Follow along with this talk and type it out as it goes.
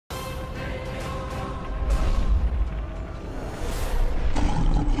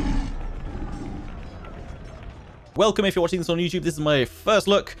Welcome if you're watching this on YouTube. This is my first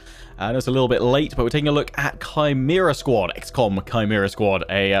look. I know it's a little bit late, but we're taking a look at Chimera Squad, XCOM Chimera Squad,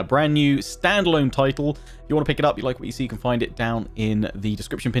 a brand new standalone title. If you want to pick it up, you like what you see, you can find it down in the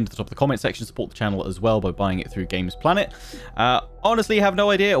description pinned to the top of the comment section. Support the channel as well by buying it through Games Planet. Honestly, have no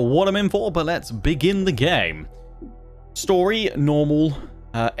idea what I'm in for, but let's begin the game. Story, normal.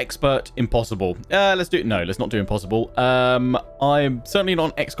 Expert, impossible. Let's not do impossible. I'm certainly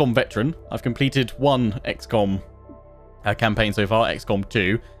not an XCOM veteran. I've completed one XCOM campaign so far, XCOM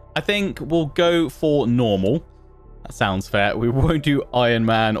 2. I think we'll go for normal. That sounds fair. We won't do Iron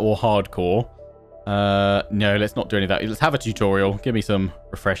Man or hardcore. No, let's not do any of that. Let's have a tutorial. Give me some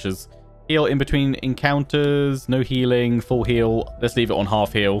refreshers. Heal in between encounters. No healing. Full heal. Let's leave it on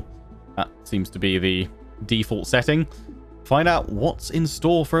half heal. That seems to be the default setting. Find out what's in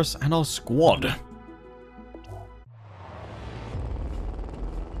store for us and our squad.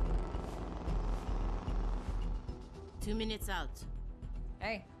 Two minutes out.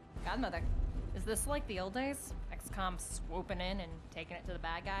 Hey, Godmother. Is this like the old days? XCOM swooping in and taking it to the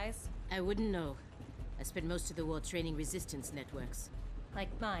bad guys? I wouldn't know. I spent most of the war training resistance networks. Like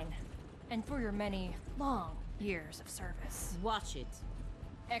mine. And for your many, long years of service. Watch it.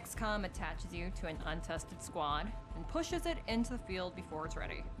 XCOM attaches you to an untested squad and pushes it into the field before it's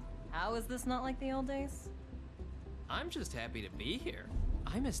ready. How is this not like the old days? I'm just happy to be here.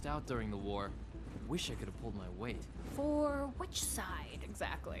 I missed out during the war. Wish I could have pulled my weight. For which side,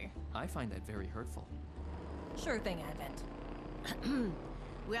 exactly? I find that very hurtful. Sure thing, Advent.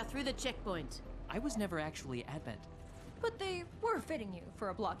 We are through the checkpoint. I was never actually Advent. But they were fitting you for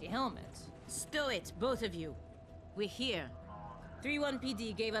a blocky helmet. Stow it, both of you. We're here. 3-1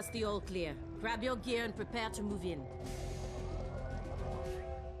 PD gave us the all clear. Grab your gear and prepare to move in.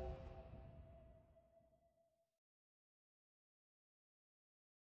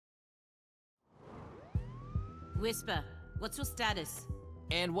 Whisper, what's your status?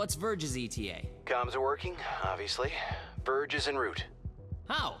 And what's Verge's ETA? Comms are working, obviously. Verge is en route.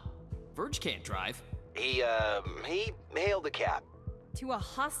 How? Verge can't drive. He hailed the cap. To a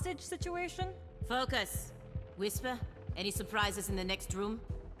hostage situation? Focus. Whisper, any surprises in the next room?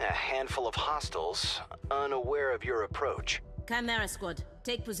 A handful of hostiles, unaware of your approach. Chimera Squad,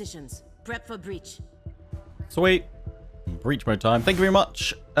 take positions. Prep for breach. Sweet. Breach mode time. Thank you very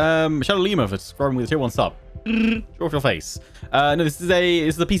much, Shadow Lima, for subscribing with a tier 1 sub. Show off your face. No, this is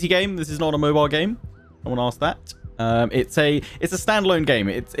a PC game. This is not a mobile game. I want to ask that. It's a standalone game.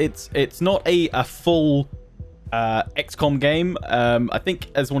 It's not a full XCOM game. I think,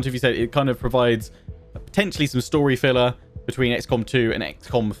 as one of you said, it kind of provides potentially some story filler between XCOM 2 and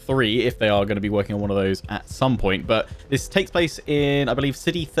XCOM 3 if they are going to be working on one of those at some point. But this takes place in, I believe,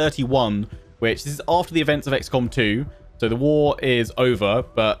 City 31, which this is after the events of XCOM 2. So the war is over,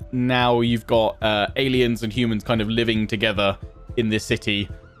 but now you've got aliens and humans kind of living together in this city,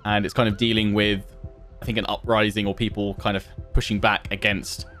 and it's kind of dealing with, I think, an uprising or people kind of pushing back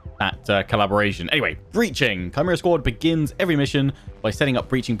against that collaboration. Anyway, breaching. Chimera Squad begins every mission by setting up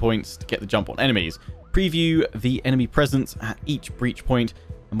breaching points to get the jump on enemies. Preview the enemy presence at each breach point,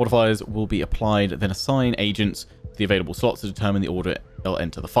 and modifiers will be applied, then assign agents to the available slots to determine the order they'll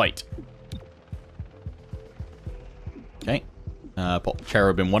enter the fight. Okay. Pop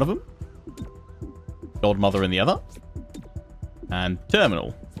Cherub in one of them. Godmother in the other. And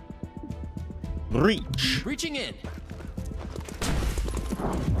Terminal. Breach. Breaching in.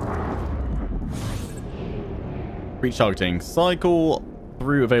 Breach targeting. Cycle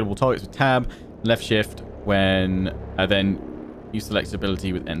through available targets with tab. Left shift when... then use selected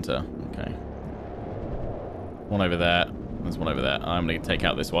ability with enter. Okay. One over there. There's one over there. I'm going to take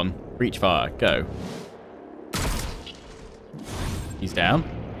out this one. Breach fire. Go. He's down.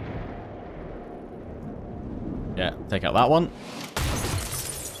 Yeah, take out that one.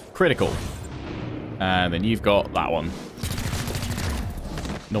 Critical. And then you've got that one.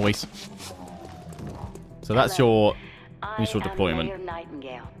 Noise. So that's your initial deployment.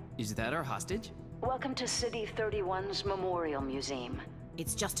 Is that our hostage? Welcome to City 31's Memorial Museum.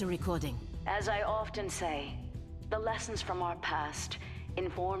 It's just a recording. As I often say, the lessons from our past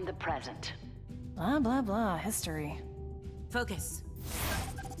inform the present. Blah, blah, blah. History. Focus.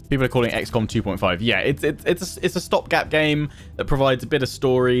 People are calling it XCOM 2.5. Yeah, it's a stopgap game that provides a bit of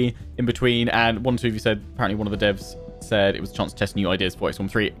story in between. And one or two of you said, apparently one of the devs said it was a chance to test new ideas for XCOM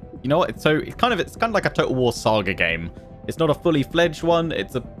 3. You know what? It's kind of like a Total War Saga game. It's not a fully fledged one.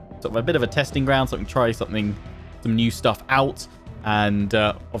 It's a sort of a bit of a testing ground, so we can try some new stuff out. And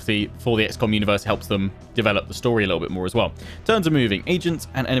obviously, for the XCOM universe, helps them develop the story a little bit more as well. Turns are moving. Agents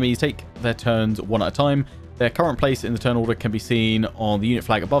and enemies take their turns one at a time. Their current place in the turn order can be seen on the unit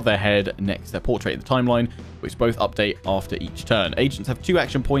flag above their head next to their portrait in the timeline, which both update after each turn. Agents have 2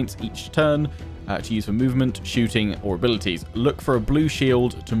 action points each turn to use for movement, shooting, or abilities. Look for a blue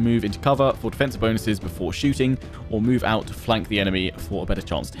shield to move into cover for defensive bonuses before shooting, or move out to flank the enemy for a better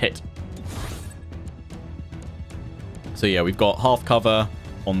chance to hit. So yeah, we've got half cover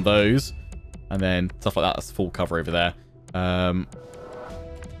on those, and then stuff like that. That's full cover over there. Can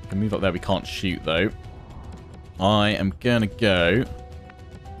move up there. We can't shoot though. I am gonna go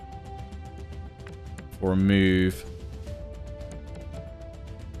for a move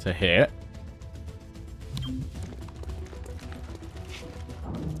to here.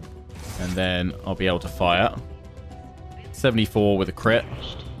 And then I'll be able to fire. 74 with a crit.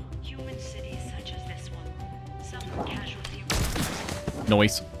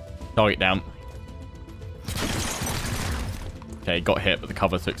 Noise. Target down. Okay, got hit, but the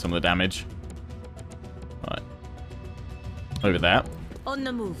cover took some of the damage. Alright. Over there. On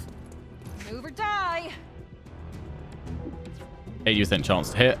the move. Move or die. 80% chance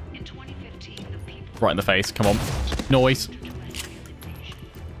to hit. Right in the face. Come on. Noise.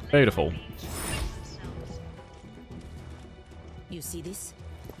 Beautiful. You see this?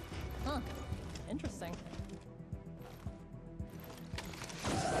 Huh. Interesting.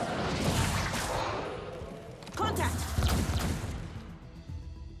 Contact!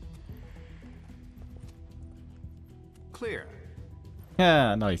 Clear.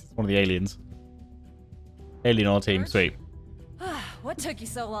 Yeah, nice. One of the aliens. Alien on our team. Sweet. What took you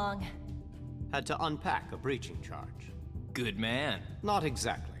so long? Had to unpack a breaching charge. Good man. Not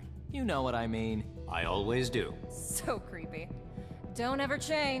exactly. You know what I mean. I always do. So creepy. Don't ever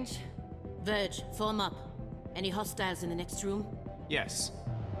change. Verge, form up. Any hostiles in the next room? Yes.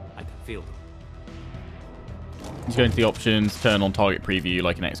 I can feel them. Just go into the options, turn on target preview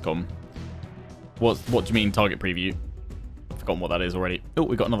like in XCOM. What do you mean target preview? I've forgotten what that is already. Oh,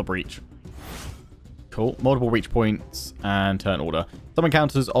 we got another breach. Cool. Multiple breach points and turn order. Some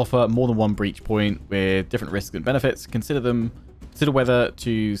encounters offer more than one breach point with different risks and benefits. Consider whether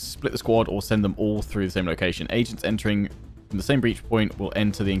to split the squad or send them all through the same location. Agents entering from the same breach point will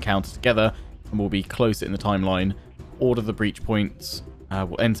enter the encounter together and will be closer in the timeline. Order the breach points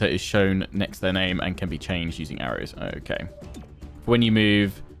will enter is shown next to their name and can be changed using arrows. Okay. When you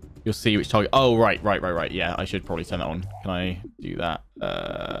move, you'll see which target. Oh, right. Yeah, I should probably turn that on. Can I do that?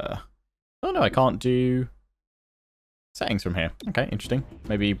 Oh no, I can't do settings from here. Okay, interesting.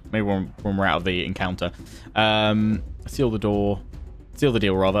 Maybe when we're out of the encounter. Seal the door. Seal the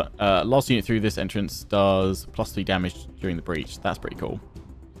deal, rather. Last unit through this entrance does +3 damage during the breach. That's pretty cool.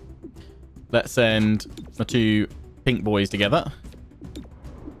 Let's send the 2 pink boys together.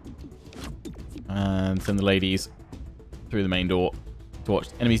 And send the ladies through the main door to watch.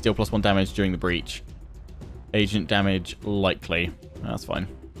 Enemies deal +1 damage during the breach. Agent damage likely. That's fine.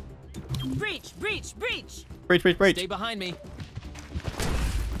 Breach! Breach! Breach! Breach! Stay behind me.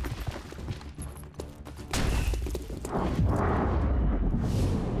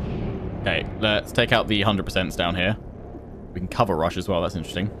 Okay, let's take out the 100% down here. We can cover rush as well. That's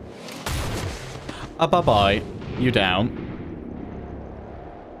interesting. Bye-bye. You down.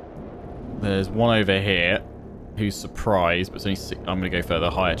 There's one over here who's surprised, but it's only 6. I'm going to go further.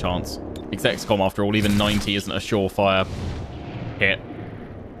 Higher chance. It's XCOM after all. Even 90 isn't a surefire hit.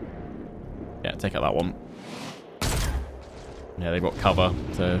 Yeah, take out that one. Yeah, they've got cover,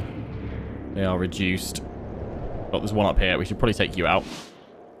 so they are reduced. But there's one up here. We should probably take you out.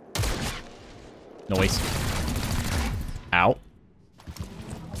 Noise. Out.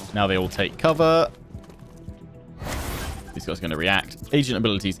 Now they all take cover. This guy's going to react. Agent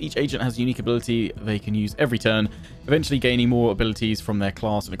abilities. Each agent has a unique ability they can use every turn, eventually gaining more abilities from their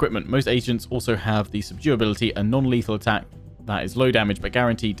class and equipment. Most agents also have the subdue ability, a non-lethal attack that is low damage but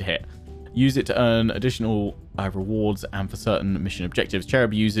guaranteed to hit. Use it to earn additional rewards and for certain mission objectives.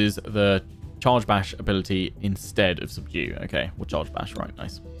 Cherub uses the Charge Bash ability instead of Subdue. Okay, we'll Charge Bash. Right,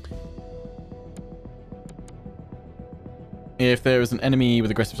 nice. If there is an enemy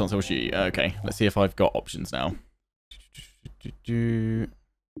with aggressive stance, I will shoot you. Okay, let's see if I've got options now. Change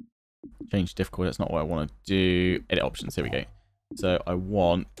difficulty. That's not what I want to do. Edit options. Here we go. So I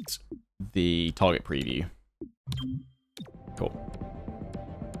want the target preview. Cool.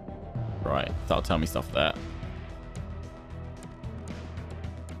 Right, that'll tell me stuff there. To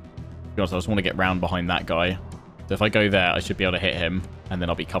be honest, I just want to get round behind that guy. So if I go there, I should be able to hit him, and then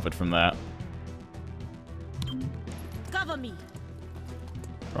I'll be covered from there. Cover me.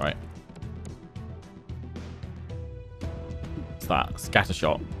 Right. What's that? Scatter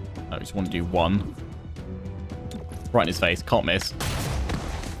shot. I just want to do one. Right in his face. Can't miss.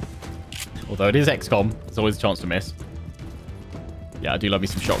 Although it is XCOM, there's always a chance to miss. Yeah, I do love me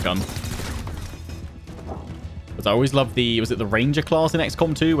some shotgun. But I always loved the... Was it the Ranger class in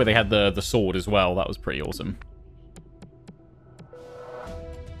XCOM 2? Where they had the sword as well. That was pretty awesome.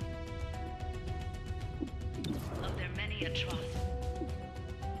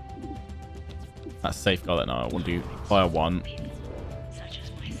 That's safeguard that now. I want to do fire 1.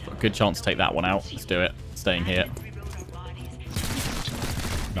 Got a good chance to take that one out. Let's do it. Staying here.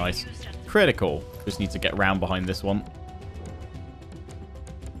 Nice. Critical. Just need to get round behind this one.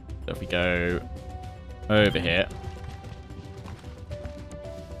 So if we go over here.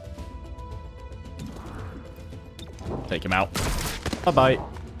 Take him out. Bye-bye.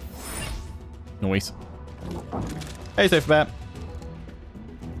 Noise. Hey, Safe Bear.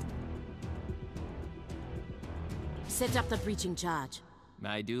 Set up the breaching charge.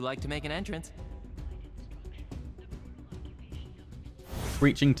 I do like to make an entrance.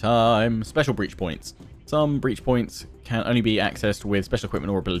 Breaching time. Special breach points. Some breach points can only be accessed with special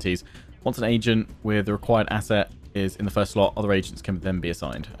equipment or abilities. Once an agent with the required asset is in the first slot, other agents can then be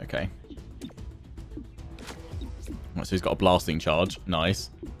assigned. Okay. Right, so he's got a blasting charge. Nice.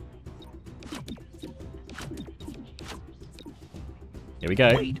 Here we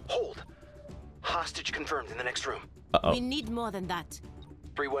go. Wait, hold. Hostage confirmed in the next room. Uh-oh. We need more than that.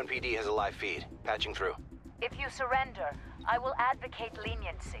 3-1 PD has a live feed. Patching through. If you surrender, I will advocate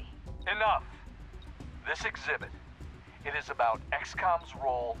leniency. Enough. This exhibit, it is about XCOM's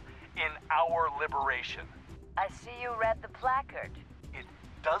role in our liberation. I see you read the placard. It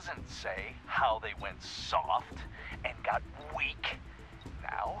doesn't say how they went soft and got weak.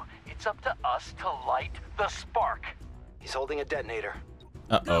 Now, it's up to us to light the spark. He's holding a detonator.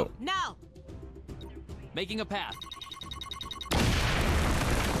 Uh-oh. Go, now! Making a path.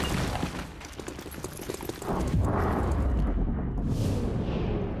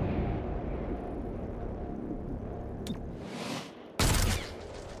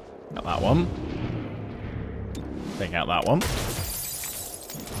 Got that one. Take out that one.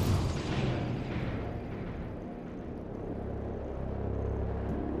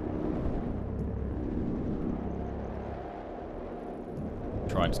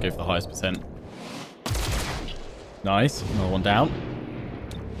 Try and just go for the highest percent. Nice. Another one down.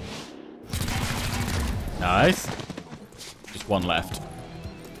 Nice. Just one left.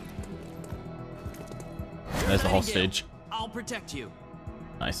 There's the hostage. I'll protect you.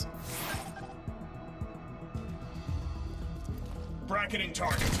 Nice. Bracketing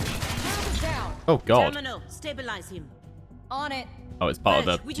target. Down. Oh, God. Terminal, stabilize him. On it. Oh, it's part of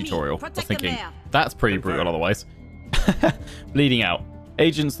Urge, the with me. tutorial. I was Protect the thinking, mayor. that's pretty brutal otherwise. Bleeding out.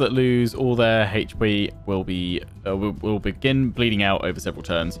 Agents that lose all their HP will begin bleeding out over several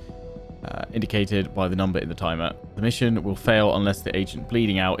turns, indicated by the number in the timer. The mission will fail unless the agent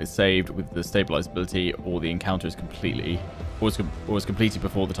bleeding out is saved with the stabilize ability, or the encounter is completed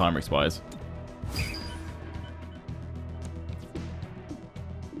before the timer expires.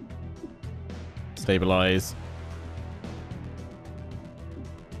 Stabilize.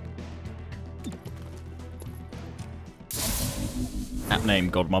 App name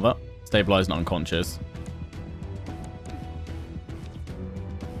Godmother. Stabilize and unconscious.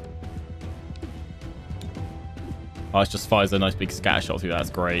 Oh, it just fires a nice big scatter shot through that. That's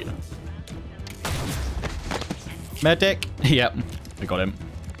great. Medic. Yep, we got him.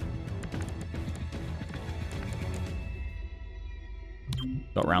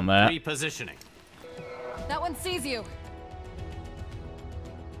 Got around there. Repositioning. That one sees you.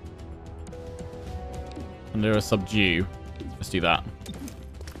 Under a subdue. Let's do that.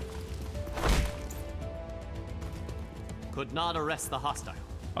 Could not arrest the hostile.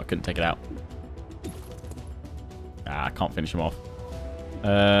 I couldn't take it out. Ah, I can't finish him off.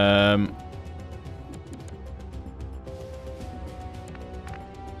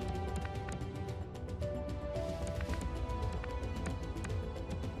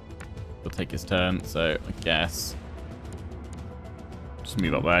 He'll take his turn, so I guess just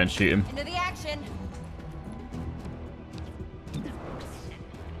move up there and shoot him. Into the action.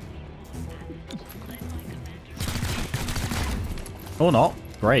 Or not.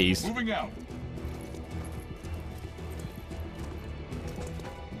 Graze. Moving out.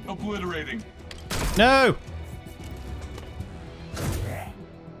 Obliterating. No!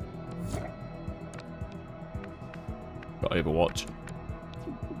 Got Overwatch.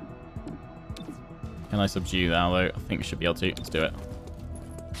 Can I subdue now, though? I think we should be able to. Let's do it.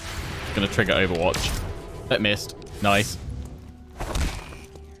 Gonna trigger Overwatch. That missed. Nice.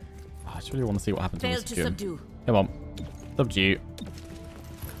 I just really want to see what happens when Failed we to subdue him. subdue. Come on. Subdue.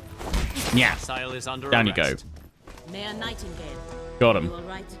 Yeah. Hostile is under Down you go. arrest. Mayor Nightingale. Got You him. all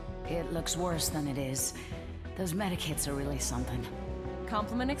right? It looks worse than it is. Those medikits are really something.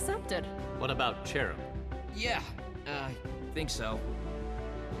 Compliment accepted. What about Cherub? Yeah, I think so.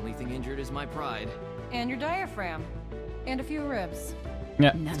 Only thing injured is my pride. And your diaphragm. And a few ribs.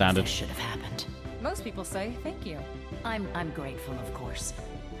 Yeah, None standard. of this should have happened. Most people say thank you. I'm grateful, of course.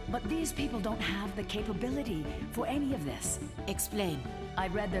 But these people don't have the capability for any of this. Explain. I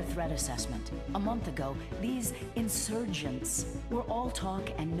read their threat assessment. A month ago, these insurgents were all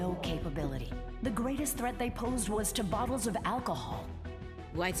talk and no capability. The greatest threat they posed was to bottles of alcohol.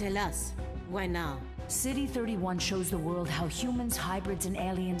 Why tell us? Why now? City 31 shows the world how humans, hybrids, and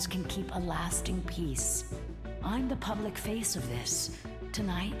aliens can keep a lasting peace. I'm the public face of this.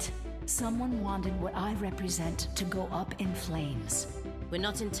 Tonight, someone wanted what I represent to go up in flames. We're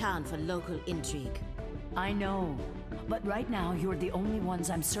not in town for local intrigue. I know, but right now you're the only ones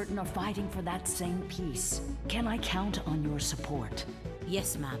I'm certain are fighting for that same peace. Can I count on your support?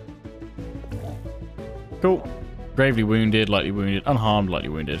 Yes, ma'am. Cool. Gravely wounded, lightly wounded, unharmed, lightly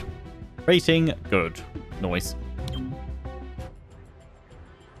wounded. Rating, good. Nice.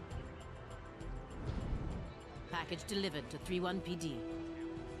 Package delivered to 31 PD.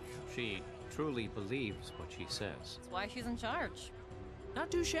 She truly believes what she says. That's why she's in charge. Not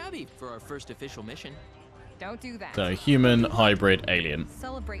too shabby for our first official mission. Don't do that. So, human, hybrid, alien.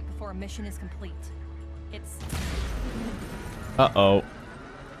 Celebrate before a mission is complete. It's... Uh-oh.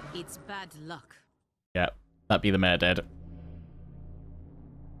 It's bad luck. Yeah, that'd be the mayor dead.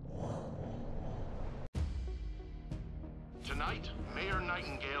 Tonight, Mayor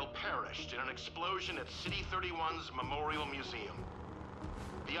Nightingale perished in an explosion at City 31's Memorial Museum.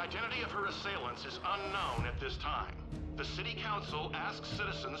 The identity of her assailants is unknown at this time. The City Council asks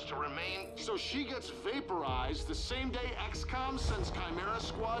citizens to remain... So she gets vaporized the same day XCOM sends Chimera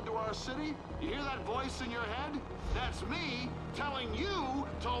Squad to our city? You hear that voice in your head? That's me telling you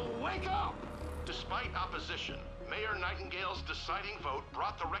to wake up! Despite opposition, Mayor Nightingale's deciding vote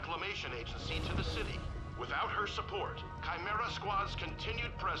brought the Reclamation Agency to the city. Without her support, Chimera Squad's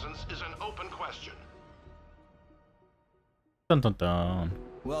continued presence is an open question. Dun dun dun.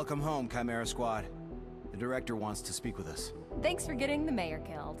 Welcome home, Chimera Squad. The director wants to speak with us. Thanks for getting the mayor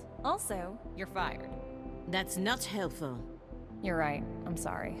killed. Also, you're fired. That's not helpful. You're right. I'm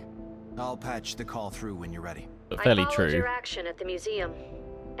sorry. I'll patch the call through when you're ready. But fairly I followed true. your action at the museum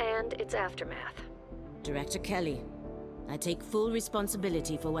and its aftermath. Director Kelly, I take full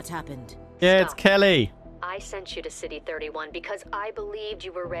responsibility for what happened. Yeah, it's Stop. Kelly. I sent you to City 31 because I believed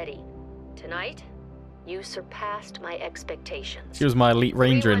you were ready. Tonight, you surpassed my expectations. She was my elite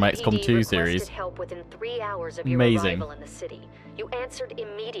ranger in my 31 XCOM PD 2 series. requested help within 3 hours of your Amazing. arrival in the city. You answered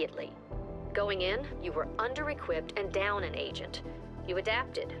immediately. Going in, you were under-equipped and down an agent. You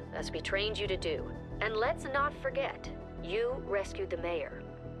adapted, as we trained you to do. And let's not forget, you rescued the mayor.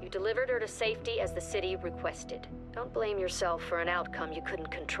 You delivered her to safety as the city requested. Don't blame yourself for an outcome you couldn't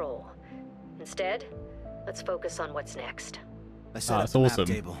control. Instead, let's focus on what's next. I set up that's the map awesome.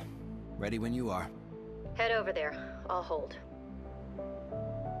 table. Ready when you are. Head over there. I'll hold.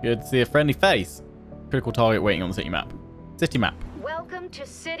 Good to see a friendly face. Critical target waiting on the city map. City map. Welcome to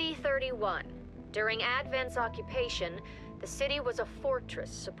City 31. During Advent's occupation, the city was a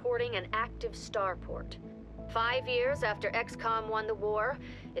fortress supporting an active starport. 5 years after XCOM won the war,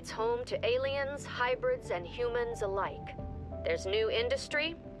 it's home to aliens, hybrids, and humans alike. There's new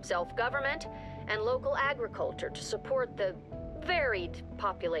industry, self-government, and local agriculture to support the varied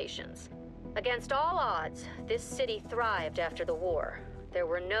populations. Against all odds, this city thrived after the war. There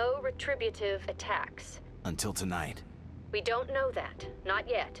were no retributive attacks. Until tonight. We don't know that. Not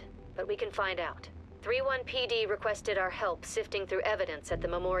yet. But we can find out. 31 PD requested our help sifting through evidence at the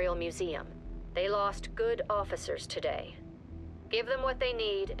Memorial Museum. They lost good officers today. Give them what they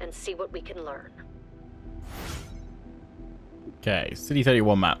need and see what we can learn. Okay, City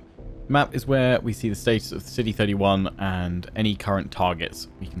 31 map. Map is where we see the status of City 31 and any current targets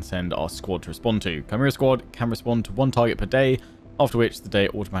we can send our squad to respond to. Chimera Squad can respond to 1 target per day, after which the day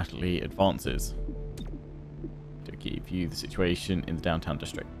automatically advances. Okay, view the situation in the downtown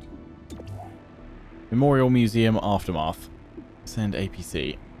district. Memorial Museum Aftermath. Send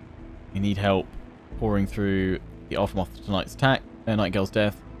APC. We need help pouring through the aftermath of tonight's attack. Nightingale's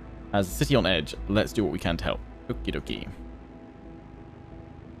death has the city on edge. Let's do what we can to help. Okie dokie.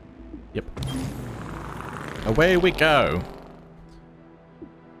 Yep. Away we go.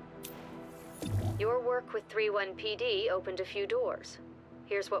 Your work with 31 PD opened a few doors.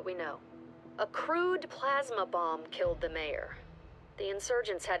 Here's what we know. A crude plasma bomb killed the mayor. The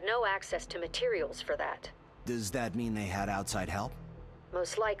insurgents had no access to materials for that. Does that mean they had outside help?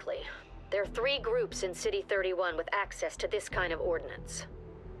 Most likely. There are 3 groups in City 31 with access to this kind of ordnance.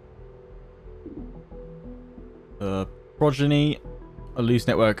 Progeny, a loose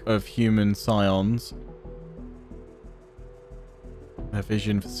network of human scions. Their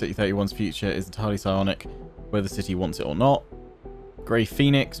vision for City 31's future is entirely psionic, whether the city wants it or not. Grey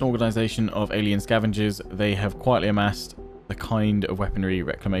Phoenix, an organization of alien scavengers. They have quietly amassed the kind of weaponry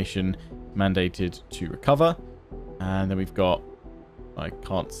Reclamation mandated to recover. And then we've got, I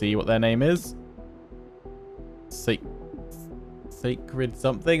can't see what their name is. Sacred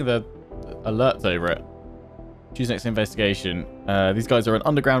something? The alert's over it. Choose next investigation. These guys are an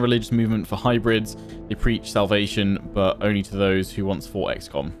underground religious movement for hybrids. They preach salvation, but only to those who once fought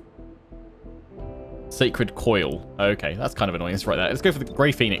XCOM. Sacred Coil. Okay, that's kind of annoying. Let's write that. Let's go for the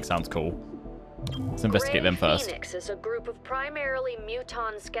Grey Phoenix. Sounds cool. Let's investigate them first. Phoenix is a group of primarily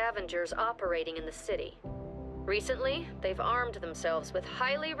muton scavengers operating in the city. Recently, they've armed themselves with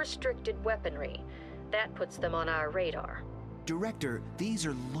highly restricted weaponry. That puts them on our radar. Director, these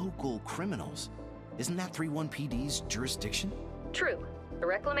are local criminals. Isn't that 31PD's jurisdiction? True. The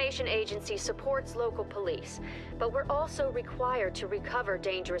Reclamation Agency supports local police, but we're also required to recover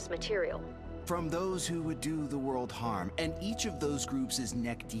dangerous material. From those who would do the world harm, and each of those groups is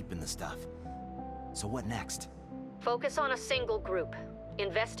neck deep in the stuff. So what next? Focus on a single group.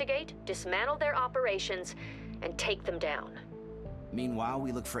 Investigate, dismantle their operations, and take them down. Meanwhile,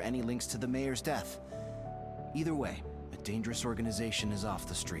 we look for any links to the mayor's death. Either way, a dangerous organization is off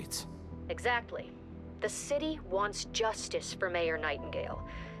the streets. Exactly. The city wants justice for Mayor Nightingale.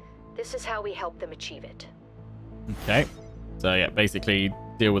 This is how we help them achieve it. Okay. So yeah, basically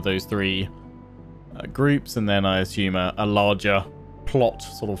deal with those three groups, and then I assume a larger plot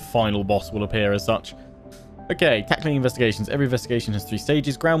sort of final boss will appear as such. Okay, tackling investigations. Every investigation has 3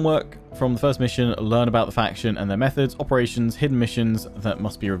 stages. Groundwork from the first mission, learn about the faction and their methods. Operations, hidden missions that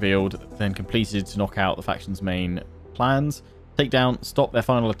must be revealed, then completed to knock out the faction's main plans. Take down, stop their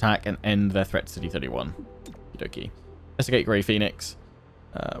final attack, and end their threat to City 31. Okie. Investigate Grey Phoenix.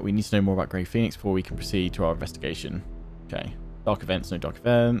 We need to know more about Grey Phoenix before we can proceed to our investigation. Okay. Dark events, no dark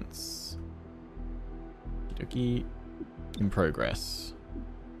events. Okie. In progress.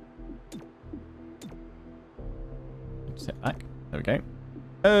 Step back. There we go.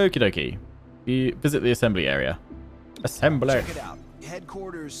 Okie dokie. We visit the assembly area. Assembly. Check it out.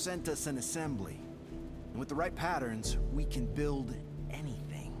 Headquarters sent us an assembly. And with the right patterns, we can build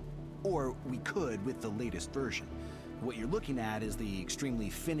anything. Or we could with the latest version. What you're looking at is the extremely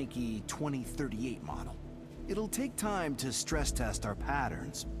finicky 2038 model. It'll take time to stress test our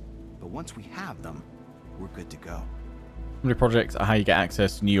patterns, but once we have them, we're good to go. Assembly projects are how you get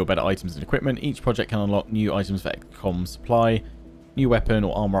access to new or better items and equipment. Each project can unlock new items for XCOM supply, new weapon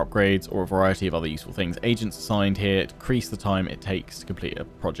or armor upgrades, or a variety of other useful things. Agents assigned here decrease the time it takes to complete a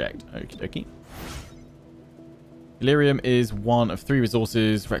project. Okie dokie. Delirium is one of 3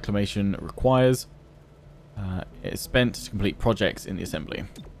 resources Reclamation requires. It is spent to complete projects in the assembly.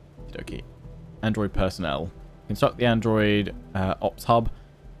 Okie. Android personnel. Construct the Android Ops Hub.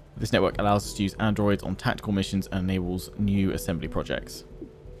 This network allows us to use androids on tactical missions and enables new assembly projects.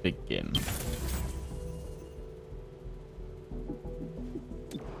 Begin.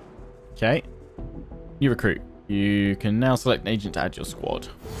 Okay. New recruit. You can now select an agent to add to your squad.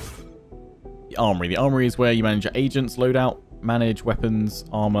 The Armory. The Armory is where you manage your agents, loadout, manage weapons,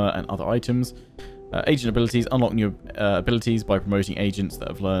 armor, and other items. Agent abilities. Unlock new abilities by promoting agents that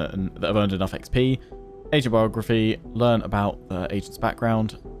have earned enough XP. Agent biography. Learn about the agent's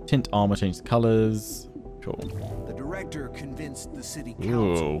background. Tint armor. Change the colors. Cool. The director convinced the city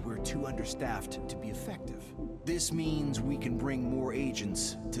council we're too understaffed to be effective. This means we can bring more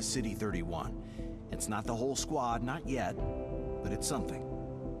agents to City 31. It's not the whole squad, not yet, but it's something.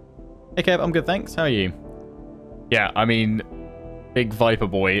 Hey Kev, I'm good, thanks. How are you? Yeah, I mean, Big Viper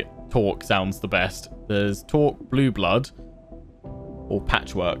Boy, Talk sounds the best. There's Talk, Blue Blood, or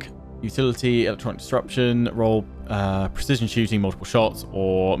Patchwork. Utility, Electronic Disruption, Roll, Precision Shooting, Multiple Shots,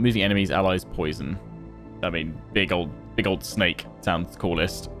 or Moving Enemies, Allies, Poison. I mean, big old snake sounds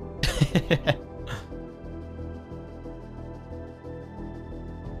coolest.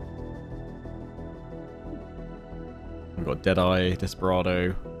 We've got Deadeye,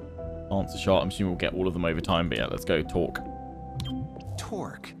 Desperado, Answer Shot. I'm assuming we'll get all of them over time, but yeah, let's go Talk.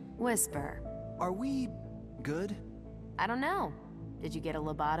 Torque. Whisper. Are we good? I don't know. Did you get a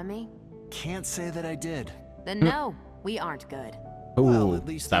lobotomy? Can't say that I did. Then no, we aren't good. Ooh, well, at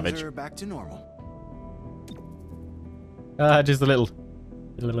least savage. things are back to normal. Just a little.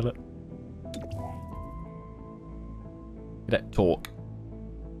 Cadet Talk.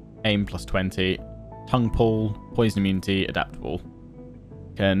 Aim plus 20. Tongue pull. Poison immunity. Adaptable.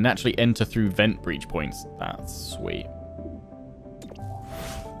 Can naturally enter through vent breach points. That's sweet.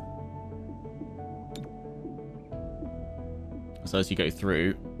 So as you go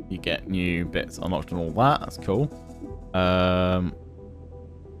through, you get new bits unlocked and all that. That's cool.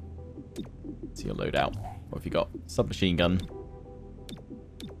 See your loadout. What have you got? Submachine gun.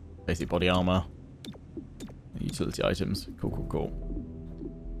 Basic body armor. Utility items. Cool, cool, cool.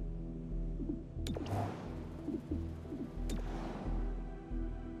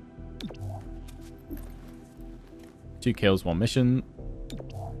 Two kills, one mission.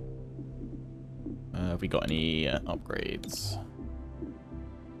 Have we got any upgrades?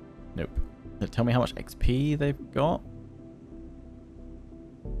 Nope. Tell me how much XP they've got.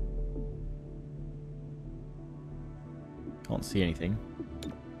 Can't see anything.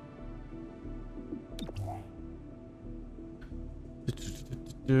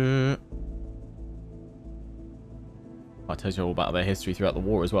 That tells you all about their history throughout the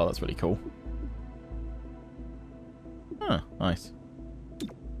war as well. That's really cool. Huh, nice.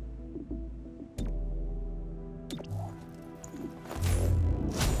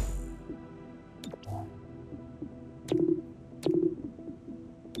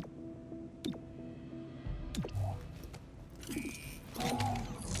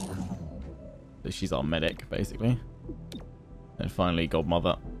 So she's our medic, basically. And finally,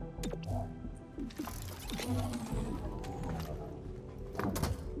 Godmother.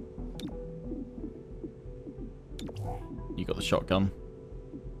 You got the shotgun.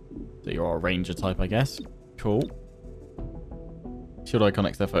 So you're a ranger type, I guess. Cool. Shield icon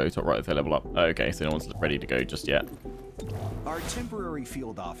their photo top right if they level up. Okay, so no one's ready to go just yet. Our temporary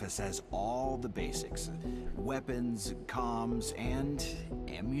field office has all the basics. Weapons, comms, and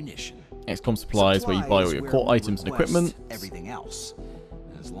ammunition. XCOM supplies, where you buy all your core items and equipment. Everything else.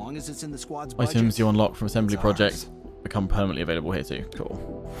 As long as it's in the squad's budget, items you unlock from assembly projects become permanently available here too.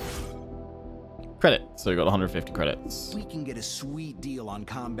 Cool. Credit. So we got 150 credits. We can get a sweet deal on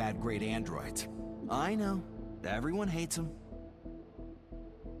combat grade androids. I know. Everyone hates them.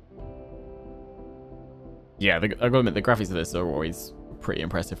 Yeah, I gotta admit, the graphics of this are always pretty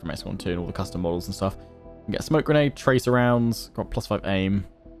impressive from XCOM 2 and all the custom models and stuff. You can get a smoke grenade, tracer rounds, got +5 aim,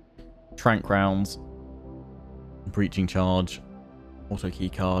 tranq rounds, breaching charge, auto key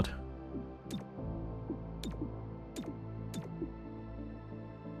card.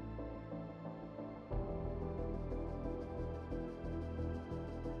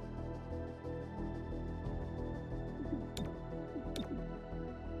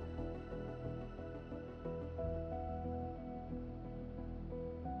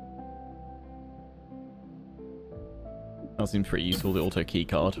 That seems pretty useful, the auto key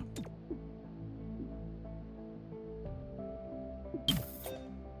card.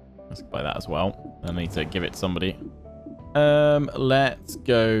 Let's buy that as well. I need to give it to somebody. Let's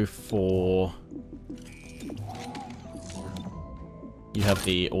go for... You have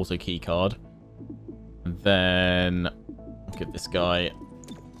the auto key card. And then I'll give this guy...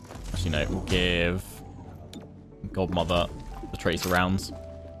 Actually, no, we'll give Godmother the tracer rounds.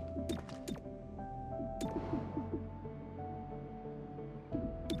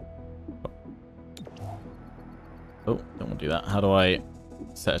 Oh, don't want to do that. How do I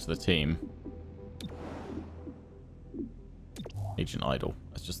set it to the team? Agent idle.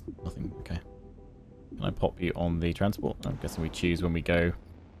 That's just nothing. Okay. Can I pop you on the transport? I'm guessing we choose when we go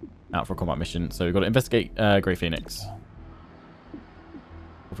out for a combat mission. So we've got to investigate Grey Phoenix.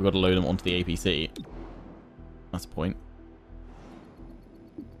 If we've got to load them onto the APC. That's the point.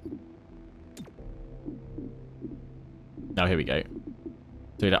 Now here we go.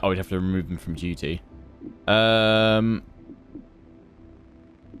 So I would have to remove them from duty. I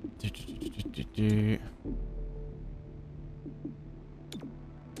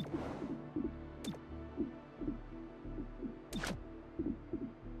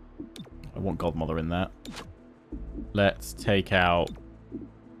want Godmother in that. Let's take out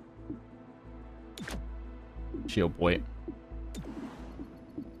Shield Boy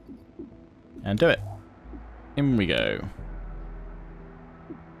and do it. In we go.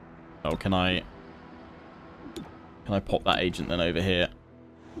 Oh, can I pop that agent then over here?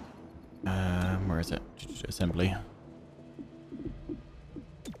 Where is it? Assembly.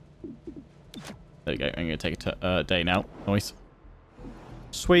 There you go. I'm going to take a day now. Nice.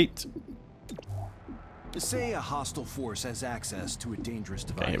 Sweet. Say a hostile force has access to a dangerous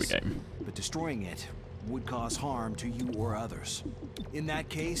device. Okay, here we go. But destroying it would cause harm to you or others. In that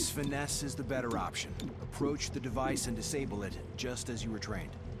case, finesse is the better option. Approach the device and disable it, just as you were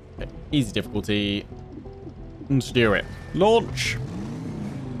trained. Okay. Easy difficulty. Let's do it. Launch!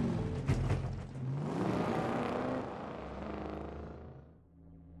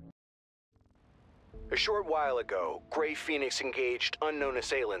 A short while ago, Grey Phoenix engaged unknown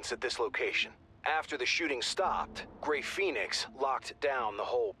assailants at this location. After the shooting stopped, Grey Phoenix locked down the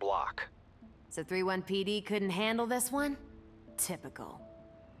whole block. So 3-1 PD couldn't handle this one? Typical.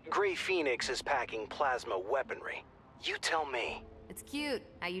 Grey Phoenix is packing plasma weaponry. You tell me. It's cute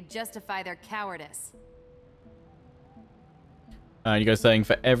how you justify their cowardice. You guys saying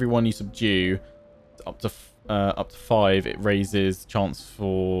for everyone you subdue, up to 5, it raises chance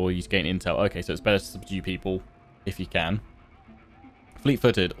for you to gain intel. Okay, so it's better to subdue people if you can.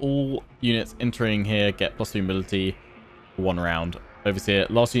 Fleet-footed. All units entering here get +2 mobility for 1 round. Overseer.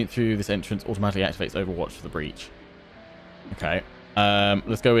 Last unit through this entrance automatically activates Overwatch for the breach. Okay.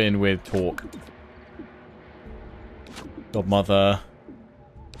 Let's go in with Talk. Godmother.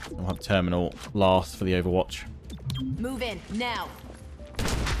 I'll have Terminal last for the Overwatch. Move in, now!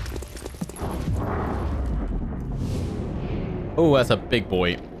 Oh, that's a big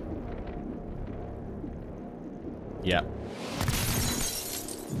boy. Yeah.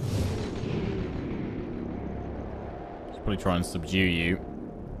 Should probably try and subdue you.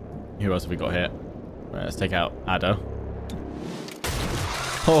 Who else have we got here? Right, let's take out Ada.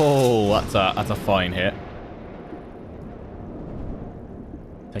 Oh, that's a fine hit.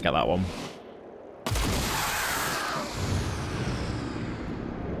 Take out that one.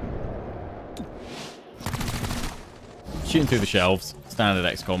 Shooting through the shelves. Standard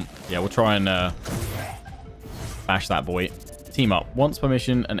XCOM. Yeah, we'll try and bash that boy. Team up. Once per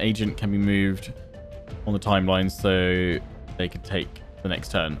mission, an agent can be moved on the timeline so they can take the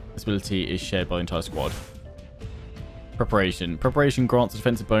next turn. This ability is shared by the entire squad. Preparation. Preparation grants a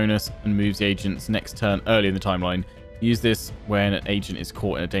defensive bonus and moves the agent's next turn early in the timeline. Use this when an agent is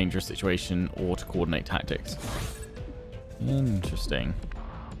caught in a dangerous situation or to coordinate tactics. Interesting.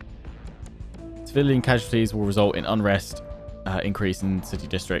 Civilian casualties will result in unrest, increase in city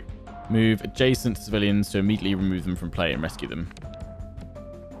district. Move adjacent to civilians to immediately remove them from play and rescue them.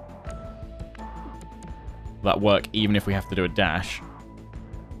 Will that work even if we have to do a dash?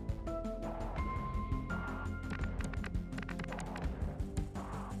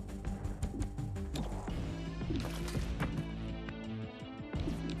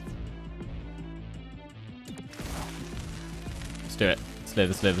 Let's do it.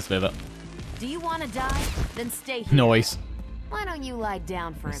 Slither. Do you want to die? Then stay here. Noise. Why don't you lie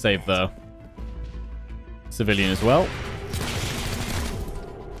down for a Save bit? the civilian as well.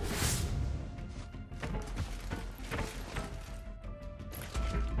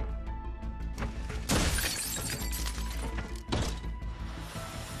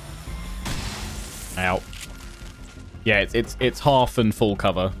 Ow. Yeah, it's half and full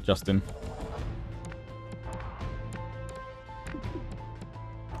cover, Justin.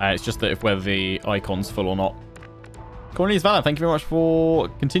 It's just that if whether the icon's full or not. Cornelius Valor, thank you very much for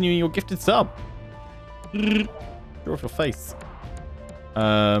continuing your gifted sub. Draw off your face.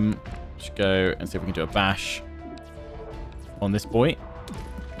 Let's go and see if we can do a bash on this boy.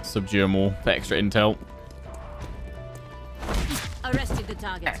 Subdue them all for extra intel. Arrested the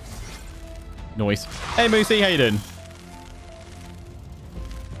target. Noise. Hey Moosey, how you doing?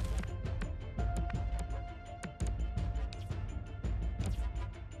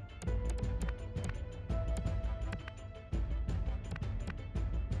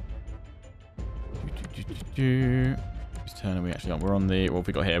 Whose turn are we actually on? We're on the... What have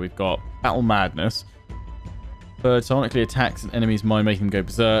we got here? We've got Battle Madness. Bird sonically attacks an enemy's mind, making them go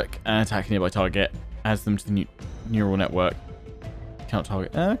berserk, and attack a nearby target. Adds them to the neural network. Count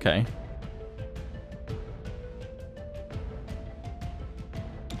target. Okay.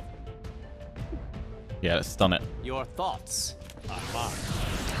 Yeah, let's stun it. Your thoughts are mine.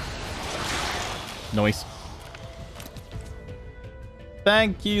 Nice.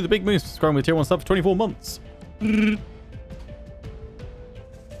 Thank you, the Big Moose, for subscribing with tier 1 sub for 24 months. Don't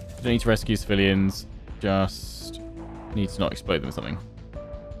need to rescue civilians. Just need to not explode them or something.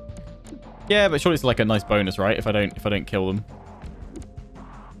 Yeah, but surely it's like a nice bonus, right? If I don't kill them.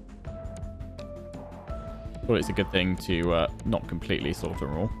 Surely it's a good thing to not completely slaughter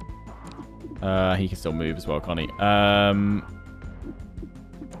them all. He can still move as well, can't he? Gonna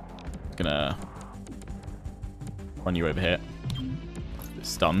run you over here.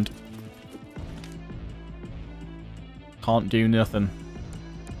 Stunned. Can't do nothing.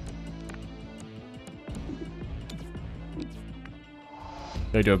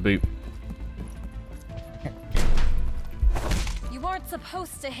 Go do a boot. You weren't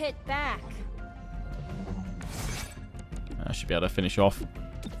supposed to hit back. I should be able to finish off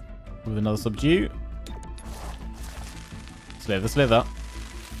with another subdue. Slither.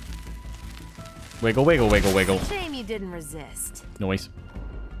 Wiggle. Shame you didn't resist. Noise.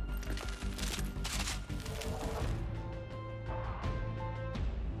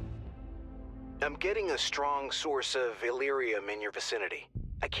 I'm getting a strong source of Illyrium in your vicinity.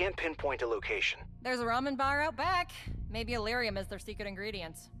 I can't pinpoint a location. There's a ramen bar out back. Maybe Illyrium is their secret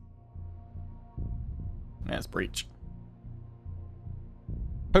ingredients. That's Breach.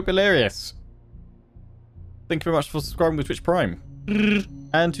 Hope hilarious. Thank you very much for subscribing with Twitch Prime.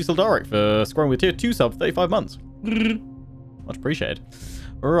 And to Sildaric for subscribing with tier 2 sub, 35 months. Much appreciated.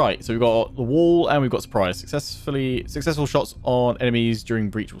 Alright, so we've got the wall and we've got surprise. Successful shots on enemies during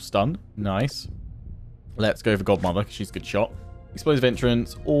breach will stun. Nice. Let's go for Godmother, because she's a good shot. Explosive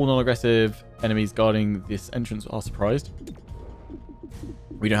entrance. All non-aggressive enemies guarding this entrance are surprised.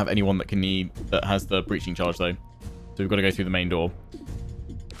 We don't have anyone that has the breaching charge though. So we've got to go through the main door.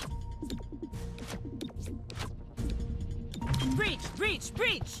 Breach! Breach!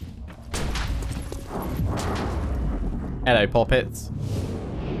 Breach! Hello, Poppets.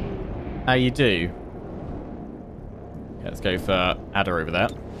 How you do? Okay, let's go for Adder over there.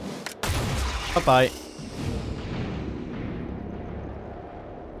 Bye-bye.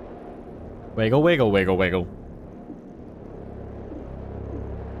 Wiggle, wiggle, wiggle, wiggle.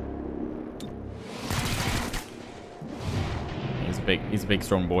 He's a big,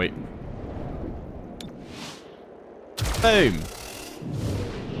 strong boy. Boom.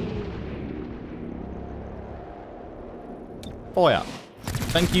 Fire.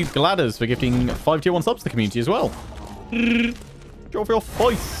 Thank you, Gladders, for gifting 5 tier 1 subs to the community as well. Draw for your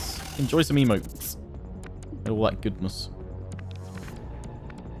face. Enjoy some emotes. All that goodness.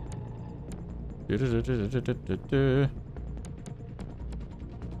 Okay,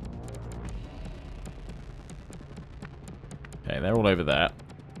 they're all over there.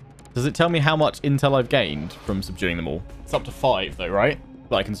 Does it tell me how much intel I've gained from subduing them all? It's up to 5 though, right?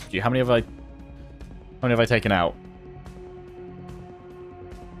 That I can subdue. How many have I taken out?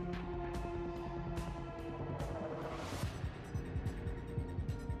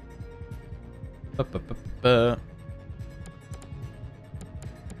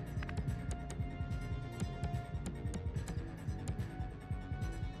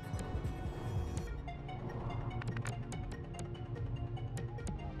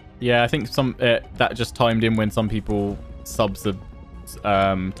 Yeah, I think that just timed in when some people subs are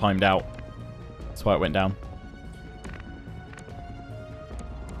timed out. That's why it went down.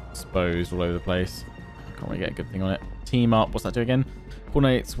 Exposed all over the place. Can't really get a good thing on it. Team up. What's that do again?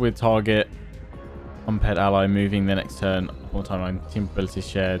 Coordinates with target. Unpaired ally moving the next turn. All timeline. Team ability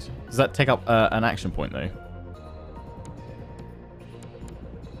shared. Does that take up an action point though?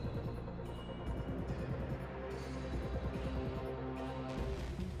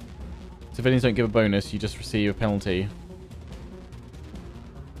 Civilians don't give a bonus, you just receive a penalty.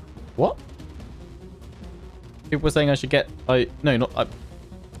 What? People were saying I should get... No, not... What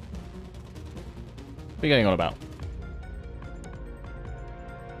are you going on about?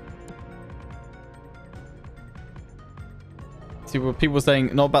 See, people were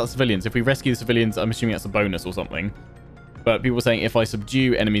saying... Not about the civilians. If we rescue the civilians, I'm assuming that's a bonus or something. But people were saying if I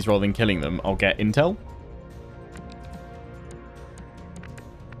subdue enemies rather than killing them, I'll get intel.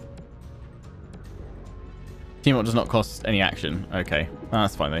 Team up does not cost any action. Okay,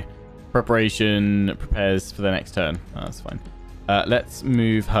 that's fine though. Preparation prepares for the next turn. That's fine. Let's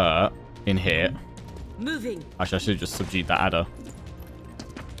move her in here. Moving. Actually, I should have just subdued that adder.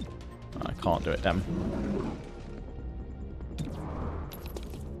 I can't do it, damn.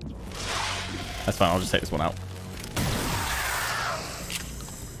 That's fine, I'll just take this one out.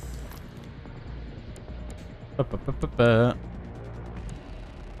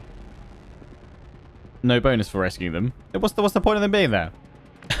 No bonus for rescuing them. What's the point of them being there?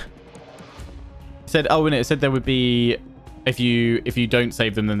 It said, oh, and it said there would be, if you don't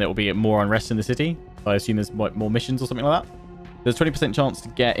save them, then there will be more unrest in the city. I assume there's more missions or something like that. There's 20% chance to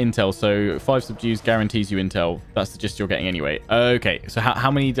get intel, so 5 subdues guarantees you intel. That's the gist you're getting anyway. Okay, so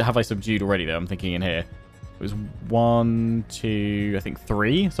how many have I subdued already though? I'm thinking in here. It was 1, 2, I think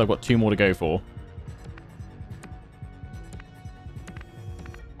 3. So I've got 2 more to go for.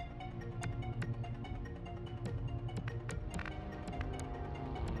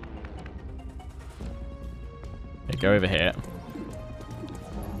 Go over here.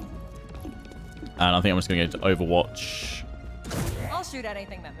 And I think I'm just going to go to Overwatch. I'll shoot at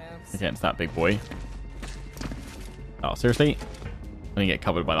anything that moves. Against that big boy. Oh, seriously? I'm going to get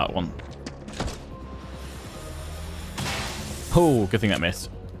covered by that one. Oh, good thing that missed.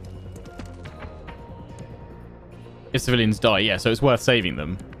 If civilians die, yeah, so it's worth saving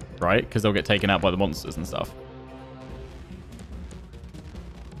them, right? Because they'll get taken out by the monsters and stuff.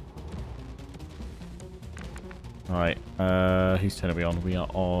 Right, whose turn are we on? We are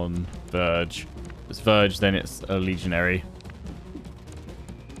on Verge. If it's Verge, then it's a Legionary.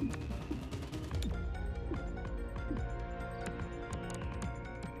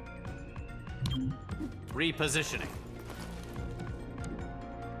 Repositioning.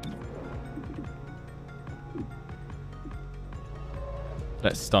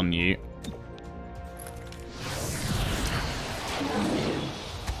 Let's stun you.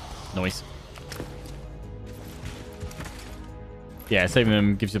 Nice. Yeah, saving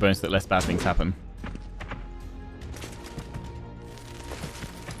them gives you a bonus that less bad things happen.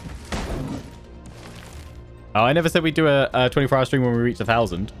 Oh, I never said we'd do a 24-hour stream when we reach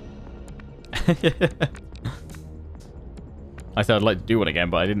 1,000. I said I'd like to do one again,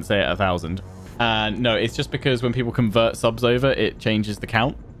 but I didn't say it 1,000. And no, it's just because when people convert subs over, it changes the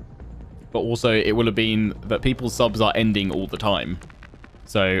count. But also, it will have been that people's subs are ending all the time.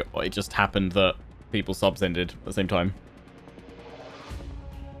 So it just happened that people's subs ended at the same time.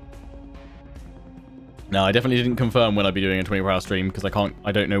 No, I definitely didn't confirm when I'd be doing a 24-hour stream because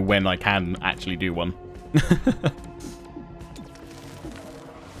I don't know when I can actually do one.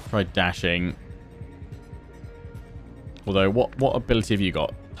 Try dashing. Although, what ability have you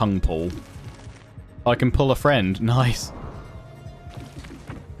got? Tongue pull. I can pull a friend. Nice.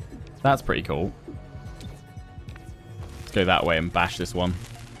 That's pretty cool. Let's go that way and bash this one.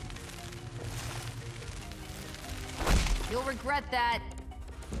 You'll regret that.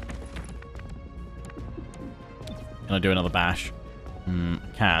 Can I do another bash?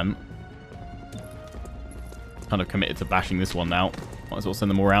 Can. Kind of committed to bashing this one now. Might as well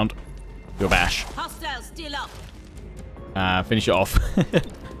send them all around. Do a bash. Hostiles still up. Finish it off.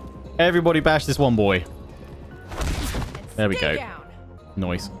 Everybody bash this one boy. There we go.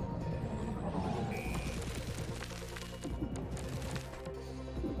 Nice.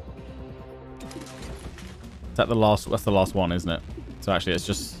 Is that the last? That's the last one, isn't it? So actually, let's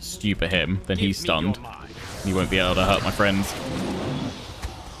just stupid him. Then he's stunned. He won't be able to hurt my friends.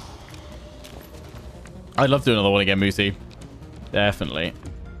 I'd love to do another one again, Moosey. Definitely.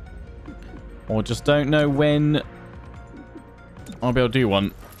 Or just don't know when I'll be able to do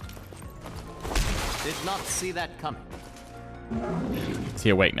one. Did not see that coming. Is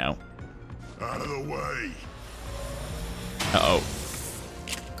he awake now? Out of the way. Uh-oh.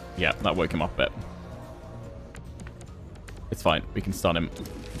 Yeah, that woke him up a bit. It's fine. We can stun him.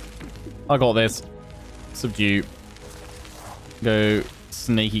 I got this. Subdue. Go.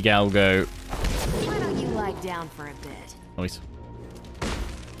 Snaky gal, go. Why don't you lie down for a bit? Nice.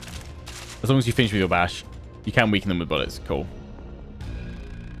 As long as you finish with your bash, you can weaken them with bullets. Cool.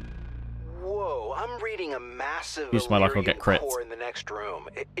 Whoa, I'm reading a massive Use my luck, I'll get crits. core in the next room.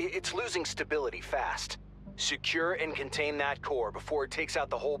 It's losing stability fast. Secure and contain that core before it takes out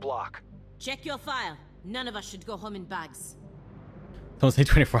the whole block. Check your file. None of us should go home in bags. Don't say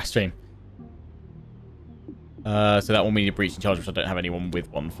 24-hour stream. So that one we need a breaching charge, which I don't have anyone with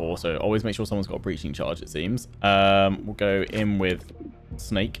one for. So always make sure someone's got a breaching charge, it seems. We'll go in with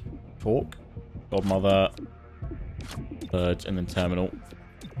Snake, Talk, Godmother, Purge, and then Terminal.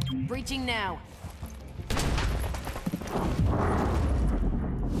 Breaching now.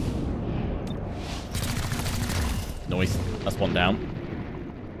 Nice. That's one down.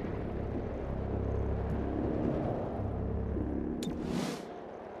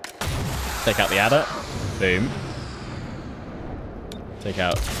 Take out the adder. Boom. Take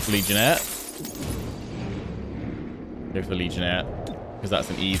out Legionnaire. Go for the Legionnaire, because that's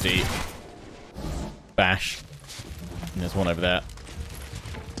an easy bash. And there's one over there.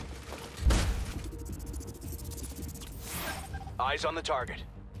 Eyes on the target.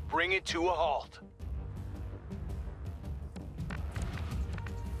 Bring it to a halt.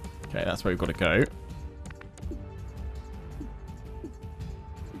 Okay, that's where we've got to go.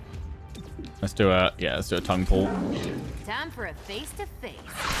 Let's do a tongue pull. Time for a face-to-face.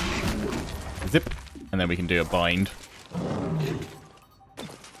 Zip. And then we can do a bind.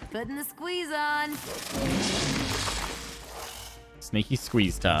 Putting the squeeze on. Sneaky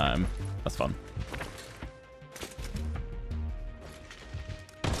squeeze time. That's fun.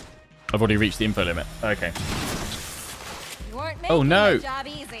 I've already reached the info limit. Okay. You weren't making Oh no! the job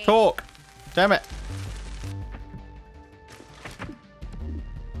easy. Talk! Damn it!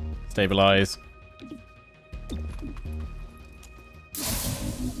 Stabilize.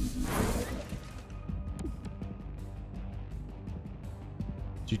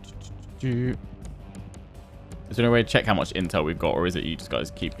 Is there any way to check how much intel we've got, or is it you just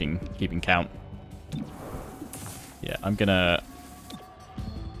guys keeping count? Yeah, I'm gonna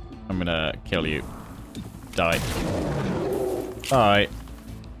kill you. Die. Alright.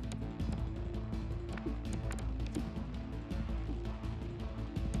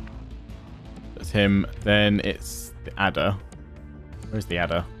 That's him. Then it's the adder. Where's the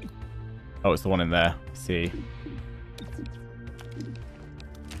adder? Oh, it's the one in there. See.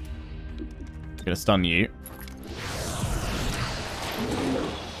 Gonna stun you.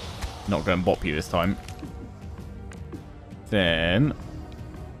 Not gonna bop you this time. Then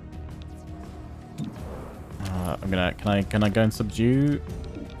I'm gonna can I go and subdue?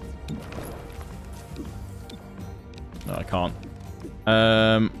 No, I can't.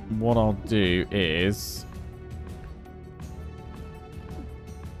 What I'll do is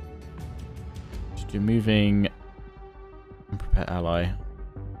just do moving and prepare ally.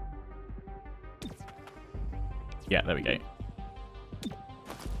 Yeah, there we go.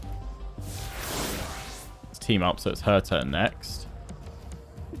 Let's team up, so it's her turn next.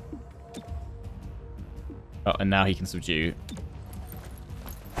 Oh, and now he can subdue.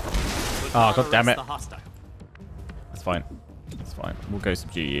 Oh, god damn it. That's fine. That's fine. We'll go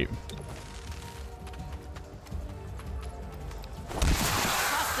subdue you.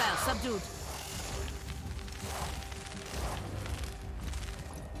 Hostile subdued.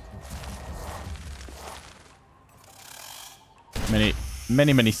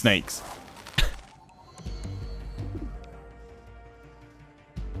 Many snakes.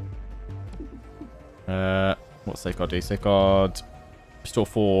 What's safeguard do? Safeguard restore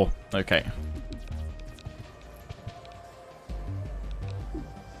 4. Okay.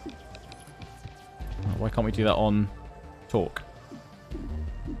 Why can't we do that on talk?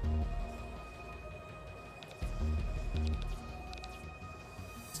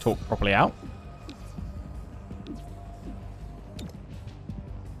 Let's talk properly out.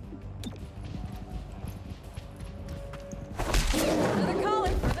 They're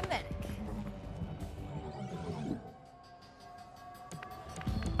calling for the medic.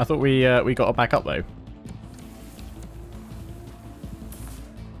 I thought we got a back up though.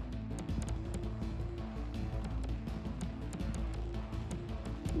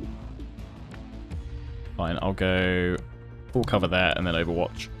 Fine, I'll go full cover there and then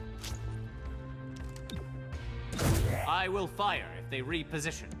Overwatch. I will fire if they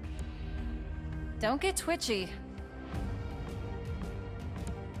reposition. Don't get twitchy.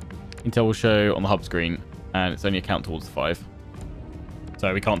 Intel will show on the hub screen, and it's only a count towards 5.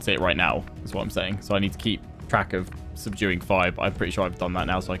 So we can't see it right now, is what I'm saying. So I need to keep track of subduing 5. I'm pretty sure I've done that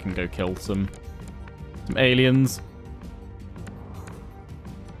now, so I can go kill some aliens.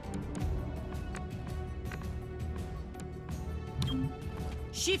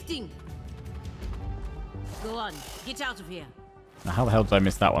 Shifting. Go on. Get out of here. Now, how the hell did I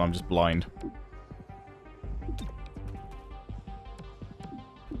miss that one? I'm just blind.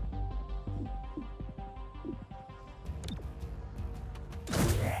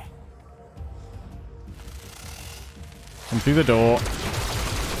 Come through the door.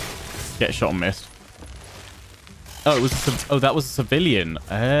 Get shot and missed. Oh, it was that was a civilian.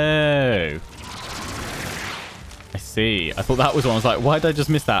 Oh. I see. I thought that was one. I was like, why did I just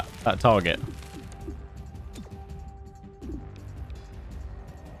miss that target?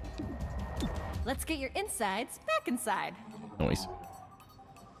 Let's get your insides back inside. Noise.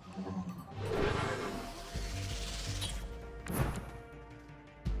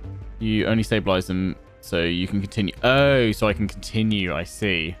 You only stabilize them so you can continue. Oh, so I can continue. I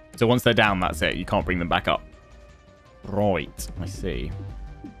see. So once they're down, that's it. You can't bring them back up. Right. I see.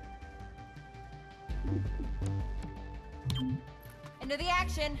 Into the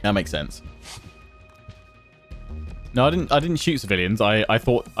action. That makes sense. No, I didn't shoot civilians. I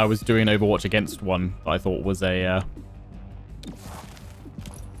thought I was doing Overwatch against one that I thought was a I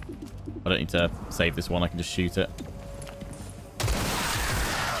don't need to save this one. I can just shoot it.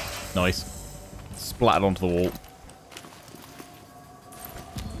 Nice. Splattered onto the wall.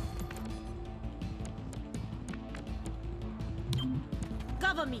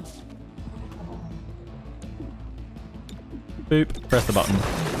 Cover me. Boop. Press the button.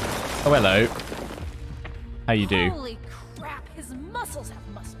 Oh, hello. How you do? Holy crap, his muscles have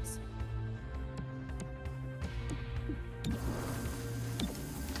muscles.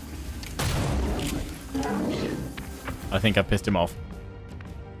 I think I pissed him off.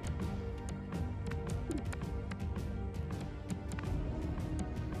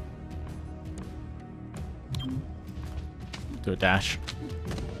 Do a dash.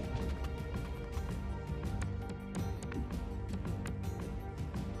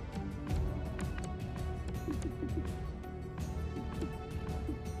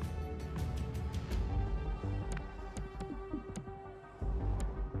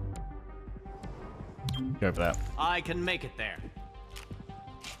 Go over there. I can make it there.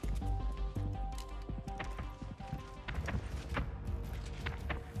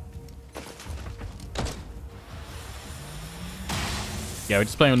 Yeah, we're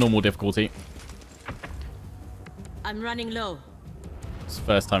just playing on normal difficulty. I'm running low. It's the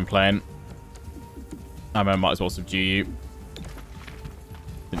first time playing. I might as well subdue you.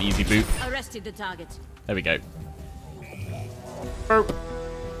 An easy boot. Arrested the target. There we go. Oh.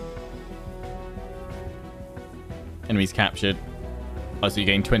 Enemies captured. Oh, so you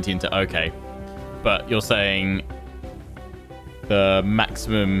gain 20 into... Okay. But you're saying the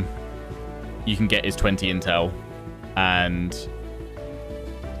maximum you can get is 20 intel. And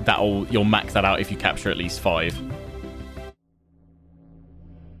you'll max that out if you capture at least 5.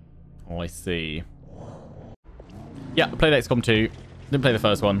 Oh, I see. Yeah, I played XCOM 2. Didn't play the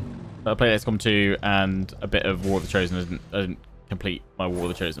first one. I played XCOM 2 and a bit of War of the Chosen. I didn't complete my War of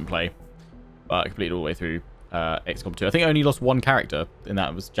the Chosen play. But I completed all the way through XCOM 2. I think I only lost one character, and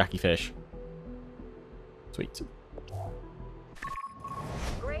that was Jackie Fish. Sweet.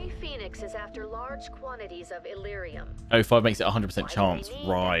 Grey Phoenix is after large quantities of Illyrium. 05 makes it 100% chance.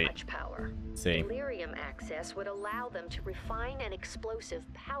 Right. Much power. See. Illyrium access would allow them to refine an explosive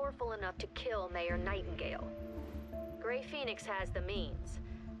powerful enough to kill Mayor Nightingale. Grey Phoenix has the means.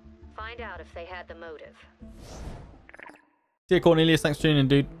 Find out if they had the motive. Dear Cornelius, thanks for tuning in,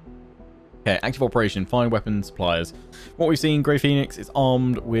 dude. Okay, active operation, find weapon suppliers. What we've seen, Grey Phoenix is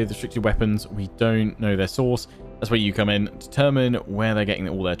armed with restricted weapons. We don't know their source. That's where you come in. Determine where they're getting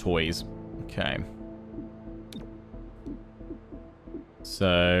all their toys. Okay.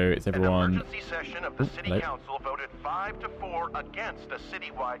 So, it's everyone... An emergency session of the City Council voted 5-4 against a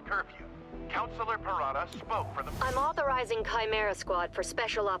citywide curfew. Councilor Parada spoke for the... I'm authorizing Chimera Squad for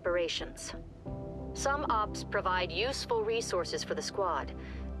special operations. Some ops provide useful resources for the squad.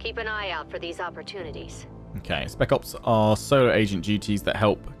 Keep an eye out for these opportunities. Okay, Spec Ops are solo agent duties that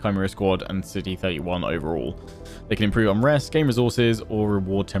help Chimera Squad and City 31 overall. They can improve unrest, gain resources, or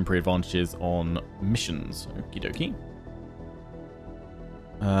reward temporary advantages on missions. Okie dokie.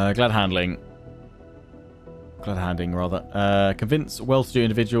 Glad handling, rather. Convince well-to-do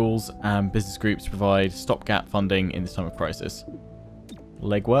individuals and business groups to provide stopgap funding in this time of crisis.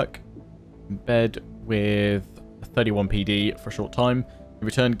 Legwork. Embed with 31 PD for a short time. In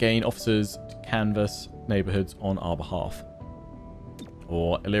return, gain officers to canvass neighborhoods on our behalf.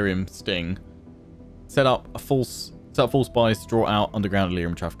 Or Illyrium Sting. Set up false spies to draw out underground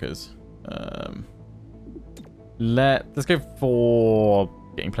Illyrium traffickers. Let's go for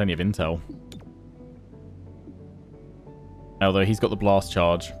getting plenty of intel. Although he's got the blast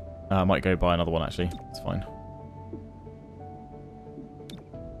charge. I might go buy another one actually. It's fine.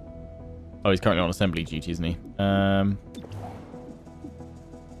 Oh, he's currently on assembly duty, isn't he?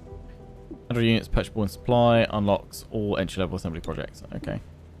 100 units purchasable in supply. Unlocks all entry-level assembly projects. Okay.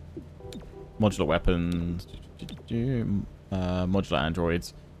 Modular weapons. Modular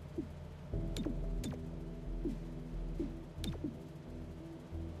androids.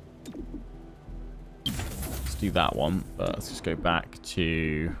 Let's do that one. But let's just go back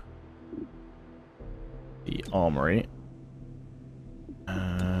to the armory.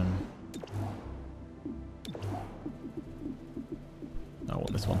 I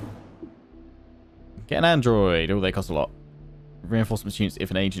want this one. Get an android. Oh, they cost a lot. Reinforcement units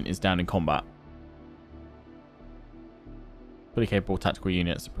if an agent is down in combat. Fully capable tactical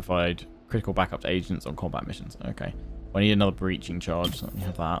units to provide critical backup to agents on combat missions. Okay. I need another breaching charge. So let me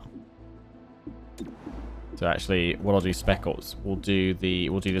have that. So actually, what I'll do, Spec Ops, we'll do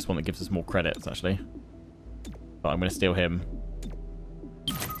this one that gives us more credits actually. But I'm going to steal him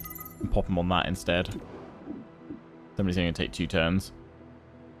and pop him on that instead. Somebody's going to take 2 turns.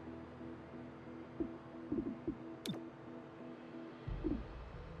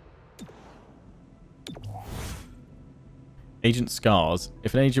 Agent scars.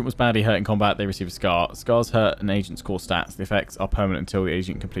 If an agent was badly hurt in combat, they receive a scar. Scars hurt an agent's core stats. The effects are permanent until the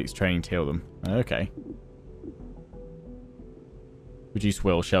agent completes training to heal them. Okay. Reduce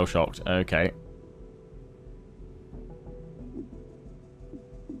will. Shell shocked. Okay.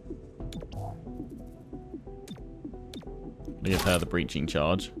 Give her the breaching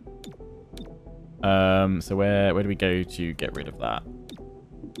charge. So where do we go to get rid of that?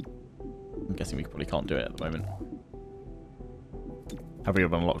 I'm guessing we probably can't do it at the moment. Have we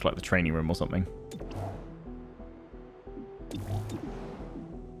unlocked like the training room or something?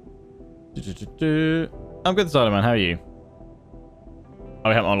 I'm good, Sideman. How are you? Oh,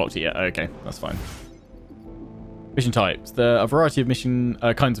 we haven't unlocked it yet. Okay, that's fine. Mission types. There are a variety of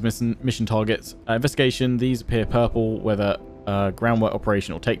kinds of mission targets. Investigation. These appear purple, whether groundwork,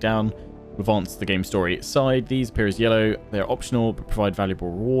 operation, or takedown. Advance the game story side. These appear as yellow. They are optional, but provide valuable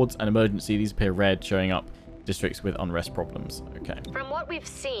rewards. And emergency. These appear red, showing up districts with unrest problems. Okay. From what we've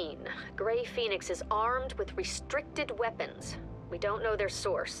seen, Grey Phoenix is armed with restricted weapons. We don't know their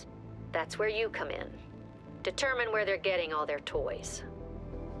source. That's where you come in. Determine where they're getting all their toys.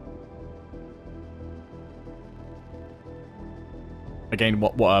 Again,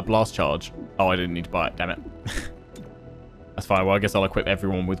 what blast charge? Oh, I didn't need to buy it. Damn it. That's fine. Well, I guess I'll equip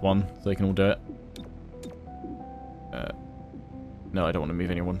everyone with one so they can all do it. No, I don't want to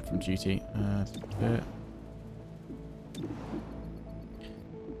move anyone from duty.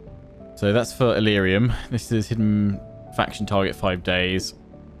 So that's for Illyrium. This is hidden faction target 5 days.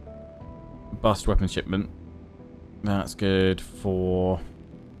 Bust weapon shipment. That's good for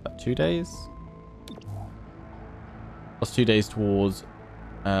 2 days. Plus 2 days towards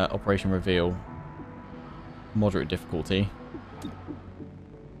Operation Reveal. Moderate difficulty.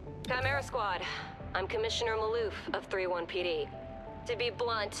 Chimera Squad, I'm Commissioner Maloof of 3-1 PD. To be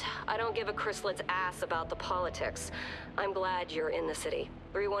blunt, I don't give a Chrysalit's ass about the politics. I'm glad you're in the city.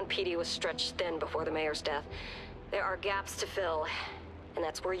 3-1 PD was stretched thin before the mayor's death. There are gaps to fill, and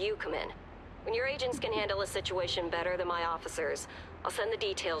that's where you come in. When your agents can handle a situation better than my officers, I'll send the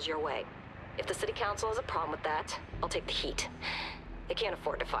details your way. If the city council has a problem with that, I'll take the heat. They can't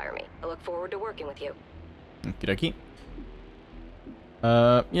afford to fire me. I look forward to working with you. Okie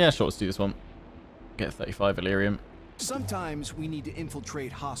dokie. Yeah, sure, let's do this one. Get 35 Illyrium. Sometimes we need to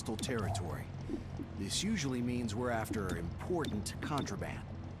infiltrate hostile territory. This usually means we're after important contraband.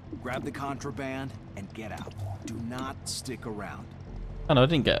 Grab the contraband and get out. Do not stick around. Oh no, I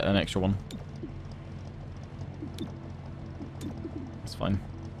didn't get an extra one. That's fine.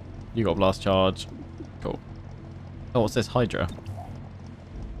 You got blast charge. Cool. Oh, what's this? Hydra.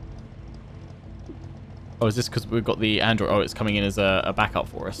 Oh, is this because we've got the android? Oh, it's coming in as a backup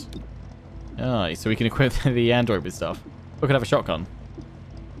for us. Ah, so we can equip the android with stuff. We could have a shotgun.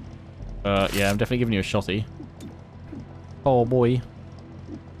 Yeah, I'm definitely giving you a shotty. Oh boy.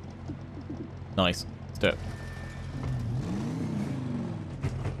 Nice. Let's do it.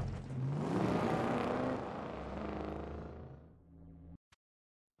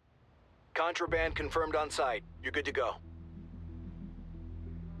 Contraband confirmed on site. You're good to go.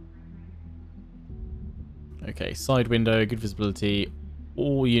 Okay, side window, good visibility.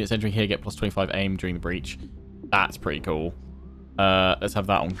 All units entering here get plus 25 aim during the breach. That's pretty cool. Let's have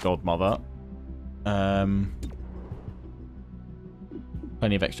that on Godmother.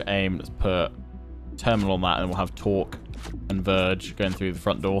 Plenty of extra aim. Let's put terminal on that, and we'll have Torque and Verge going through the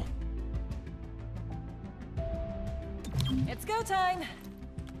front door. It's go time.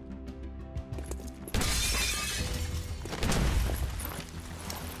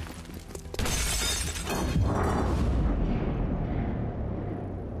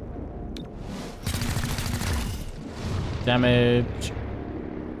 Damage.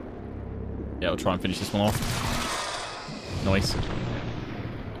 Yeah, we'll try and finish this one off. Nice.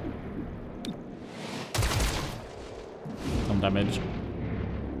 Some damage.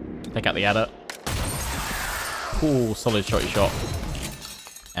 Take out the adder. Cool, solid shotty shot.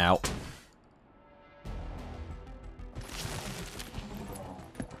 Ow.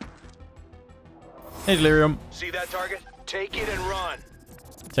 Hey, Delirium. See that target? Take it and run.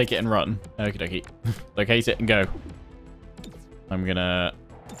 Take it and run. Okie dokie. Locate it and go. I'm gonna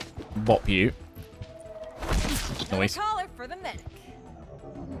bop you. Nice. Collar for the medic.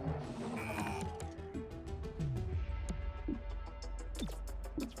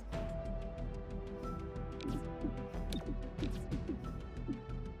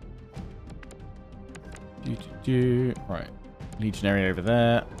 Right. Legionary over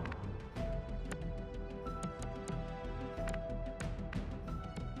there.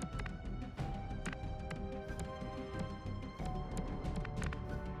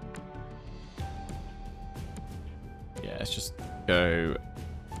 Yeah, let's just go.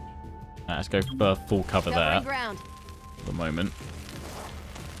 Let's go for full cover there for the moment.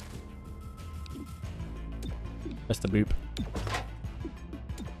 That's the boop.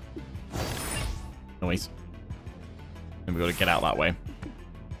 Noise. And we've got to get out that way.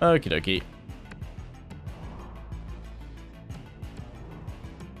 Okie dokie.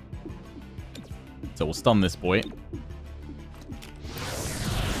 So we'll stun this boy.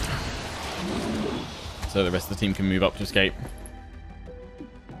 So the rest of the team can move up to escape.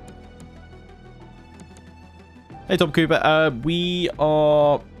 Hey, Tom Cooper. We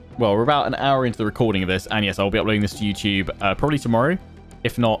are... Well, we're about an hour into the recording of this. And yes, I'll be uploading this to YouTube probably tomorrow.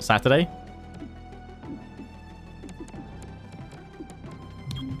 If not, Saturday.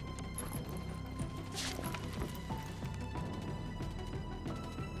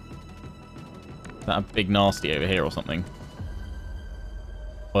 Is that a big nasty over here or something?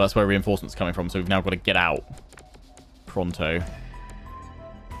 Well, that's where reinforcements are coming from, so we've now got to get out. Pronto.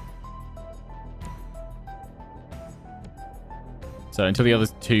 So until the other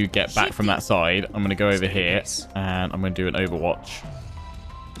two get back from that side, I'm going to go over here, and I'm going to do an overwatch.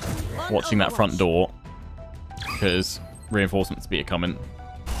 Watching that front door. Because reinforcements be coming.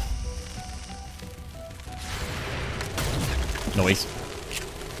 Noise.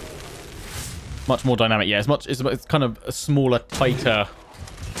 Much more dynamic. Yeah, it's kind of a smaller, tighter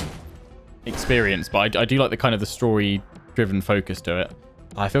experience, but I do like the kind of the story-driven focus to it.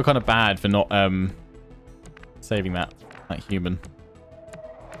 I feel kind of bad for not saving that human.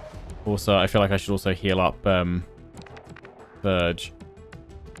 Also, I feel like I should also heal up Verge.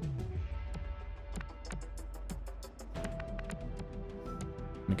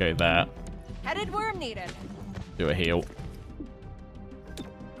 I'm gonna go there. Headed worm needed. Do a heal.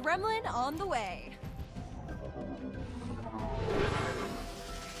 Gremlin on the way.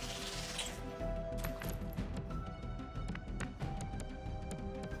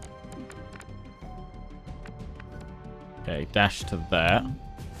 Okay, dash to there.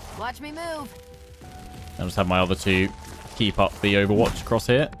 Watch me move. I'll just have my other two keep up the Overwatch across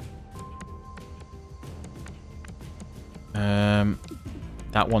here.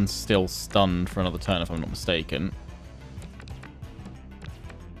 That one's still stunned for another turn, if I'm not mistaken.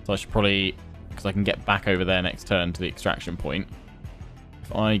 So I should probably, because I can get back over there next turn to the extraction point.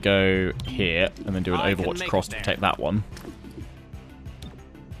 If I go here and then do an Overwatch cross to protect that one.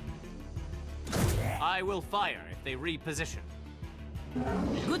 I will fire if they reposition.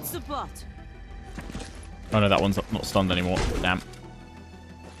 Good support. Oh no, that one's not stunned anymore. Damn.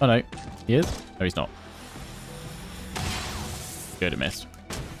 Oh no, he is? No, he's not. Good, it missed.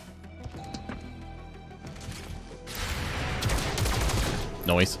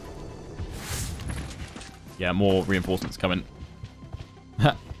 Noise. Yeah, more reinforcements coming.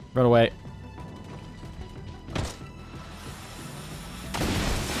 Run away.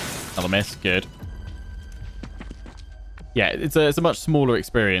 Another miss. Good. Yeah, it's a much smaller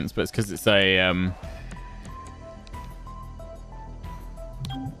experience, but it's because it's a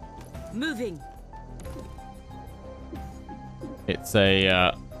moving. It's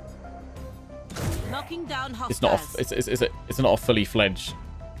a Knocking down hostiles. it's not it's not a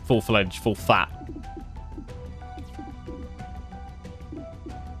full fat.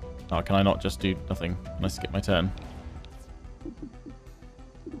 Oh, can I not just do nothing? Can I skip my turn?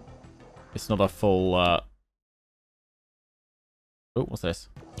 It's not a full Oh, what's this?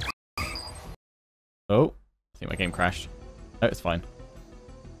 Oh, I think my game crashed. No, it's fine.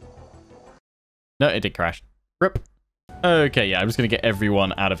 No, it did crash. Rip. Okay, yeah, I'm just going to get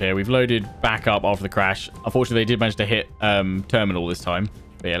everyone out of here. We've loaded back up after the crash. Unfortunately, they did manage to hit terminal this time.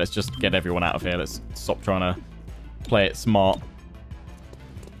 But yeah, let's just get everyone out of here. Let's stop trying to play it smart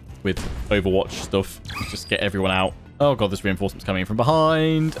with Overwatch stuff. Let's just get everyone out. Oh god, this reinforcement's coming from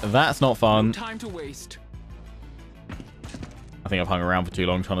behind. That's not fun. No time to waste. I think I've hung around for too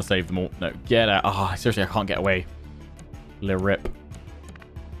long trying to save them all. No, get out. Oh, seriously, I can't get away. Little rip.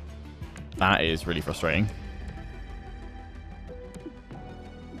 That is really frustrating.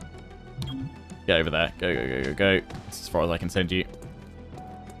 Get over there. Go, go, go, go, go. That's as far as I can send you.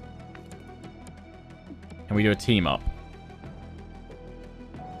 Can we do a team up?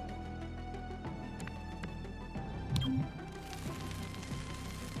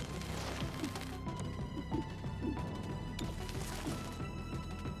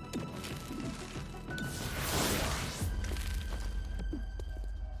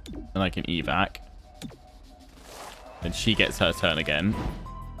 And I can evac. Then she gets her turn again.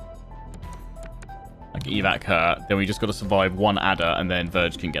 I can evac her. Then we just got to survive one adder and then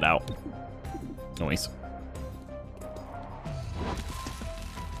Verge can get out. Nice.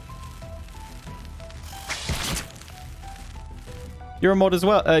 You're a mod as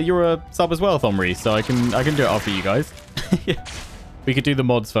well. You're a sub as well, Thomri. So I can do it after you guys. Yeah. We could do the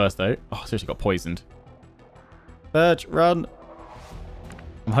mods first though. Oh, seriously, got poisoned. Verge, run.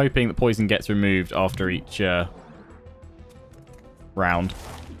 I'm hoping that poison gets removed after each round.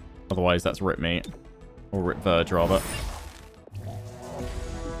 Otherwise, that's rip me. Or rip Verge, rather.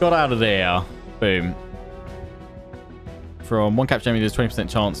 Got out of there. Boom. From one capture enemy, there's 20%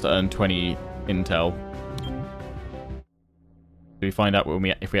 chance to earn 20 intel. Do we find out when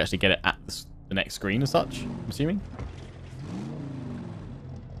if we actually get it at the next screen as such? I'm assuming.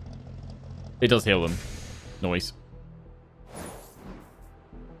 It does heal them. Noise.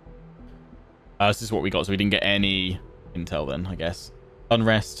 This is what we got, so we didn't get any intel then, I guess.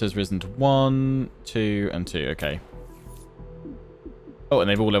 Unrest has risen to 1, 2, and 2. Okay. Oh, and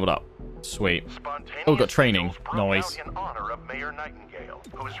they've all leveled up. Sweet. Oh, we got training. Nice. In honor of Mayor Nightingale,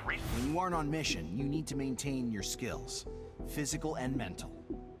 who's when you aren't on mission, you need to maintain your skills, physical and mental.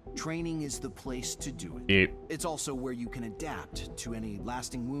 Training is the place to do it. Yep. It's also where you can adapt to any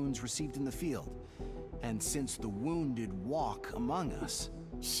lasting wounds received in the field. And since the wounded walk among us...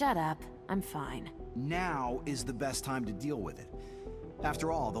 Shut up. I'm fine. Now is the best time to deal with it.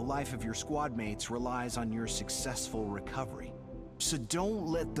 After all, the life of your squad mates relies on your successful recovery. So don't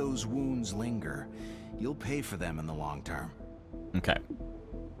let those wounds linger. You'll pay for them in the long term. Okay.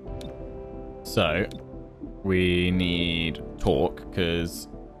 So, we need talk, because,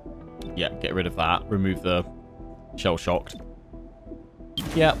 yeah, get rid of that. Remove the shell-shocked.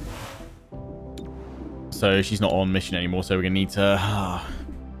 Yep. So, she's not on mission anymore, so we're going to need to...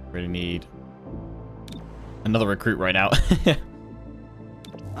 really need another recruit right now.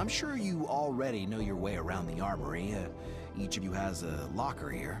 I'm sure you already know your way around the armory. Each of you has a locker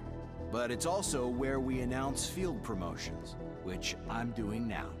here. But it's also where we announce field promotions, which I'm doing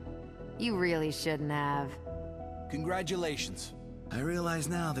now. You really shouldn't have. Congratulations. I realize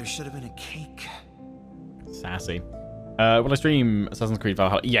now there should have been a cake. Sassy. Will I stream Assassin's Creed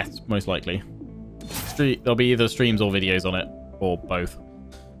Valhalla? Yes, most likely. There'll be either streams or videos on it, or both.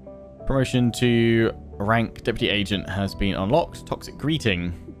 Promotion to rank Deputy Agent has been unlocked. Toxic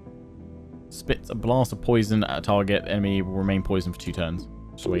Greeting. Spits a blast of poison at a target. The enemy will remain poisoned for 2 turns.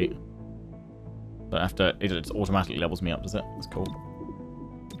 Sweet. So after it just automatically levels me up, does it? That's cool.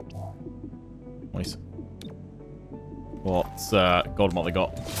 Nice. What's Godmother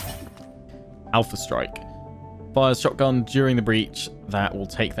got? Alpha Strike. Fires shotgun during the breach. That will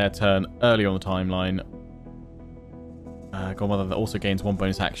take their turn early on the timeline. Godmother that also gains 1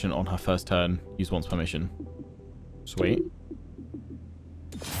 bonus action on her first turn. Use once per mission. Sweet.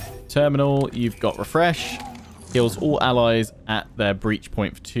 Terminal, you've got Refresh. Heals all allies at their breach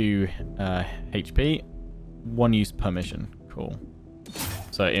point for 2 HP. 1 use per mission. Cool.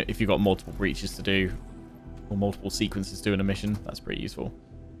 So if you've got multiple breaches to do, or multiple sequences to do in a mission, that's pretty useful.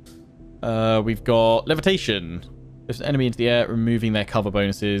 We've got Levitation. Lifts an enemy into the air, removing their cover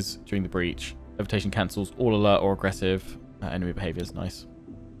bonuses during the breach. Levitation cancels all alert or aggressive enemy behaviors. Nice.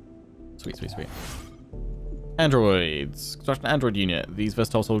 Sweet, sweet, sweet. Androids. Construct an android unit. These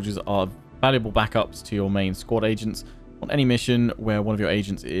versatile soldiers are valuable backups to your main squad agents. On any mission where one of your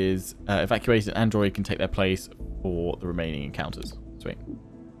agents is evacuated, an android can take their place for the remaining encounters. Sweet.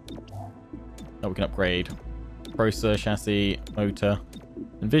 Now we can upgrade processor, chassis, motor,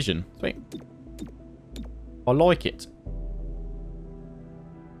 and vision. Sweet. I like it.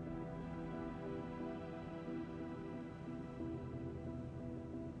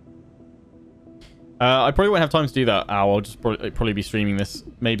 I probably won't have time to do that, Al. I'll just probably be streaming this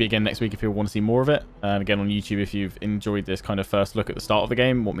maybe again next week if you want to see more of it. And again on YouTube, if you've enjoyed this kind of first look at the start of the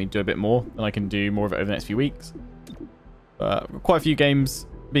game, want me to do a bit more, then I can do more of it over the next few weeks. Quite a few games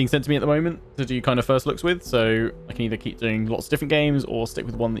being sent to me at the moment to do kind of first looks with, so I can either keep doing lots of different games or stick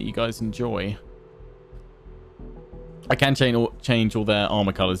with one that you guys enjoy. I can change all their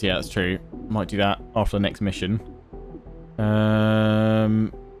armor colors. Yeah, that's true. Might do that after the next mission. Right,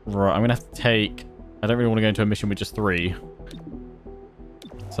 I'm gonna have to take... I don't really want to go into a mission with just 3.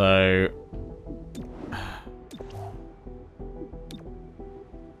 So...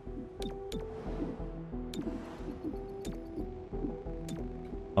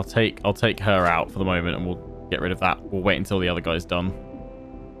 I'll take her out for the moment and we'll get rid of that. We'll wait until the other guy's done.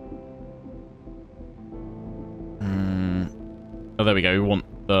 Oh, there we go. We want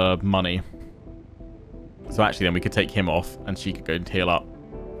the money. So actually then we could take him off and she could go and heal up.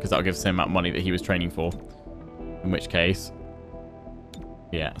 Because that'll give us the same amount of money that he was training for. In which case...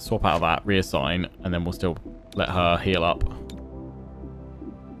 yeah, swap out of that, reassign, and then we'll still let her heal up.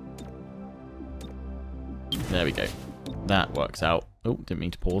 There we go. That works out. Oh, didn't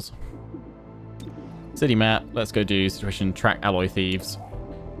mean to pause. City map. Let's go do situation track alloy thieves.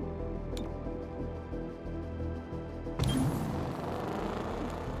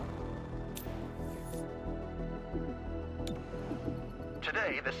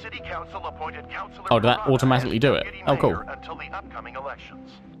 Today, the city council appointed Councilor. Oh, did that automatically do it? Oh, cool. Until the upcoming elections.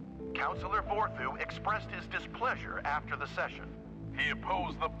 Councilor Vorthu expressed his displeasure after the session. He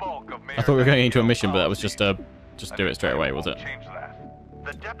opposed the bulk of Mayor. I thought we were going into a mission, but that was just do it straight away, was it? Change that.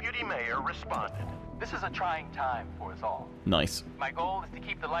 The deputy mayor responded. This is a trying time for us all. Nice. My goal is to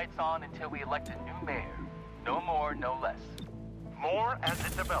keep the lights on until we elect a new mayor. No more, no less. More as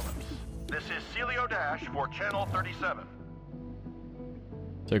it develops. This is Celio Dash for Channel 37.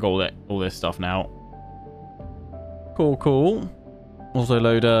 So got all this stuff now. Cool, cool. Also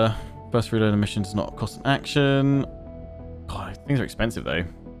loader. First reloader mission does not cost an action. God, things are expensive though.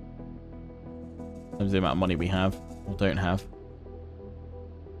 In terms of the amount of money we have or don't have.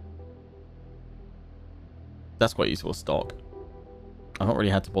 That's quite useful stock. I've not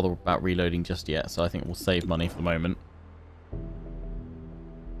really had to bother about reloading just yet, so I think we'll save money for the moment.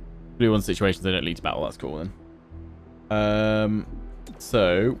 Blue one situations, they don't lead to battle. That's cool then.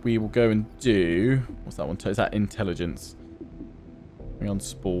 So we will go and do... What's that one? Is that intelligence? Bring on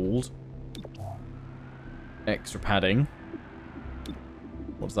spooled. Extra padding.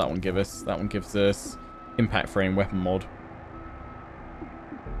 What does that one give us? That one gives us impact frame weapon mod.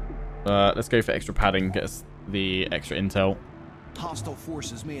 Let's go for extra padding. Get us the extra intel. Hostile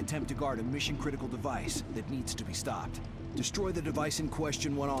forces may attempt to guard a mission-critical device that needs to be stopped. Destroy the device in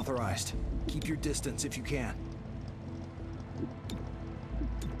question when authorized. Keep your distance if you can.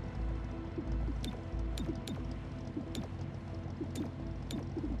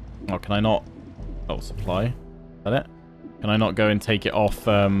 Oh, can I not... Oh, supply. Is that it? Can I not go and take it off,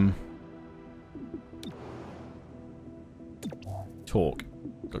 Talk.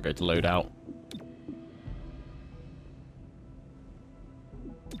 Gotta go to loadout.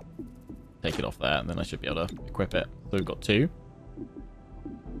 Take it off there, and then I should be able to equip it. So we've got 2.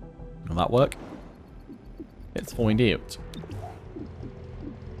 Will that work? Let's find out.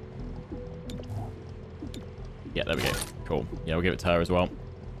 Yeah, there we go. Cool. Yeah, we'll give it to her as well.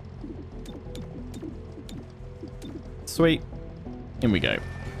 Sweet. In we go.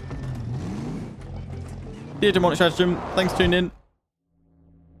 Dear Demonic Stratagem, thanks for tuning in.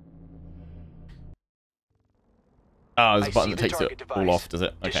 Oh, there's a button that takes it all off, does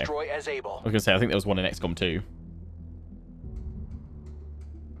it? Okay. Destroy as able. I was going to say, I think there was one in XCOM 2.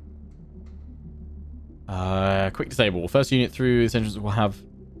 Quick disable. First unit through this entrance will have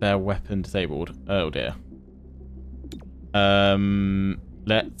their weapon disabled. Oh dear.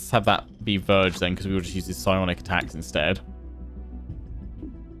 Let's have that be Verge then, because we will just use his psionic attacks instead.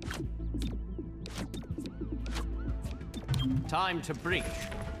 Time to breach.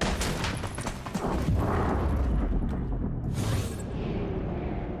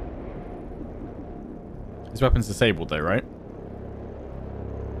 His weapon's disabled though, right?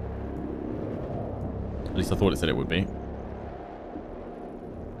 At least I thought it said it would be.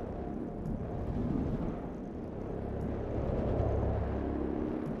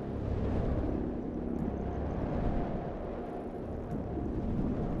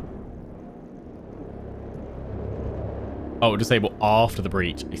 Oh, disable after the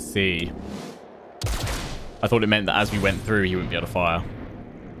breach. I see. I thought it meant that as we went through, he wouldn't be able to fire.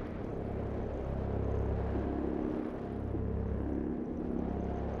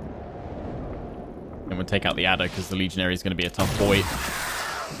 And we'll take out the adder because the legionary is going to be a tough boy.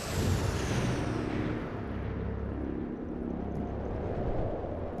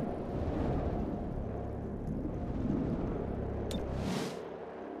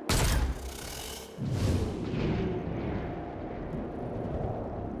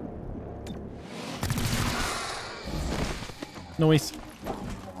 Noise.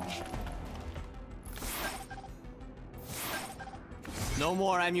 No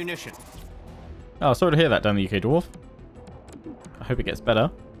more ammunition. Oh, sorry to hear that down the UK dwarf. I hope it gets better.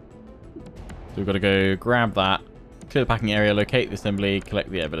 So we've got to go grab that, clear the packing area, locate the assembly,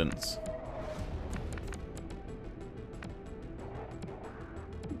 collect the evidence.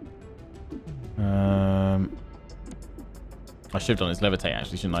 I should have done his levitate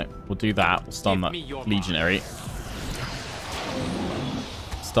actually, shouldn't I? We'll do that. We'll stun that legionary.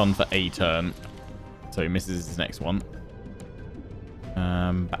 Stun for a turn. So he misses his next one.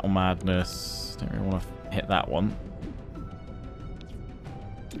 Battle Madness. Don't really want to hit that one.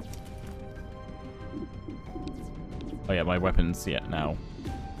 Oh yeah, my weapons, yeah, now.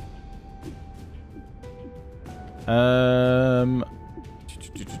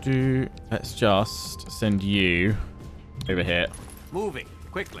 Let's just send you over here. Moving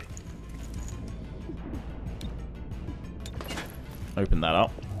quickly. Open that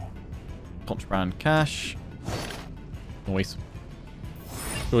up. Contraband cash. Noise.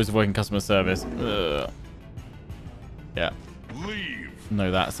 Always avoiding customer service. Ugh. Yeah. Leave.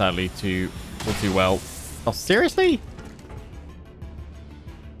 Know that sadly too well. Oh, seriously?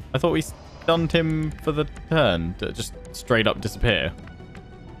 I thought we stunned him for the turn to just straight up disappear.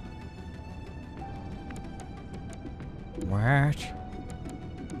 What?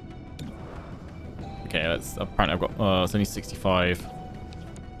 Okay, let's. Apparently, I've got. Oh, it's only 65.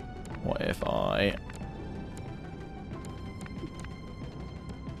 What if I?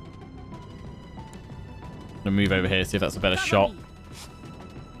 I'm gonna move over here, see if that's a better shot.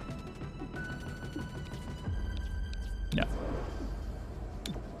 Yeah.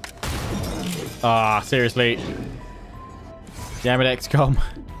 Ah, seriously. Damn it, XCOM.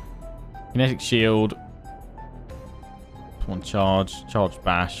 Kinetic shield. One charge. Charge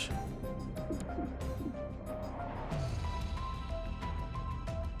bash.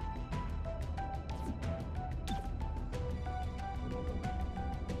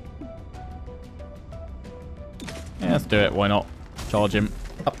 Yeah, let's do it. Why not? Charge him.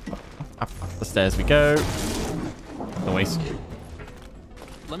 Up the stairs we go. Noise.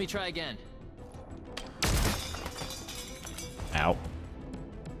 Let me try again. Ow.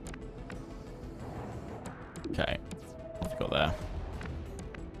 Okay. What have we got there?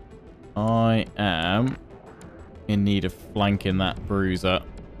 I am in need of flanking that bruiser.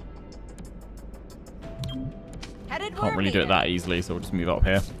 Can't really do it that easily, so we'll just move up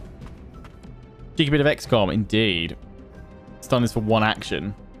here. Cheeky bit of XCOM, indeed. Stun is for one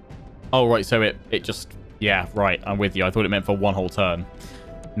action. Oh, right, so it just... Yeah, right, I'm with you. I thought it meant for one whole turn.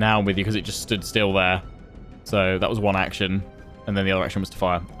 Now I'm with you because it just stood still there. So that was one action, and then the other action was to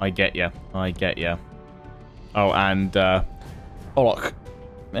fire. I get you. I get you. Oh, and Olok,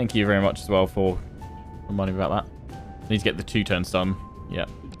 thank you very much as well for reminding me about that. I need to get the 2-turn stun. Yeah.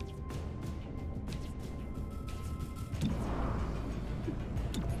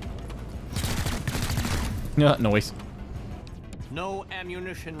 Yeah, noise. No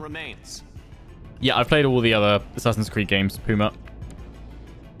ammunition remains. Yeah, I've played all the other Assassin's Creed games, Puma.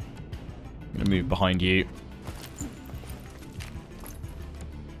 I'm going to move behind you.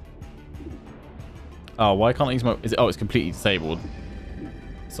 Oh, why can't I use my... Is it, oh, it's completely disabled.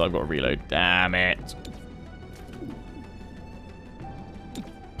 So I've got to reload. Damn it.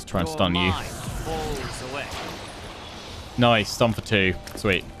 Let's try and stun you. Nice, stun for 2.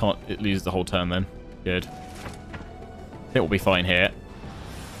 Sweet. Can't... It loses the whole turn then. Good. It will be fine here.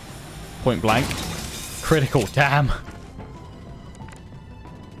 Point blank. Critical, damn.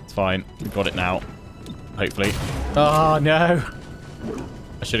 It's fine. We've got it now. Hopefully. Oh, no.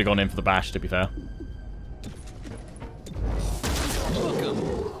 I should have gone in for the bash, to be fair.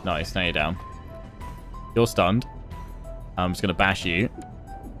 Nice, now you're down. You're stunned. I'm just going to bash you.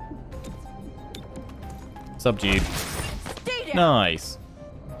 Subdued. Nice.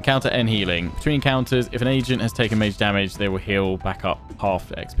 Counter N healing. Between encounters, if an agent has taken major damage, they will heal back up half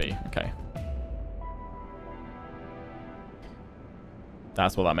the XP. Okay.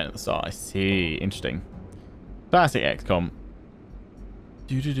 That's what that meant at the start. I see. Interesting. Classic XCOM.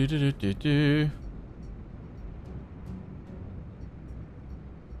 Do.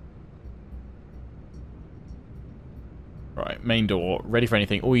 Right, main door. Ready for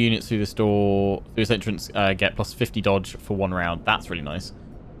anything. All units through this door, through this entrance, get plus 50 dodge for 1 round. That's really nice.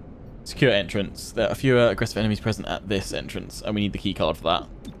 Secure entrance. There are fewer aggressive enemies present at this entrance, and we need the key card for that.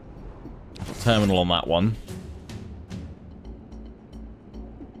 Terminal on that one.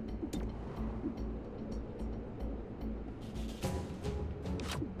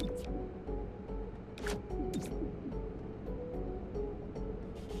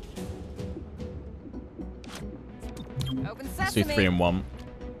 Open Let's do 3 and 1.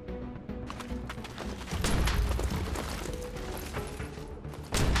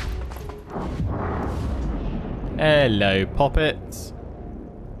 Hello, Poppets.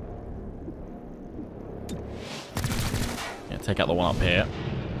 Yeah, take out the one up here.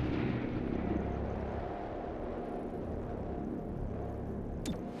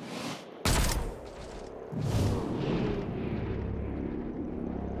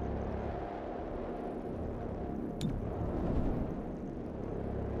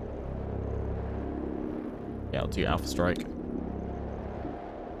 Yeah, I'll do Alpha Strike.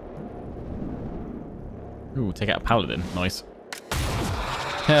 Ooh, take out a Paladin. Nice.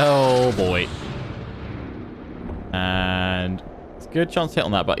 Oh, boy. And it's a good chance to hit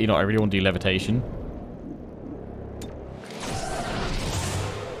on that, but, you know, I really want to do Levitation.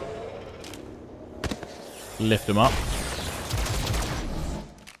 Lift them up.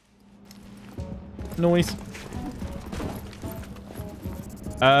 Noise.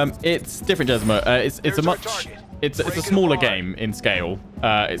 It's different, Jesmo. It's a smaller game in scale.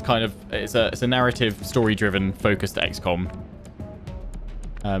 It's kind of it's a narrative, story-driven, focused XCOM.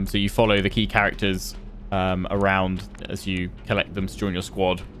 So you follow the key characters around as you collect them to join your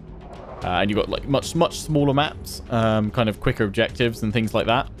squad, and you've got like much smaller maps, kind of quicker objectives and things like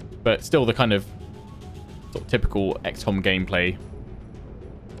that. But still the kind of sort of typical XCOM gameplay.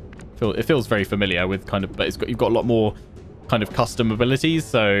 It feels very familiar with kind of, but you've got a lot more kind of custom abilities,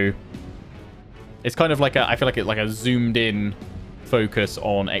 so it's kind of like I feel like it's like a zoomed in focus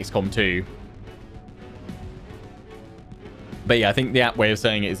on XCOM 2. But yeah, I think the app way of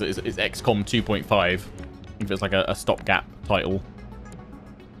saying it is XCOM 2.5. If it's like a stopgap title.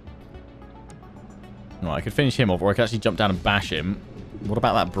 Right, I could finish him off, or I could actually jump down and bash him. What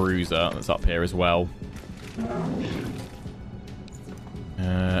about that bruiser that's up here as well?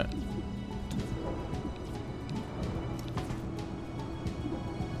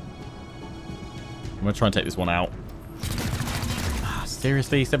 I'm going to try and take this one out.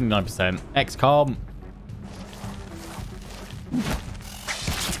 Seriously? 79%. XCOM.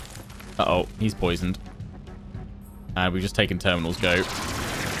 Uh-oh, he's poisoned. And we've just taken Terminal's go.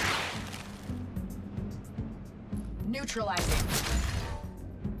 Neutralizing.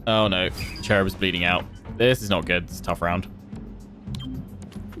 Oh no, Cherub's bleeding out. This is not good. It's a tough round.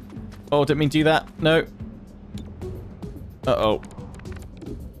 Oh, didn't mean to do that. No. Uh-oh.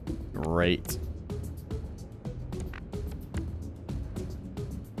 Great.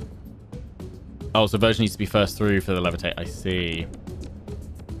 Oh, so Verge needs to be first through for the levitate. I see.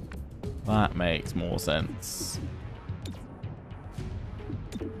 That makes more sense.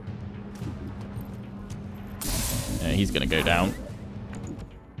 Yeah, he's going to go down.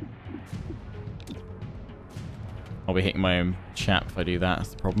 I'll be hitting my own chap if I do that. That's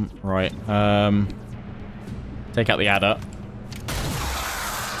the problem. Right. Take out the adder.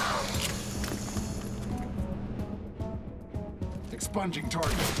 Expunging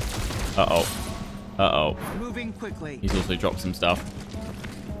target. Uh-oh. Uh-oh. Moving quickly. He's also dropped some stuff.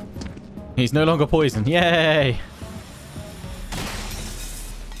 He's no longer poisoned. Yay!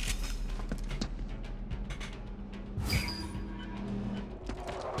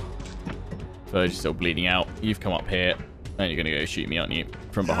 Verge is still bleeding out. You've come up here. And you're going to go shoot me, aren't you?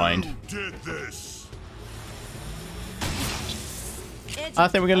 From behind. You did this. I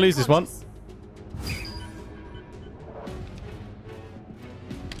think we're going to lose this one.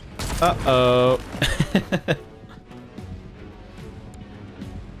 Uh-oh.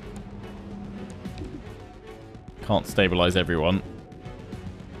 Can't stabilize everyone.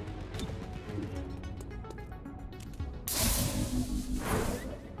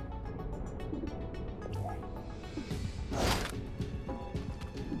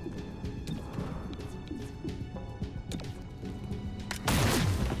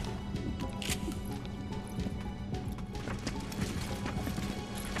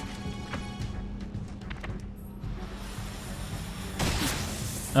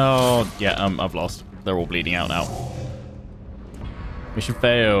 Oh, yeah, I've lost. They're all bleeding out now. Mission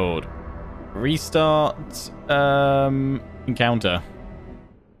failed. Restart encounter.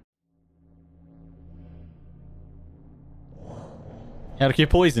 How to cure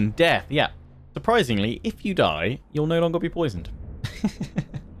poison. Death. Yeah. Surprisingly, if you die, you'll no longer be poisoned.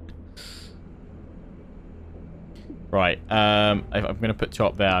 Right. If I'm going to put two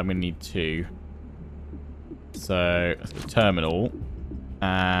up there, I'm going to need two. So, let's go Terminal.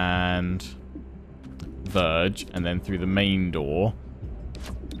 And Verge, and then through the main door,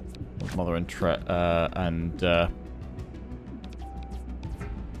 Mother and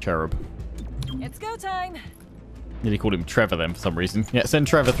Cherub. It's go time. Nearly called him Trevor then for some reason. Yeah, send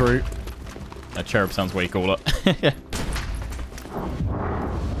Trevor through. Cherub sounds way cooler.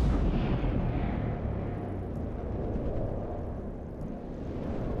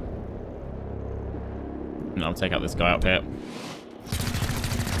 And I'll take out this guy up here.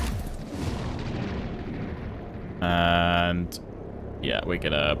 And yeah, we're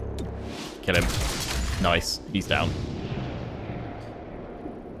gonna kill him. Nice, he's down.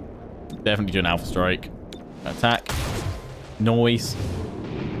 Definitely do an alpha strike. Attack. Noise.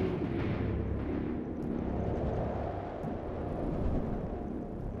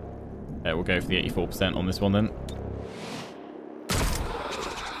 Yeah, we'll go for the 84% on this one then.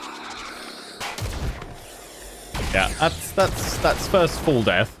 Yeah, that's first full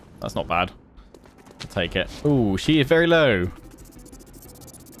death. That's not bad. I'll take it. Ooh, she is very low.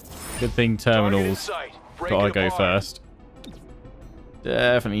 Good thing Terminals gotta go first.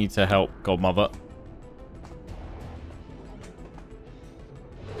 Definitely need to help Godmother.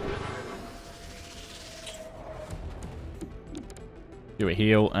 Do a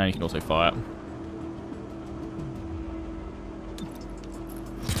heal, and you can also fire.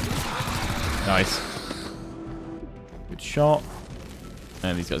 Nice. Good shot.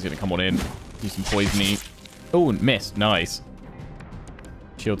 And these guys are going to come on in. Do some poisoning. Oh, missed. Nice.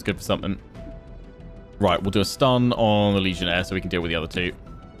 Shield's good for something. Right, we'll do a stun on the Legionnaire so we can deal with the other two.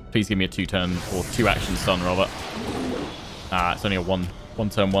 Please give me a 2-turn, or 2-action stun, rather. Ah, it's only a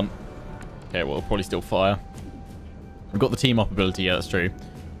one-turn one. Okay, well, we'll probably still fire. We've got the team-up ability. Yeah, that's true.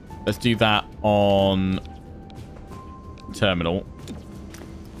 Let's do that on Terminal.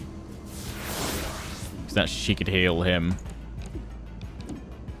 Because actually she could heal him.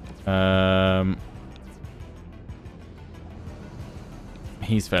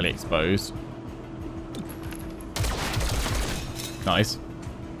 He's fairly exposed. Nice.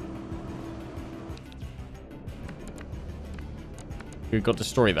 We've got to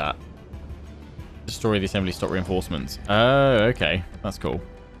destroy that. Destroy the assembly stock reinforcements. Oh, okay. That's cool.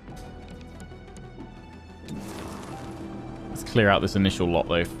 Let's clear out this initial lot,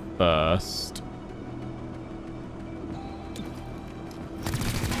 though, first.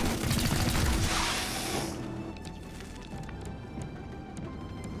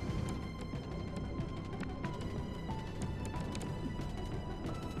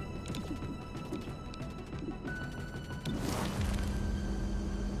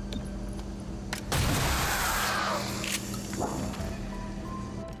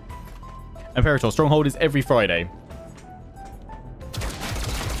 Imperator, Stronghold is every Friday.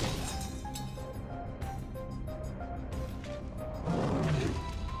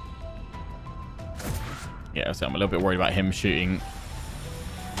 Yeah, so I'm a little bit worried about him shooting.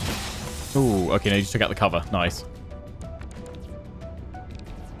 Ooh, okay, no, he just took out the cover. Nice.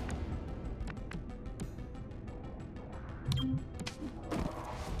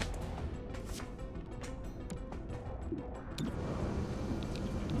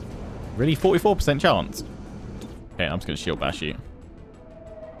 Really? 44% chance? Okay, I'm just going to shield bash you.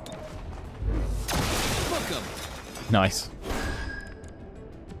 Nice.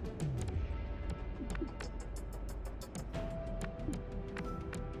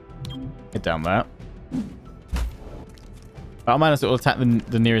 Get down there. I'll manage to attack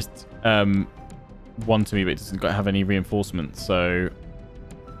the nearest one to me, but it doesn't have any reinforcements, so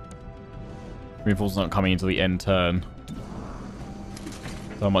reinforcements aren't coming until the end turn.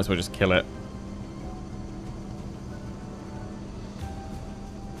 So I might as well just kill it.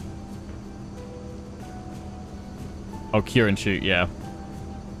 Oh, cure and shoot, yeah.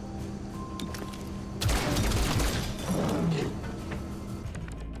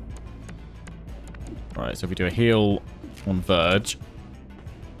 Alright, so if we do a heal on Verge.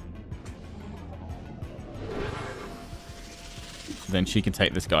 Then she can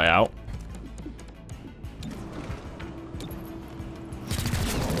take this guy out.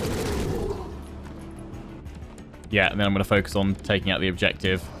 Yeah, and then I'm going to focus on taking out the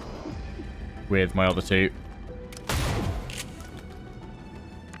objective with my other two.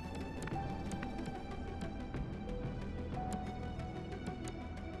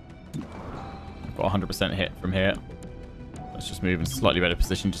 I've got 100% hit from here. Let's just move in slightly better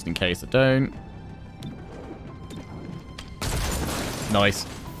position just in case I don't. Nice.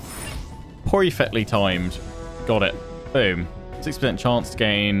 Perfectly timed. Got it. Boom. 6% chance to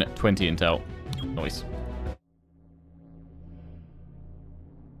gain 20 intel. Nice.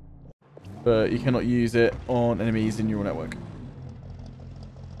 But you cannot use it on enemies in your network.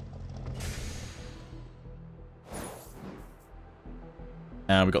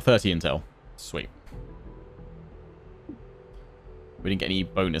 And we got 30 intel. Sweet. We didn't get any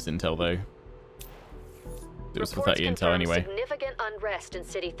bonus intel though. It was for 30 intel anyway. Significant unrest in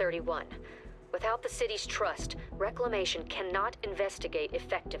City 31. Without the city's trust, Reclamation cannot investigate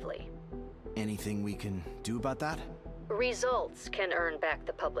effectively. Anything we can do about that? Results can earn back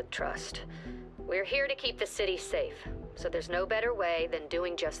the public trust. We're here to keep the city safe, so there's no better way than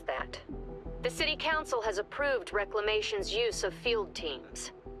doing just that. The City Council has approved Reclamation's use of field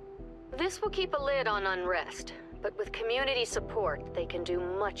teams. This will keep a lid on unrest, but with community support, they can do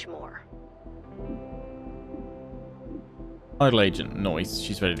much more. Idle Agent, nice.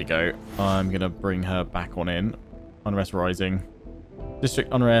 She's ready to go. I'm going to bring her back on in. Unrest rising.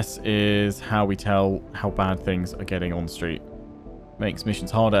 District unrest is how we tell how bad things are getting on the street. Makes missions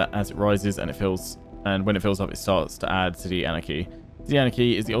harder as it rises, and when it fills up, it starts to add city anarchy. City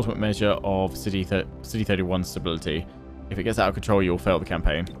anarchy is the ultimate measure of City 31's stability. If it gets out of control, you'll fail the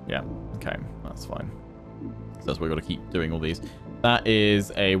campaign. Yeah, okay, that's fine. So that's why we've got to keep doing all these. That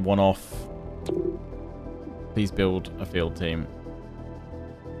is a one-off. Please build a field team.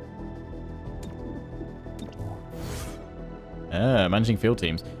 Managing field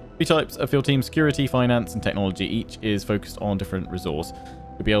teams. 3 types of field teams: security, finance, and technology. Each is focused on different resource.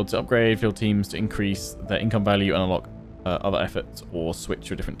 You'll be able to upgrade field teams to increase their income value and unlock other efforts, or switch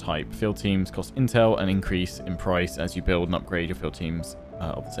to a different type. Field teams cost intel and increase in price as you build and upgrade your field teams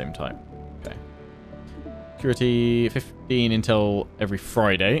of the same type. Okay. Security, 15 intel every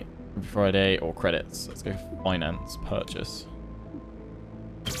Friday. Every Friday, or credits. Let's go finance purchase.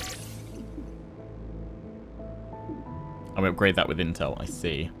 I'm going to upgrade that with intel, I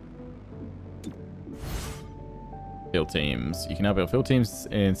see. Field teams. You can now build field teams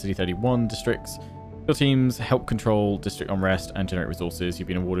in City 31 districts. Field teams help control district unrest and generate resources. You've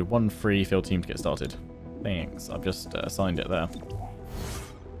been awarded 1 free field team to get started. Thanks. I've just assigned it there.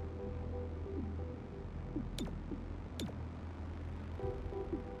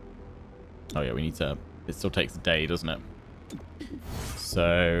 Oh yeah, we need to... It still takes a day, doesn't it?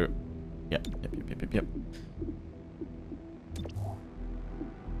 So... Yep.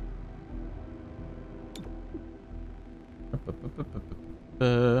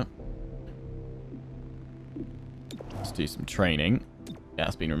 Let's do some training. Yeah,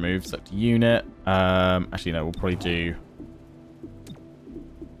 that's been removed. Select a unit. Actually, no, we'll probably do...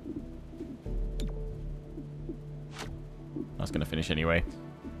 That's going to finish anyway.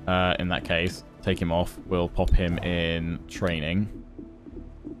 In that case, take him off. We'll pop him in training.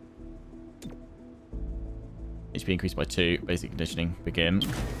 HP increased by 2. Basic conditioning. Begin.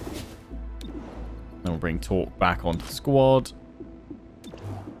 bring Talk back onto the squad.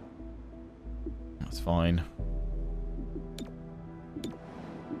 That's fine.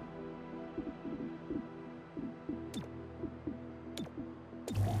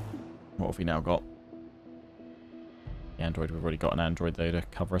 What have we now got? The Android, we've already got an Android there to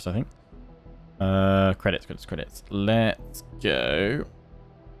cover us, I think. Credits. Let's go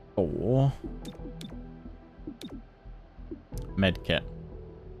for medkit.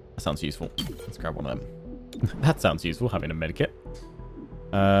 That sounds useful. Let's grab one of them. That sounds useful, having a medkit.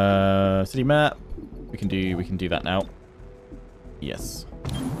 City map. We can do that now. Yes.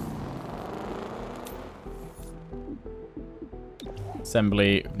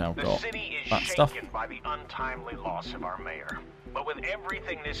 Assembly. We've now got that stuff. By the untimely loss of our mayor. But with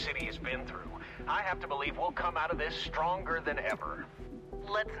everything this city has been through, I have to believe we'll come out of this stronger than ever.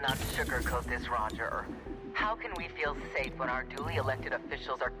 Let's not sugarcoat this, Roger. How can we feel safe when our duly elected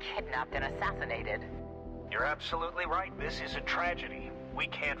officials are kidnapped and assassinated? You're absolutely right. This is a tragedy. We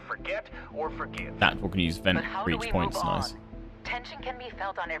can't forget or forgive. That we're going to use vent reach points. Nice. Tension can be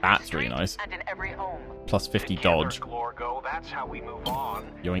felt on every That's really nice. And in every home. Plus 50 dodge. That's how we move on.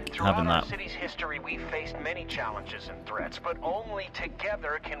 Yoink, Throughout having our that. city's history, we've faced many challenges and threats, but only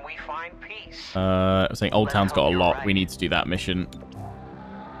together can we find peace. I was saying Old Town's got a lot. Right. We need to do that mission.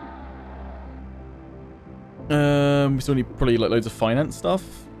 We still need probably like loads of finance stuff.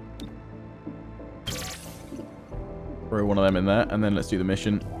 Throw one of them in there, and then let's do the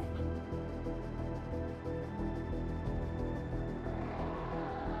mission.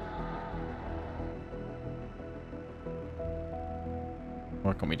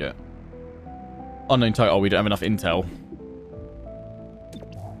 Why can't we do it? Unknown title. Oh, we don't have enough intel.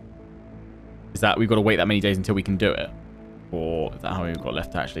 Is that we've got to wait that many days until we can do it? Or is that how we've got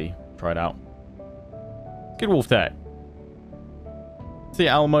left to actually try it out? Good Wolf Tech. See you,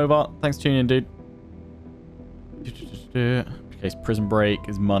 Almova. Thanks for tuning in, dude. Okay, prison break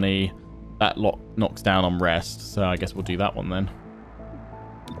is money. That lock knocks down on rest, so I guess we'll do that one then.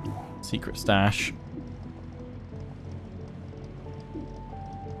 Secret stash.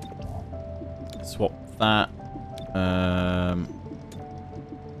 Swap that. Yeah,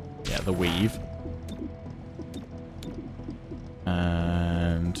 the weave.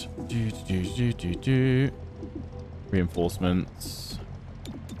 And reinforcements.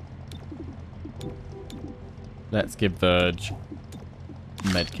 Let's give Verge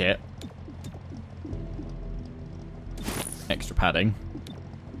medkit. Extra padding.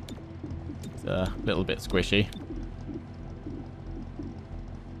 It's a little bit squishy.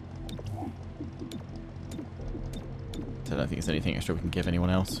 I don't think there's anything extra we can give anyone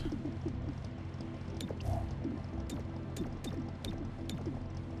else.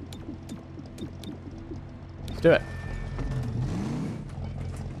 Let's do it.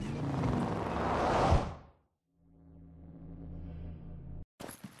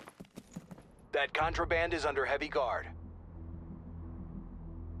 That contraband is under heavy guard.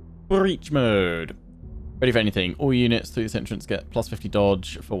 Breach mode. Ready for anything. All units through this entrance get plus 50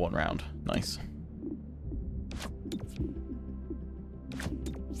 dodge for 1 round. Nice.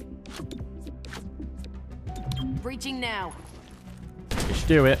 Breaching now. Just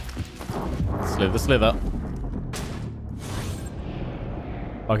do it. Slither, slither.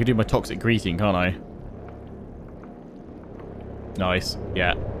 I can do my toxic greeting, can't I? Nice.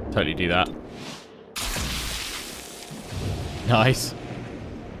 Yeah, totally do that. Nice.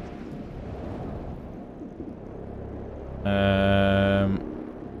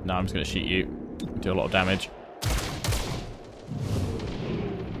 No, I'm just going to shoot you. Do a lot of damage.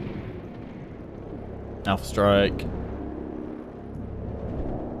 Alpha strike.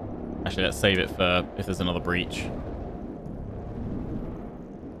 Actually, let's save it for if there's another breach.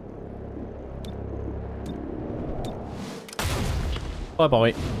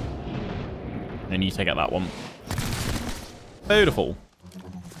 Bye-bye. And you take out that one. Beautiful.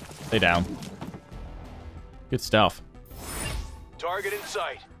 Stay down. Good stuff. Target in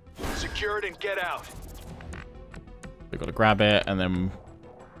sight. Secure it and get out. We've got to grab it and then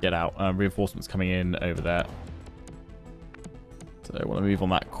get out. Reinforcements coming in over there. So I want to move on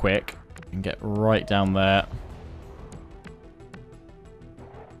that quick and get right down there.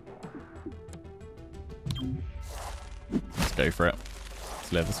 Let's go for it.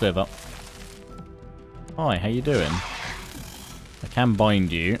 Slither, slither. Hi, how you doing? I can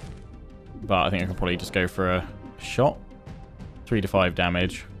bind you, but I think I can probably just go for a shot. 3 to 5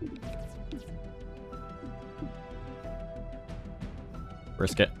 damage.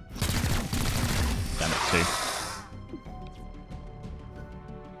 Risk it. Damn it, 2.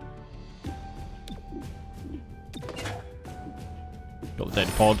 Got the dead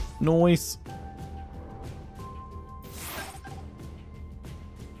pod. Nice.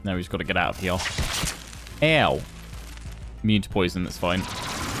 Now we just got to get out of here. Ow. Immune to poison, that's fine.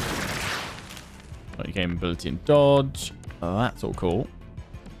 Got your game ability and dodge. Oh, that's all cool.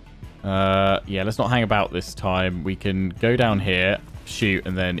 Yeah, let's not hang about this time. We can go down here, shoot,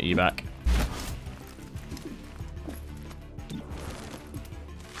 and then evac.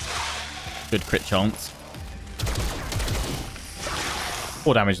 Good crit chance.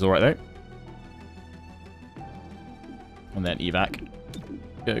 4 damage is alright, though. And then evac.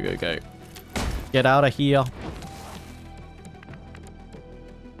 Go, go, go. Get out of here.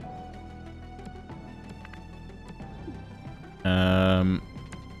 Damn,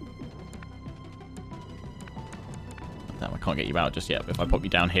 I can't get you out just yet. But if I pop you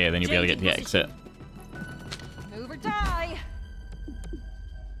down here, then you'll be able to get to the exit. Move or die.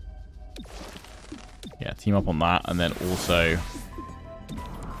 Yeah, team up on that, and then also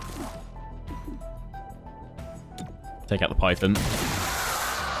take out the Python.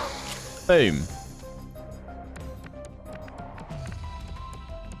 Boom.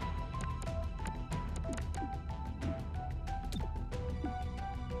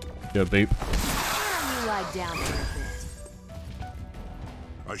 Do a boop. You lie down for a bit.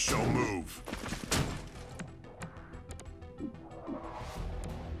 I shall move.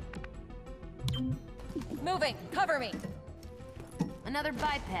 Moving. Cover me. Another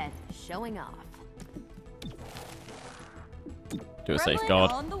biped showing off. Do a Gremlin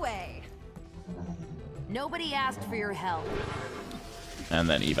safeguard. on the way. Nobody asked for your help. And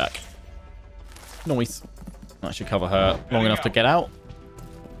then evac. Nice. That should cover her long enough to get out.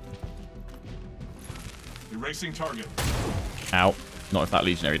 Erasing target. Ow. Not if that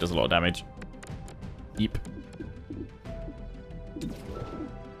legionary does a lot of damage. Yeep.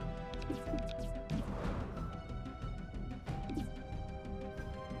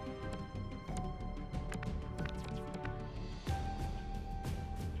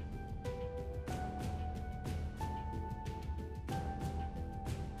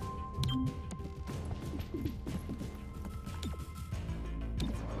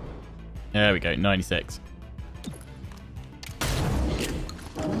 There we go, 96.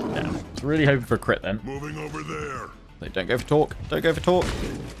 Damn. I was really hoping for a crit then. Moving over there. So don't go for talk. Don't go for talk.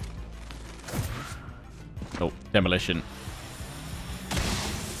 Oh, demolition.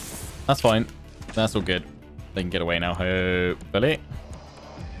 That's fine. That's all good. They can get away now, hopefully.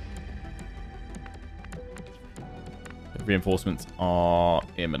 The reinforcements are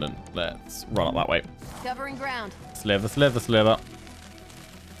imminent. Let's run up that way. Covering ground. Sliver, sliver, sliver.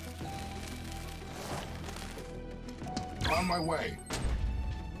 On my way.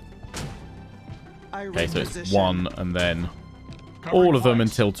 Okay, so it's one and then all of them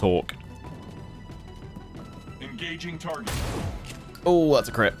until talk. Engaging target. Oh, that's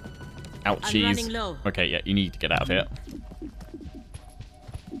a crit. I'm running Ouchies. low. Okay, yeah, you need to get out of here.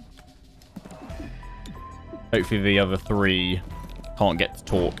 Hopefully the other 3 can't get to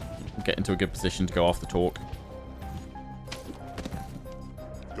talk. Get into a good position to go after talk.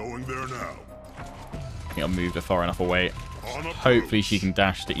 Going there now. I think I moved her far enough away. Hopefully she can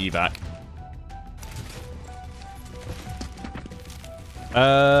dash to evac.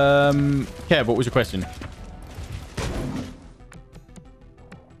 Kev, what was your question?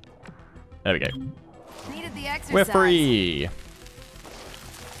 There we go. Needed the exercise. We're free.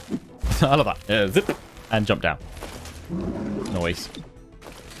 I love that. Yeah, zip and jump down. Nice.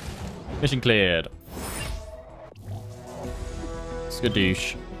 Mission cleared.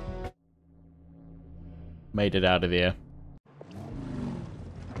 Skadoosh. Made it out of there.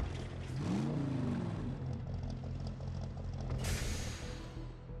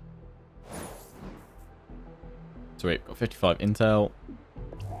 Sweet, got 55 intel.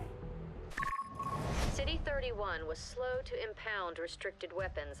 City 31 was slow to impound restricted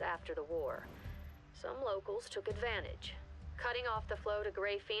weapons after the war. Some locals took advantage. Cutting off the flow to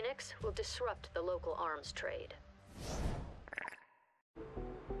Grey Phoenix will disrupt the local arms trade.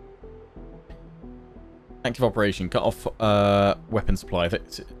 Active operation. Cut off weapon supply.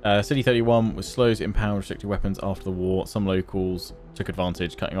 City 31 was slow to impound restricted weapons after the war. Some locals took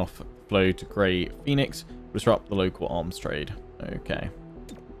advantage, cutting off flow to Grey Phoenix. Disrupt the local arms trade. Okay.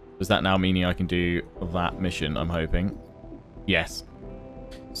 Does that now mean I can do that mission, I'm hoping? Yes.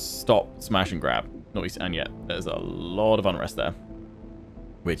 Stop, smash and grab. Noise, and yet there's a lot of unrest there.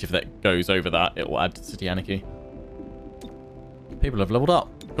 Which, if that goes over that, it will add to city anarchy. People have leveled up.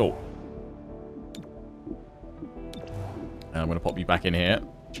 Cool. And I'm going to pop you back in here,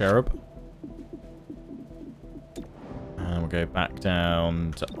 Cherub. And we'll go back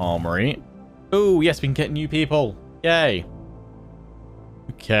down to Armory. Oh, yes, we can get new people. Yay.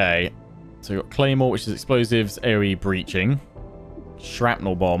 Okay. So we've got Claymore, which is explosives, AoE breaching.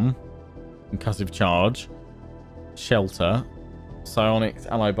 Shrapnel bomb. Concussive charge. Shelter. Psionics,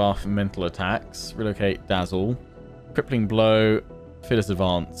 ally buff, and mental attacks. Relocate, dazzle. Crippling blow. Fearless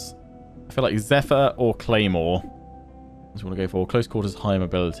advance. I feel like Zephyr or Claymore. That's what I want to go for. Close quarters, high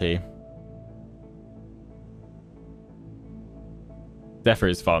mobility. Zephyr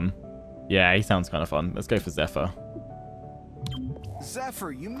is fun. Yeah, he sounds kind of fun. Let's go for Zephyr.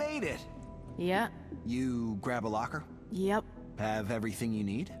 Zephyr, you made it. Yeah. You grab a locker? Yep. Have everything you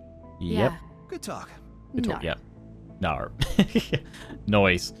need? Yep. Yeah. Good talk. Good talk, No. yep. No.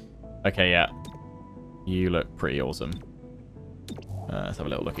 Noise. Okay, yeah. You look pretty awesome. Let's have a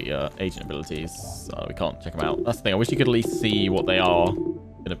little look at your agent abilities. We can't check them out. That's the thing. I wish you could at least see what they are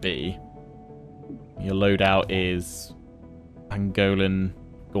going to be. Your loadout is Angolan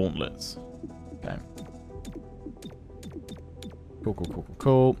gauntlets. Okay.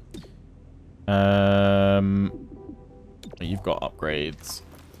 Cool. You've got upgrades.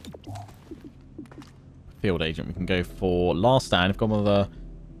 Field agent. We can go for last stand. If Godmother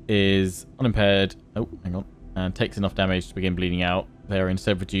is unimpaired. Oh, hang on. And takes enough damage to begin bleeding out, they are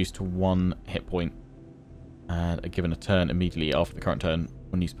instead reduced to 1 hit point and are given a turn immediately after the current turn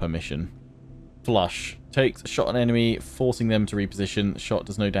when used per mission. Flush. Takes a shot on enemy, forcing them to reposition. Shot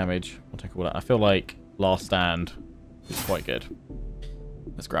does no damage. I'll take all that. I feel like last stand is quite good.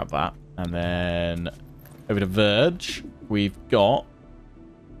 Let's grab that. And then over to Verge. We've got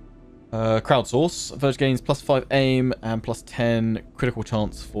crowdsource. Verge gains +5 aim and +10 critical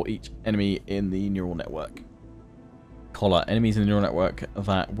chance for each enemy in the neural network. Collar. Enemies in the neural network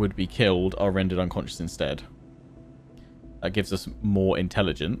that would be killed are rendered unconscious instead. That gives us more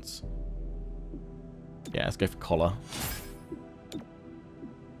intelligence. Yeah, let's go for collar.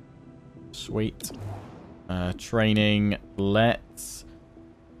 Sweet. Training. Let's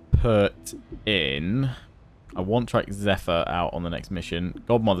put in... I want to try Zephyr out on the next mission.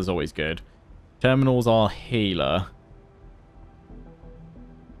 Godmother's always good. Terminals are healer.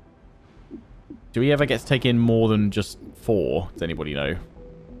 Do we ever get to take in more than just 4? Does anybody know? I'm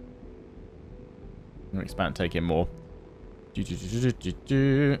going to expand, take in more.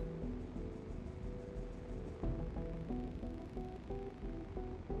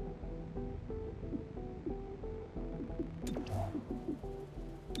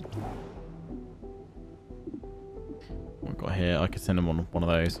 What we've got here, I could send them on one of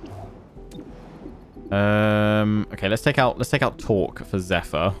those. Okay, let's take out Torque for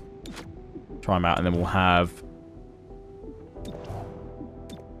Zephyr. Try them out, and then we'll have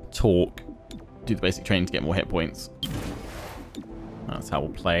Torque do the basic training to get more hit points. That's how we'll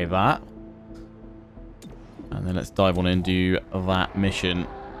play that. And then let's dive on in and do that mission.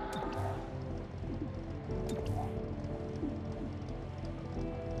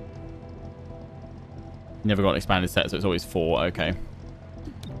 Never got an expanded set, so it's always 4. Okay.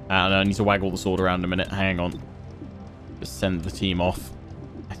 And I need to waggle the sword around a minute. Hang on. Just send the team off.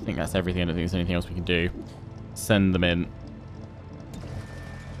 I think that's everything. I don't think there's anything else we can do. Send them in.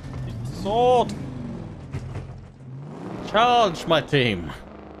 Sword! Charge, my team!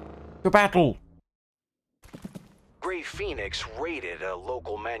 To battle! Grey Phoenix raided a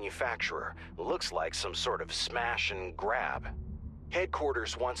local manufacturer. Looks like some sort of smash and grab.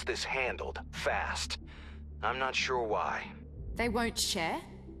 Headquarters wants this handled fast. I'm not sure why. They won't share?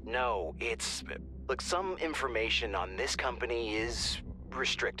 No, it's... Look, some information on this company is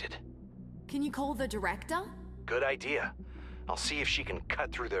restricted. Can you call the director? Good idea. I'll see if she can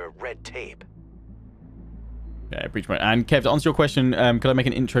cut through the red tape. Yeah, breach point. And Kev, to answer your question, could I make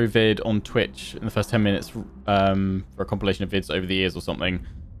an intro vid on Twitch in the first 10 minutes for a compilation of vids over the years or something?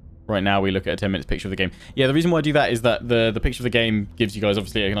 Right now, we look at a 10 minutes picture of the game. Yeah, the reason why I do that is that the picture of the game gives you guys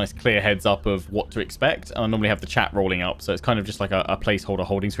obviously a nice clear heads up of what to expect. And I normally have the chat rolling up, so it's kind of just like a placeholder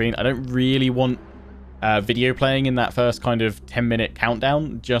holding screen. I don't really want video playing in that first kind of 10-minute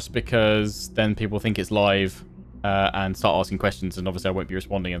countdown, just because then people think it's live and start asking questions, and obviously I won't be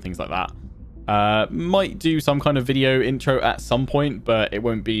responding and things like that. Might do some kind of video intro at some point, but it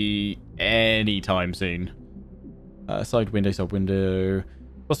won't be anytime soon. Side window.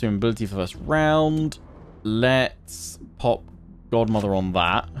 Plus your mobility for the first round. Let's pop Godmother on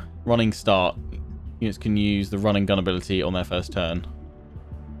that. Running start. Units can use the run and gun ability on their first turn.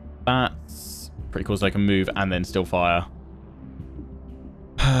 That's pretty cool, so I can move and then still fire.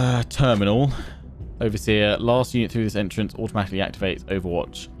 Terminal. Overseer. Last unit through this entrance automatically activates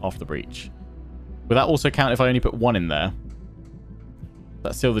Overwatch after the breach. Will that also count if I only put 1 in there?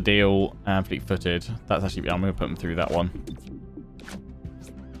 That's still the deal. And fleet-footed. That's actually... I'm going to put them through that one.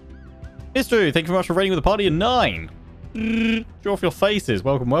 History, thank you very much for raiding with a party of 9. Show off your faces.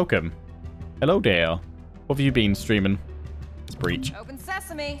 Welcome, welcome. Hello there. What have you been streaming? Let's breach. Open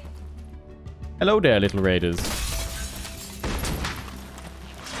sesame. Hello there, little raiders.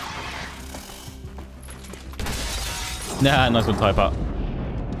 Nah, nice one, type up.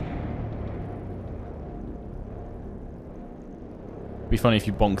 Be funny if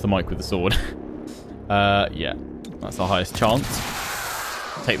you bonk the mic with the sword. Yeah, that's our highest chance.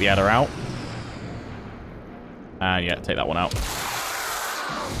 Take the adder out. And yeah, take that one out.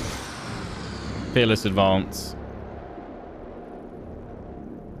 Fearless advance.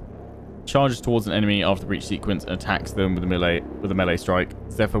 Charges towards an enemy after the breach sequence and attacks them with a melee strike.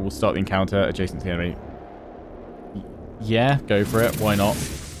 Zephyr will start the encounter adjacent to the enemy. Yeah, go for it. Why not?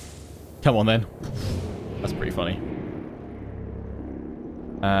 Come on then. That's pretty funny.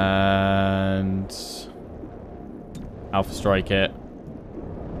 And Alpha strike it.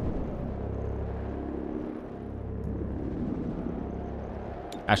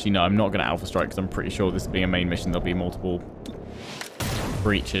 Actually, no, I'm not going to Alpha strike because I'm pretty sure this being a main mission, there'll be multiple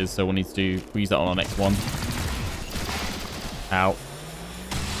breaches. So we'll need to we'll use that on our next one. Ow.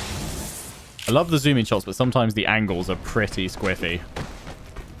 I love the zoom-in shots, but sometimes the angles are pretty squiffy.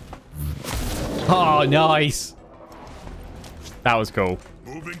 Oh, nice. That was cool.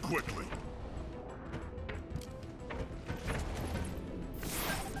 Moving quickly.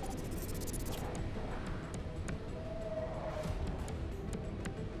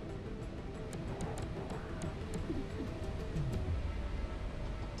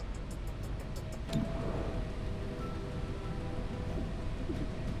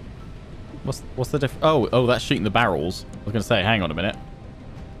 What's the diff? Oh, that's shooting the barrels. I was going to say, hang on a minute.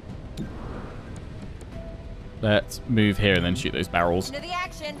 Let's move here and then shoot those barrels. Into the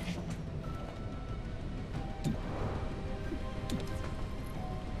action.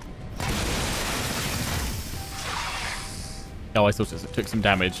 Oh, I thought it took some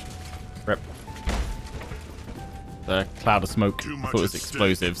damage. Rip. The cloud of smoke. I thought it was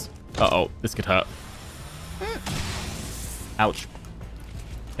explosives. Uh-oh, this could hurt. Ouch.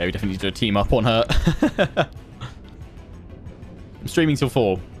 Yeah, we definitely need to do a team up on her. I'm streaming till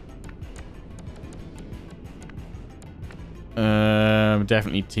 4.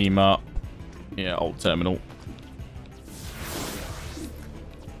 Definitely team up. Yeah, old terminal.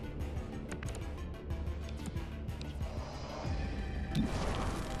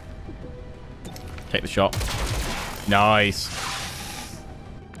 Take the shot. Nice.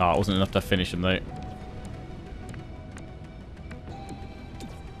 Oh, it wasn't enough to finish him, though.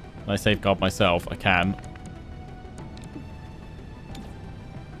 Can I safeguard myself? I can.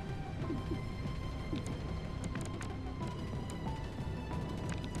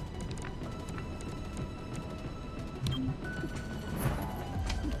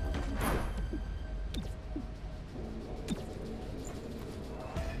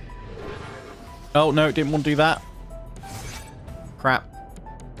 Oh, no, it didn't want to do that. Crap.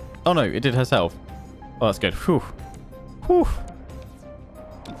 Oh, no, it did herself. Oh, that's good. Whew. Whew.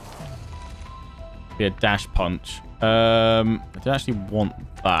 Be a dash punch. I don't actually want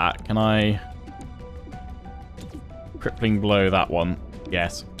that. Can I... Crippling blow that one?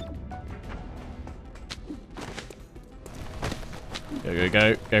 Yes. Go, go,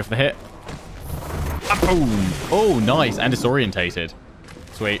 go. Go for the hit. Boom! Oh, nice. And disorientated.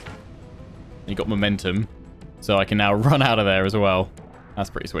 Sweet. You got momentum, so I can now run out of there as well. That's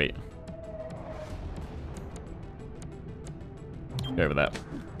pretty sweet. Go over there.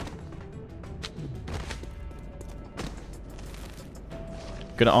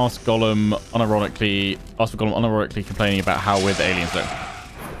 Gonna ask Gollum unironically. Ask for Gollum unironically complaining about how weird the aliens look.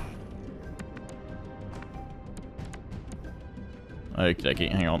 Okie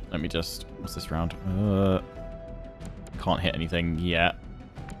dokie. Hang on. Let me just. What's this round? Can't hit anything yet.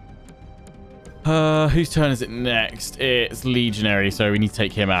 Whose turn is it next? It's Legionary, so we need to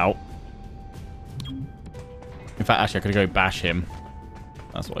take him out. In fact, actually, I could go bash him.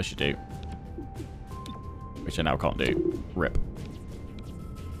 That's what I should do. Which I now can't do. Rip.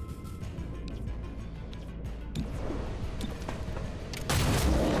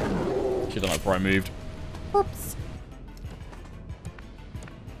 Should have done that before I moved. Oops.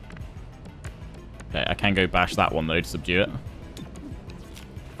 Okay, I can go bash that one, though, to subdue it.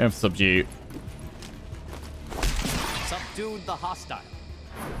 Going for subdue. Subdued the hostile.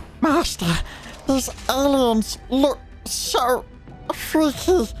 Master, these aliens look so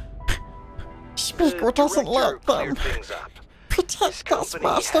freaky. Speaker doesn't like them. Protect us,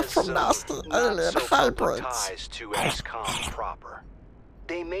 Master, from nasty alien hybrids. Ties to XCOM proper.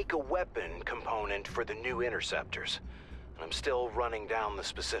 They make a weapon component for the new interceptors. I'm still running down the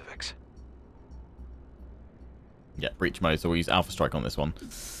specifics. Yeah, breach mode, so we'll use Alpha Strike on this one.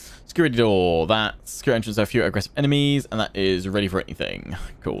 Security door. That's secure entrance. There are fewer aggressive enemies, and that is ready for anything.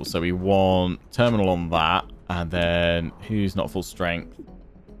 Cool. So we want terminal on that, and then who's not full strength?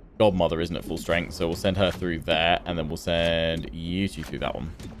 Godmother isn't at full strength, so we'll send her through there, and then we'll send you two through that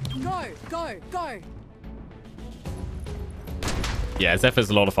one. Go, go, go. Yeah, Zephyr's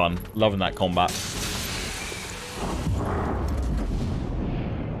a lot of fun. Loving that combat.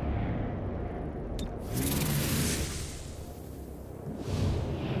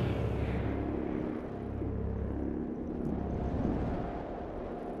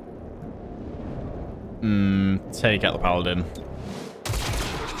 Take out the paladin.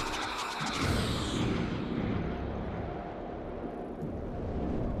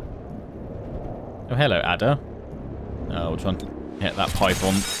 Oh, hello, Ada. Oh, we'll try and hit that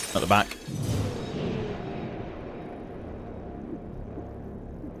python at the back.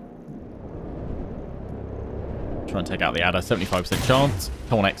 Try and take out the Ada. 75% chance.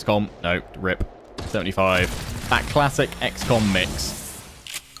 Come on, XCOM. No, rip. 75. That classic XCOM mix.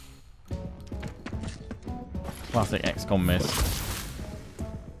 Classic XCOM miss.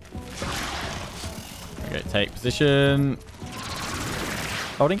 Okay, take position.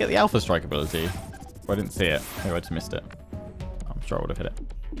 Oh, I didn't get the Alpha Strike ability. Oh, I didn't see it. Maybe I just missed it. I'm sure I would have hit it.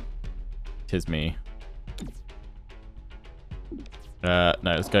 Tis me. No,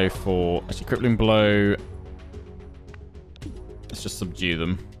 let's go for... Actually, crippling blow. Let's just subdue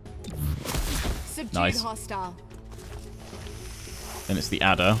them. Subdued Nice. hostile. Then it's the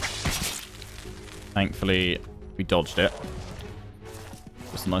Adder. Thankfully, we dodged it.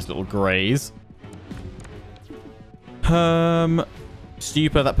 Just a nice little graze.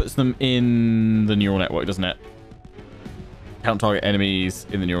 Stupor, that puts them in the neural network, doesn't it? Can't target enemies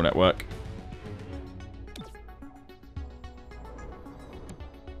in the neural network.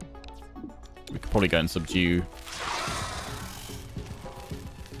 We could probably go and subdue.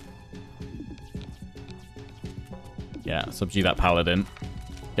 Yeah, subdue that paladin.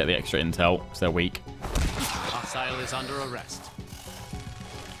 Get the extra intel, because they're weak. Hostile is under arrest.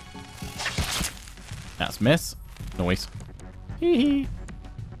 That's miss. Noise. Hee hee.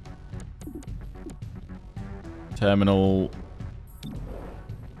 Terminal.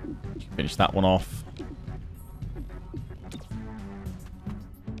 Finish that one off.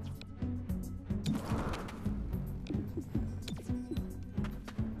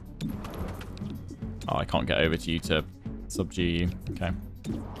 Oh, I can't get over to you to subdue you. Okay.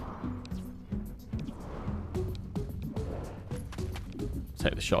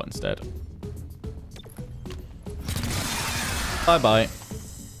 Take the shot instead. Bye-bye.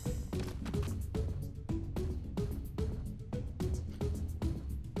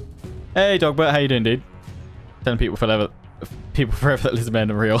 Hey, Dogbert, how you doing, dude? 10 people forever that listen men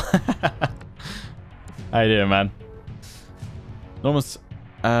are real. How you doing, man? Anonymous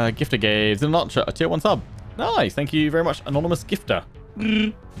gifter gave the Notcher a tier 1 sub. Nice, thank you very much, anonymous gifter.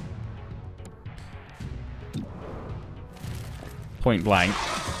 Point blank.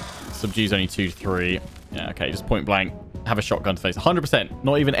 Subdue's only 2 to 3. Yeah, okay, just point blank. Have a shotgun to face. 100%.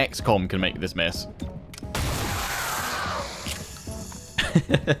 Not even XCOM can make this miss.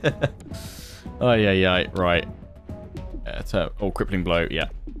 Oh, yeah. Right. Oh, crippling blow. Yeah.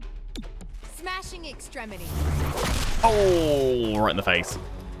 Smashing extremity. Oh, right in the face.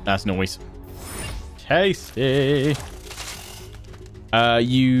 That's noise. Tasty.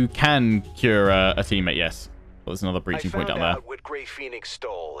 You can cure a teammate, yes. Well, there's another breaching point down there. I found out what Grey Phoenix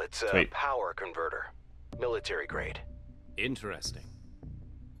stole. It's a Sweet. power converter. Military grade. Interesting.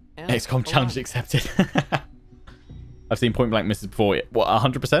 XCOM challenge accepted. I've seen point blank misses before. What,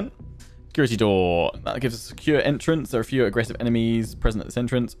 100%? Security door. That gives us a secure entrance. There are fewer aggressive enemies present at this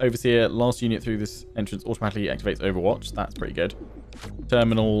entrance. Overseer. Last unit through this entrance automatically activates Overwatch. That's pretty good.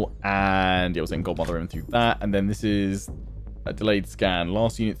 Terminal. And yeah, we'll send Godmother in through that. And then this is a delayed scan.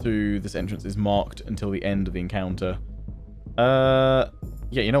 Last unit through this entrance is marked until the end of the encounter. Yeah,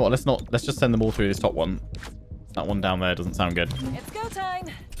 you know what? Let's just send them all through this top one. That one down there doesn't sound good. It's go time.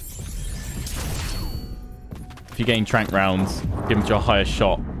 If you gain trank rounds, give them to your highest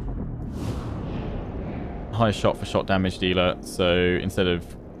shot. Highest shot for shot damage dealer. So instead of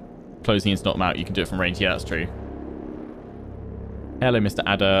closing in to knock them out, you can do it from range. Yeah, that's true. Hello, Mr.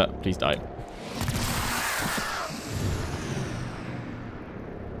 Adder. Please die.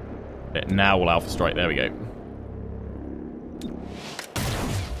 Now we'll Alpha Strike. There we go.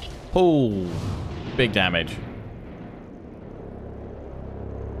 Oh, big damage.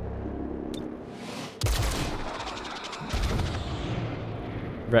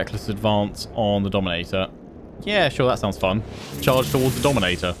 Reckless advance on the Dominator. Yeah, sure, that sounds fun. Charge towards the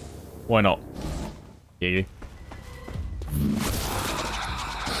Dominator. Why not? Hear you.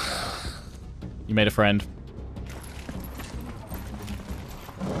 You made a friend.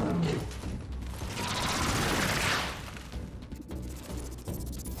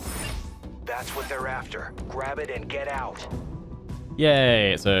 That's what they're after. Grab it and get out.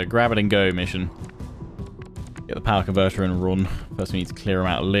 Yay, it's a grab it and go mission. Get the power converter and run. First we need to clear them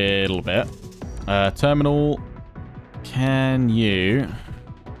out a little bit. Terminal, can you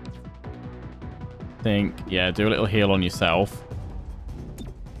think, yeah, do a little heal on yourself.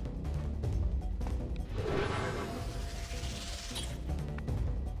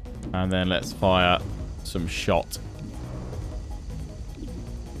 And then let's fire some shot.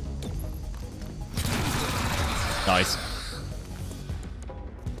 Nice.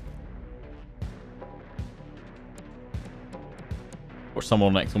 Watch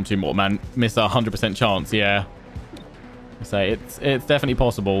someone on XCOM 2 Mortal Man miss a 100% chance, yeah. I say it's definitely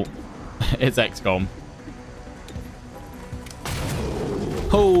possible. It's XCOM.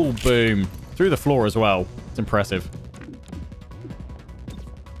 Oh, boom. Through the floor as well. It's impressive.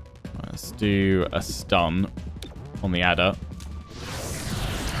 Let's do a stun on the adder.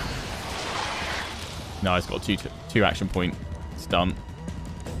 No, it's got two action point stun.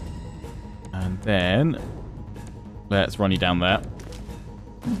 And then let's run you down there.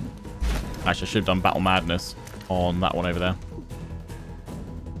 Actually, I should have done Battle Madness on that one over there.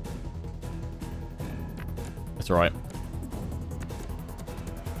 That's alright.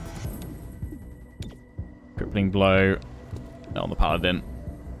 Crippling blow. No, on the paladin.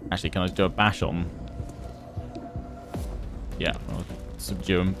 Actually, can I do a bash on? Yeah, I'll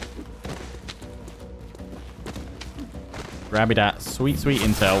subdue him. Grabby that. Sweet, sweet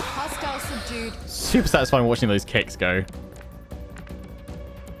intel. Hostile subdued. Super satisfying watching those kicks go.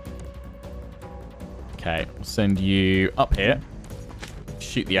 Okay, we'll send you up here.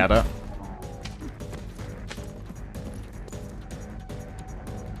 Shoot the adder.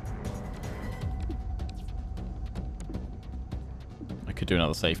 I could do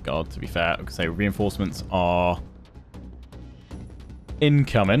another safeguard, to be fair. I could say reinforcements are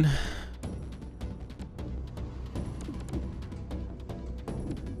incoming.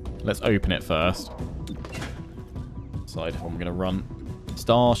 Let's open it first. Decide if I'm going to run.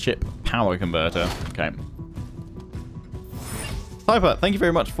 Starship power converter. Okay. Piper, thank you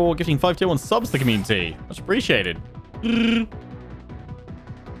very much for gifting 5 tier 1 subs to the community. Much appreciated.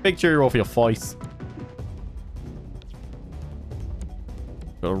 Big cheerio for your face.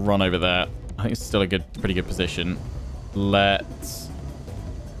 Gotta run over there. I think it's still a pretty good position. Let's...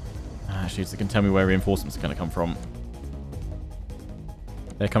 Actually, so it can tell me where reinforcements are going to come from.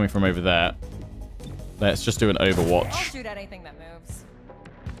 They're coming from over there. Let's just do an overwatch. I'll shoot at anything that moves.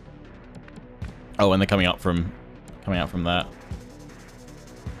 Oh, and they're coming out from that.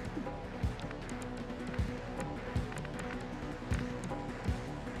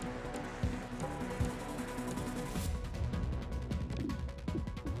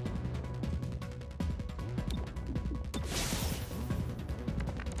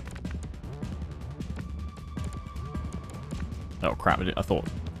 Oh crap, I thought,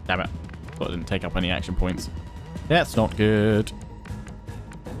 damn it. I thought it didn't take up any action points. That's not good.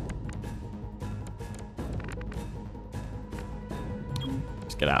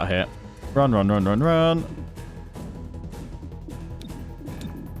 Let's get out of here. Run, run, run, run, run.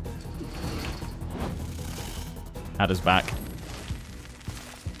 Adder's back.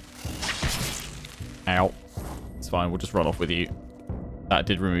 Ow. It's fine, we'll just run off with you. That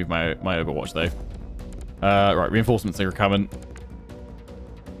did remove my overwatch though. Right, reinforcements are coming.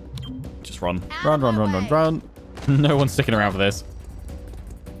 Just run. Run, run, run, run, run. No one's sticking around for this.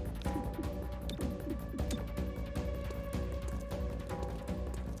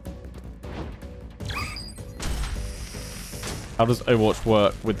 How does Overwatch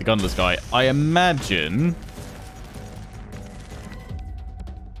work with the gunless guy? I imagine...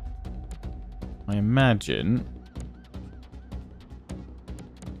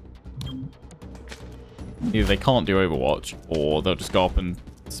 either they can't do Overwatch, or they'll just go up and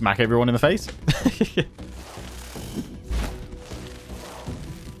smack everyone in the face.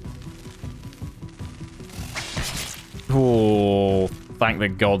 Oh, thank the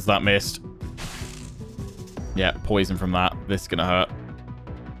gods that missed. Yeah, poison from that. This is gonna hurt.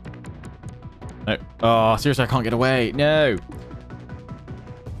 No. Oh, seriously, I can't get away. No.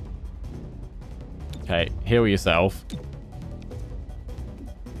 Okay, heal yourself.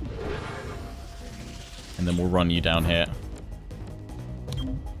 And then we'll run you down here.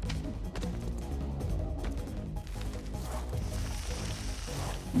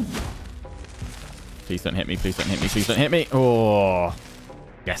 Please don't hit me, please don't hit me, please don't hit me. Oh,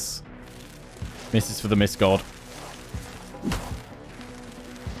 yes. Misses for the miss god.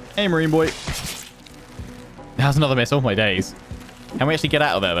 Hey, Marine boy. That's another miss. Oh my days. Can we actually get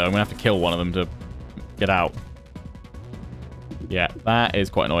out of there, though? I'm going to have to kill one of them to get out. Yeah, that is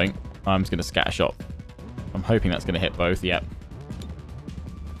quite annoying. I'm just going to scatter shot. I'm hoping that's going to hit both. Yep.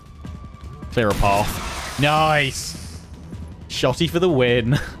 Clear a path. Nice! Shotty for the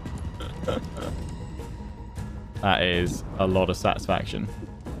win. That is a lot of satisfaction.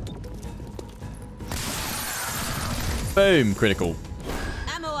 Boom! Critical.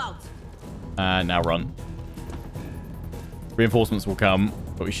 Ammo out. And now run. Reinforcements will come,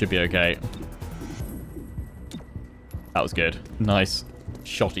 but we should be okay. That was good. Nice.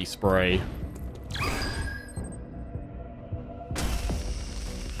 Shotty spray.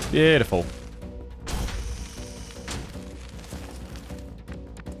 Beautiful.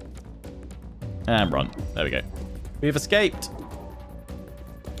 And run. There we go. We've escaped.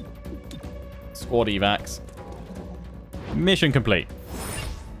 Squad evacs. Mission complete.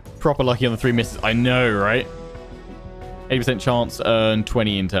 Proper lucky on the 3 misses. I know, right? 80% chance to earn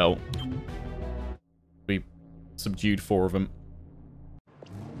 20 intel. We subdued 4 of them.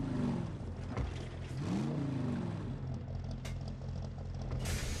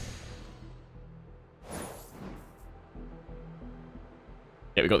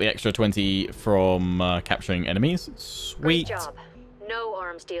 Yeah, we got the extra 20 from capturing enemies. Sweet. Great job. No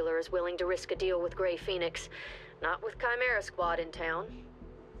arms dealer is willing to risk a deal with Grey Phoenix. Not with Chimera Squad in town.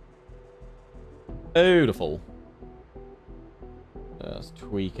 Beautiful. Just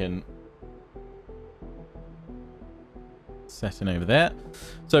tweaking. Setting over there.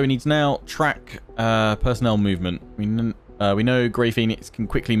 So we need to now track personnel movement. We know Grey Phoenix can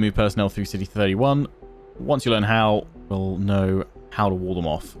quickly move personnel through City 31. Once you learn how, we'll know how to wall them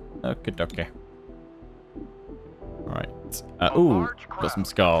off. Okay. Alright. Ooh, got some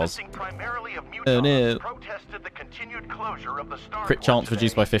scars. Oh no. Crit chance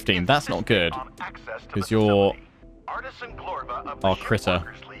reduced by 15. That's not good. Because you're our critter.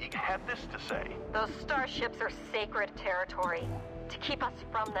 Those starships are sacred territory. To keep us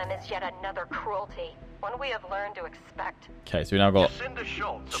from them is yet another cruelty, one we have learned to expect. Okay, so we now got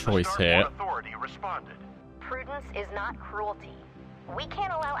choice here. Prudence is not cruelty. We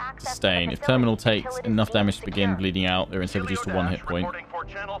can't allow access. Sustain. If terminal takes enough damage to begin bleeding out, they're instead reduced to 1 hit point.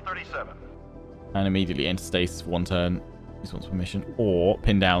 And immediately enter stasis for 1 turn. Use once per mission. Or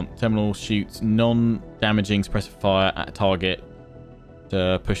pin down. Terminal shoots non-damaging suppressive fire at a target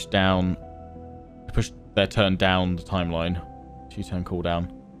to push their turn down the timeline. 2 turn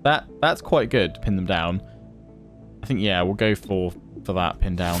cooldown. That's quite good to pin them down. I think, yeah, we'll go for that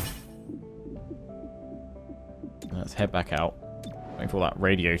pin down. Let's head back out. Waiting for all that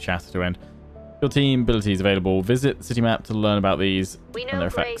radio chatter to end. Your team abilities available. Visit the city map to learn about these We and their know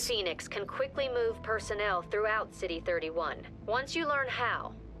effects. Grey Phoenix can quickly move personnel throughout City 31. Once you learn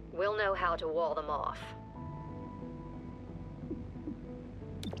how, we'll know how to wall them off.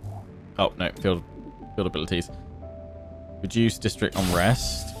 Oh, no. Field abilities. Reduce district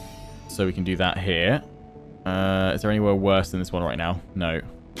unrest. So we can do that here. Is there anywhere worse than this one right now? No.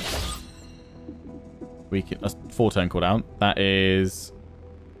 We can... That's 4 turn cooldown. That is...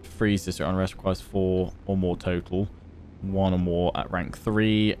 Freeze district unrest requires 4 or more total. 1 or more at rank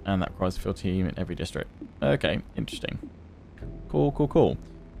 3. And that requires a field team in every district. Okay. Interesting. Cool.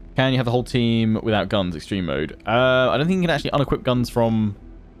 Can you have the whole team without guns? Extreme mode. I don't think you can actually unequip guns from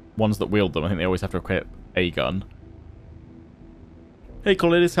ones that wield them. I think they always have to equip a gun. Hey,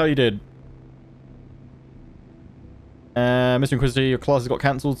 Colidis, how you did? Mr. Inquisitor, your class has got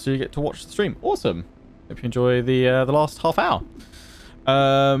cancelled, so you get to watch the stream. Awesome. Hope you enjoy the last half hour.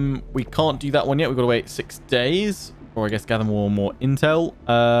 We can't do that one yet. We've got to wait 6 days, or I guess gather more intel.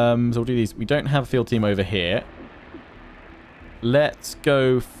 So we'll do these. We don't have a field team over here. Let's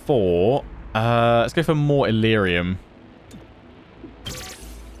go for more Illyrium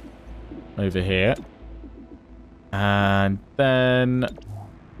over here. And then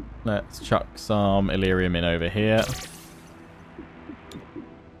let's chuck some Illyrium in over here.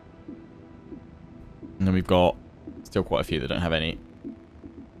 And then we've got still quite a few that don't have any.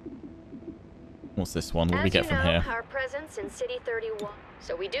 What's this one? What do we get from here? Our presence in City 31.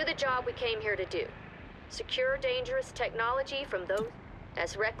 So we do the job we came here to do. Secure dangerous technology from those.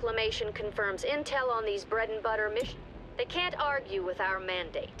 As Reclamation confirms intel on these bread and butter missions, they can't argue with our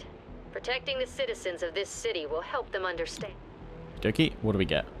mandate. Protecting the citizens of this city will help them understand. Dokie, what do we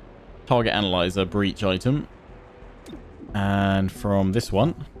get? Target analyzer, breach item. And from this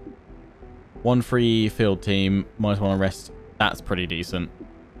one, 1 free field team, -1 arrest. That's pretty decent.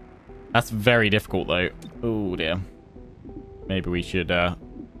 That's very difficult though. Oh dear. Maybe we should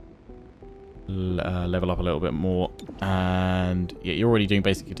level up a little bit more. And yeah, you're already doing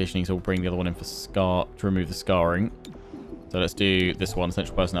basic conditioning, so we'll bring the other one in for to remove the scarring. So let's do this one,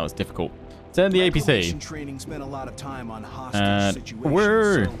 Central Personnel. It's difficult. Send the APC. Training spent a lot of time on hostage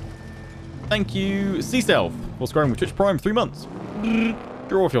situations. So... Thank you, C-Self, for scoring with Twitch Prime 3 months.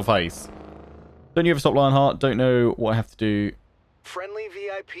 Draw off your face. Don't you ever stop Lionheart? Don't know what I have to do. Friendly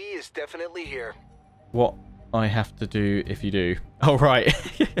VIP is definitely here. What I have to do if you do. Oh, right.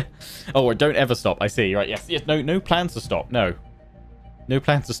 Oh, don't ever stop. I see. Right. Yes. Yes. No plans to stop. No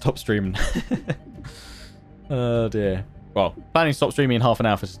plans to stop streaming. Oh, dear. Well, planning to stop streaming in half an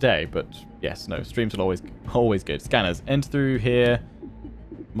hour for today, but yes, no. Streams are always good. Scanners. Enter through here.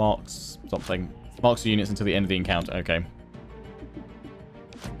 Marks something. Marks the units until the end of the encounter. Okay.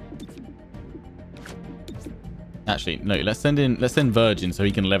 Actually, no. Let's send Virgin so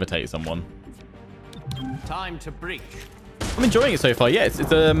he can levitate someone. Time to breach. I'm enjoying it so far. Yeah,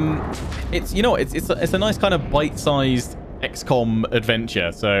 it's you know, it's a nice kind of bite-sized XCOM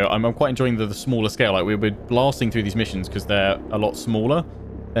adventure. So I'm quite enjoying the smaller scale. Like we're blasting through these missions because they're a lot smaller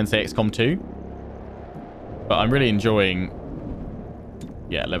than say XCOM 2. But I'm really enjoying.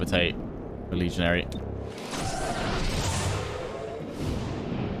 Yeah, levitate a legionary.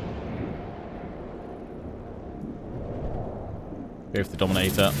 Go for the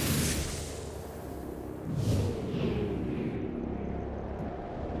Dominator.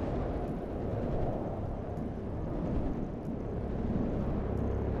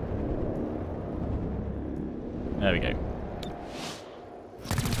 There we go.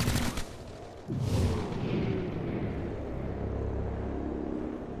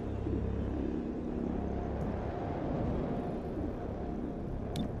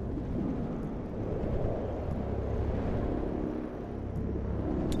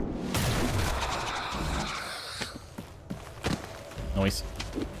 Nice.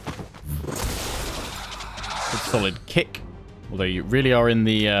 Good solid kick. Although you really are in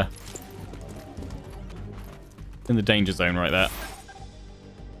the danger zone right there.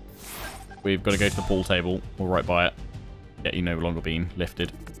 We've got to go to the ball table. We're right by it. Yeah, you no longer being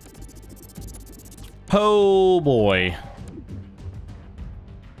lifted. Oh boy.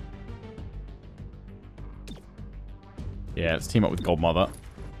 Yeah, let's team up with Godmother.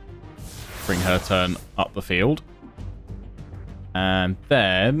 Bring her turn up the field. And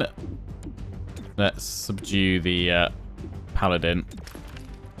then let's subdue the Paladin.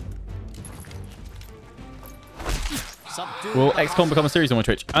 Will XCOM become a series on my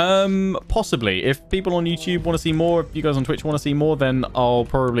Twitch? Possibly. If people on YouTube want to see more, if you guys on Twitch want to see more, then I'll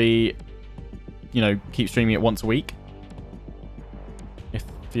probably, you know, keep streaming it once a week. If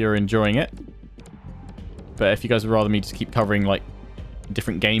you're enjoying it. But if you guys would rather me just keep covering, like, a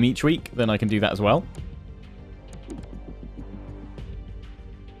different game each week, then I can do that as well.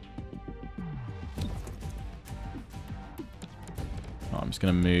 Oh, I'm just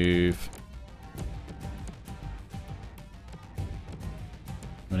going to move...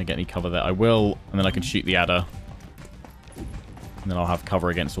 I'm going to get any cover there. I will, and then I can shoot the adder. And then I'll have cover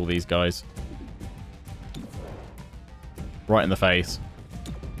against all these guys. Right in the face.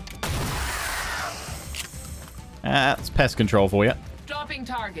 That's pest control for you. Dropping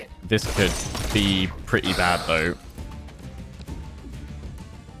target. This could be pretty bad, though.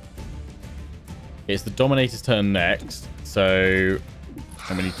 It's the Dominator's turn next, so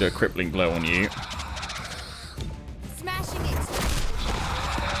I'm going to do a crippling blow on you. Smashing it.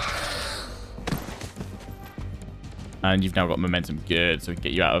 And you've now got momentum. Good. So we can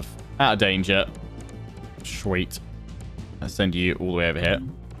get you out of danger. Sweet. I'll send you all the way over here.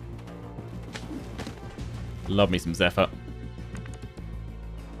 Love me some Zephyr.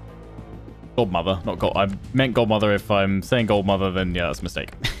 Godmother, not God. I meant Godmother. If I'm saying Godmother, then yeah, that's a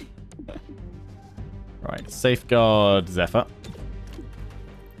mistake. Right. Safeguard Zephyr.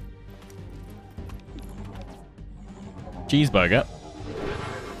 Cheeseburger.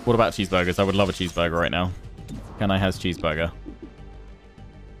 What about cheeseburgers? I would love a cheeseburger right now. Can I has cheeseburger?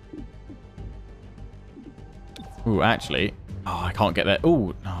 Ooh, actually. Oh, I can't get there.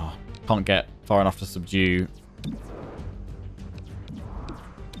 Ooh, no. Can't get far enough to subdue.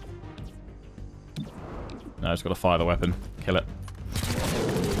 No, I just got to fire the weapon. Kill it.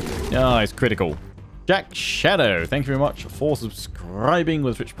 Oh, it's critical. Jack Shadow, thank you very much for subscribing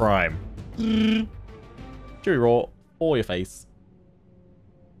with Twitch Prime. Cheery Raw, for your face.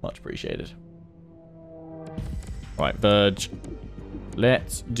 Much appreciated. Right, Verge.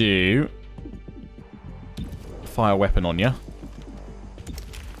 Let's do fire weapon on you.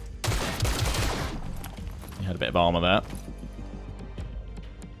 You had a bit of armor there.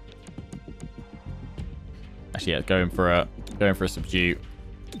 Actually, yeah, going for a subdue.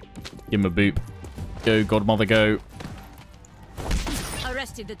 Give him a boop. Go, Godmother, go.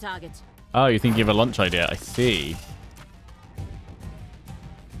 blasted the target. Oh, you're thinking of a lunch idea. I see.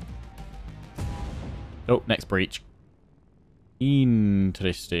 Oh, next breach.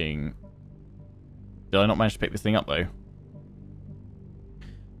 Interesting. Did I not manage to pick this thing up, though?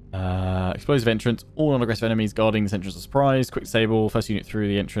 Explosive entrance. All non-aggressive enemies guarding this entrance are surprised. Quick disable. First unit through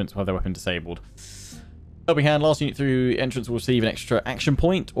the entrance will have their weapon disabled. Helping hand. Last unit through the entrance will receive an extra action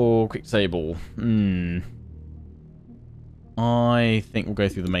point or quick disable. I think we'll go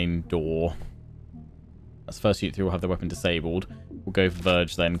through the main door. That's the first unit through will have their weapon disabled. We'll go for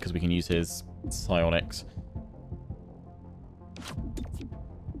Verge then, because we can use his psionics.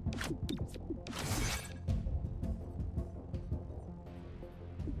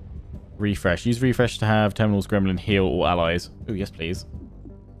 Refresh. Use refresh to have terminals, gremlin, heal all allies. Oh, yes, please.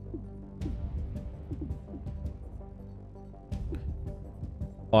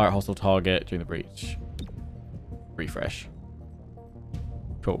 Fire at hostile target during the breach. Refresh.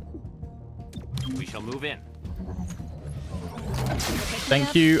 Cool. We shall move in.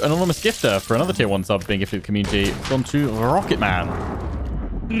 Thank you, Anonymous Gifter, for another tier 1 sub being gifted to the community. It's gone to Rocket Man.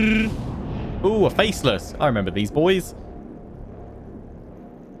 Ooh, a faceless. I remember these boys.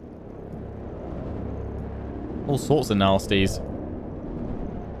 All sorts of nasties.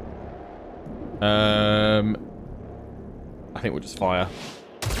 I think we'll just fire.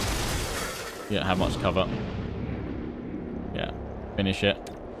 You don't have much cover. Yeah, finish it.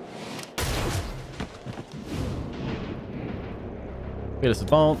 Fearless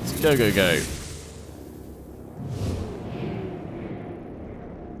advance. Go, go, go.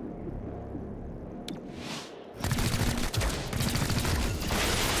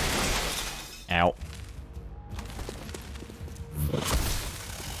 Ow.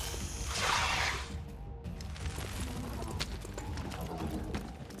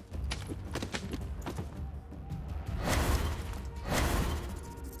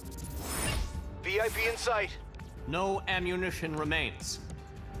 VIP in sight. No ammunition remains.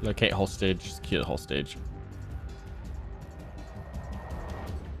 Locate hostage. Secure the hostage.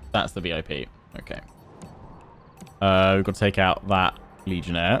 That's the VIP. Okay. We've got to take out that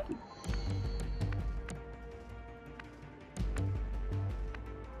Legionnaire.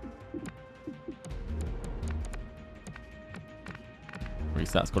 At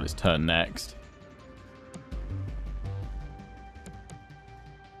least that's got its turn next.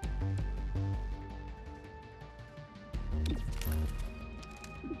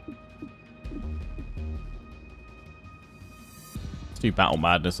 Do Battle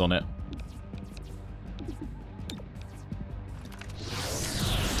Madness on it.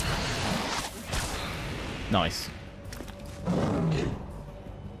 Nice.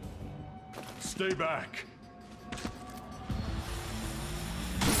 Stay back.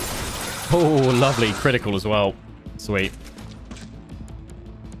 Oh, lovely. Critical as well. Sweet.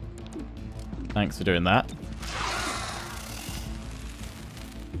 Thanks for doing that.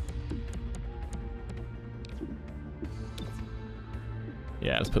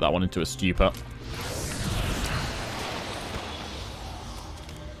 Yeah, let's put that one into a stupor.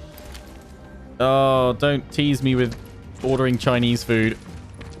 Oh, don't tease me with ordering Chinese food.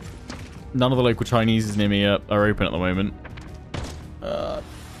 None of the local Chineses near me are open at the moment. Got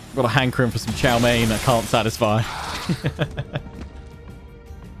a hankering for some chow mein I can't satisfy.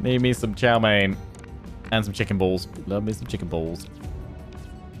 Need me some chow mein. And some chicken balls. Love me some chicken balls.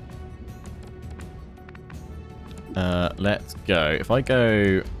 Let's go. If I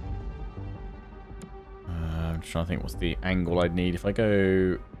go... I'm just trying to think what's the angle I'd need. If I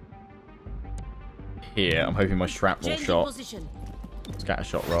go... here, I'm hoping my shrapnel shot... position. Scatter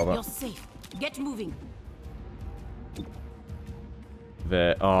shot, rather. You're safe. Get moving.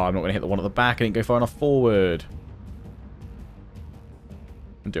 There. Oh, I'm not going to hit the one at the back. I didn't go far enough forward.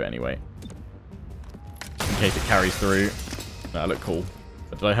 I'll do it anyway. In case it carries through. That look cool.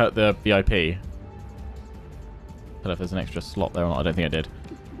 But did I hurt the VIP? I don't know if there's an extra slot there or not. I don't think I did.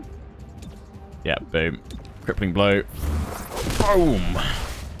 Yeah, boom. Crippling blow. Boom!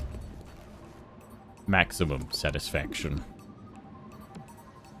 Maximum satisfaction.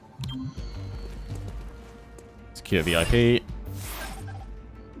 Secure VIP.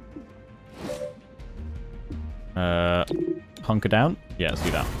 Hunker down? Yeah, let's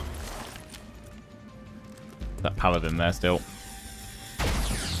do that. That paladin there still.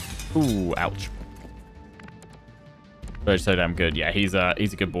 Ooh, ouch. Verge so damn good. Yeah, he's a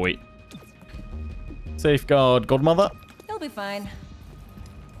good boy. Safeguard Godmother. He'll be fine.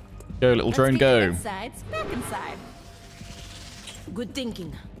 Go, little drone, go. Inside, back inside. Good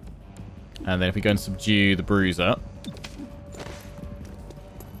thinking. And then if we go and subdue the bruiser.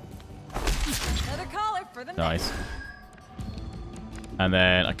 Another collar for the Nice. And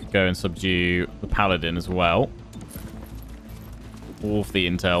then I could go and subdue the Paladin as well. All for the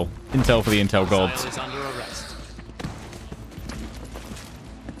intel. Intel for the intel gods. Is under arrest.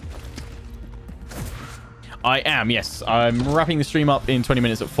 I am, yes. I'm wrapping the stream up in 20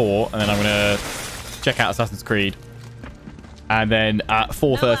 minutes at 4, and then I'm going to check out Assassin's Creed. And then at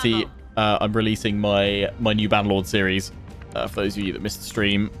 4:30, I'm releasing my new Bannerlord series, for those of you that missed the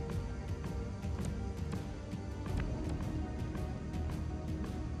stream.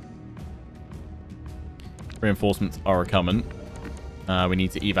 Reinforcements are coming. We need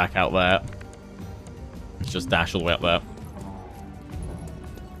to evac out there. Let's just dash all the way up there.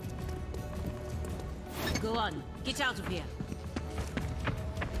 Go on, get out of here.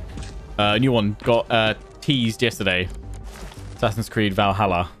 New one got teased yesterday. Assassin's Creed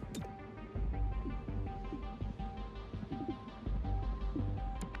Valhalla.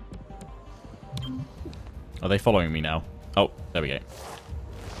 Are they following me now? Oh, there we go.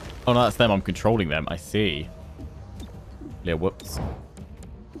 Oh, no, that's them. I'm controlling them. I see. Yeah, whoops.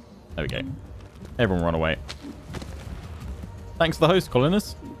 There we go. Everyone run away. Thanks for the host,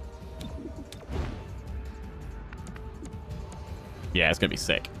 Colinus. Yeah, it's going to be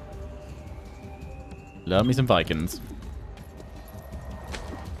sick. Love me some Vikings.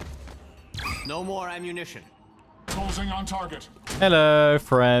 No more ammunition. Closing on target. Hello,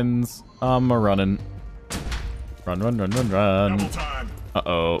 friends. I'm running. Run, run, run, run, run. Double time.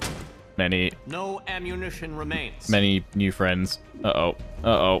 Uh-oh. No ammunition remains. Many new friends. Uh-oh.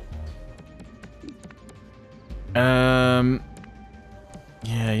 Uh-oh.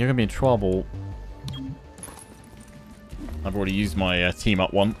 Yeah, you're gonna be in trouble. I've already used my team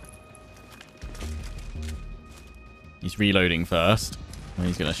up one. He's reloading first. And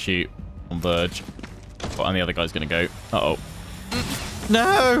he's gonna shoot on Verge. Oh, and the other guy's gonna go. Uh-oh.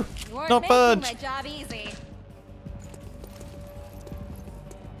 No! Not Verge! My job easy.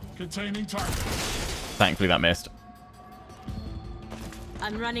 Containing target. Thankfully that missed.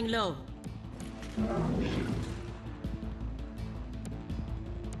 I'm running low.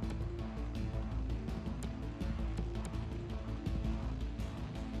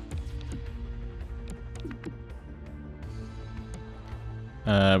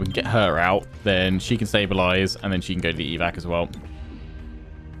 We can get her out, then she can stabilize, and then she can go to the evac as well.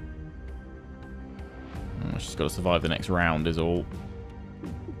 She's got to survive the next round is all.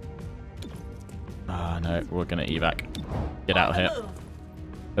 Ah, no, we're going to evac. Get out of here.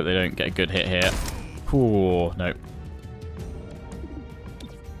 Hope they don't get a good hit here. Ooh, no.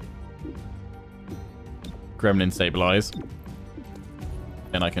 Gremlin stabilize.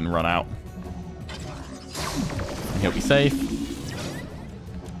 Then I can run out. He'll be safe.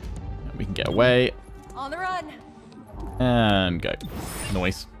 We can get away. On the run. And go.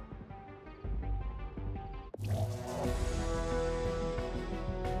 Noise.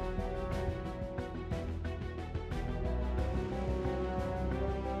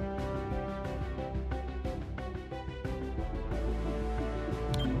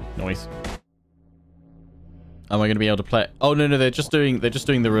 Noise. Am I going to be able to play? Oh no, they're just doing the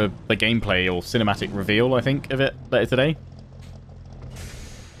gameplay or cinematic reveal, I think, of it later today.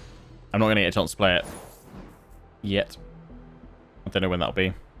 I'm not going to get a chance to play it yet. I don't know when that'll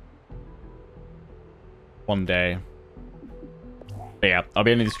be. One day. But yeah, I'll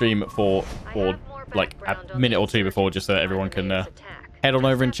be ending the stream for like a minute or two before, just so that everyone can head on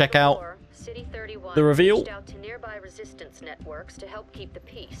over and check out the reveal. Out to nearby resistance networks to help keep the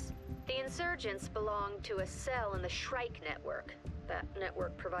peace. The insurgents belonged to a cell in the Shrike network. That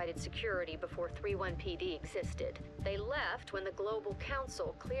network provided security before 31PD existed. They left when the Global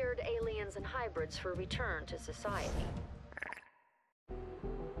Council cleared aliens and hybrids for return to society.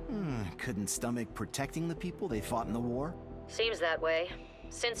 Couldn't stomach protecting the people they fought in the war? Seems that way.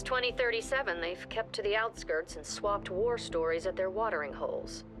 Since 2037, they've kept to the outskirts and swapped war stories at their watering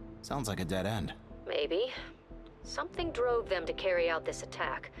holes. Sounds like a dead end. Maybe. Something drove them to carry out this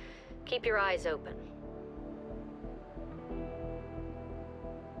attack. Keep your eyes open.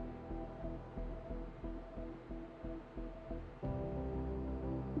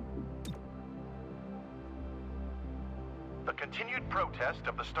 The continued protest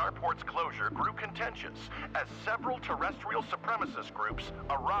of the starport's closure grew contentious as several terrestrial supremacist groups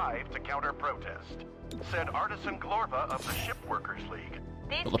arrived to counter protest, said Artisan Glorva of the Shipworkers League.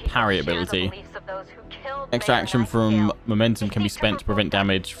 Got the parry ability. Extra action from momentum can be spent to prevent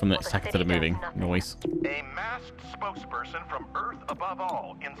damage from the next attacker that are moving. Noise. A masked spokesperson from Earth Above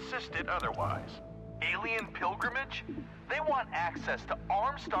All insisted otherwise. Alien pilgrimage? They want access to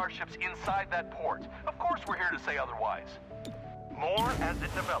armed starships inside that port. Of course we're here to say otherwise. More as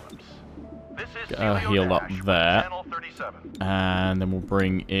it develops. Get her healed up there. And then we'll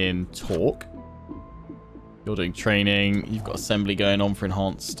bring in Talk. You're doing training. You've got assembly going on for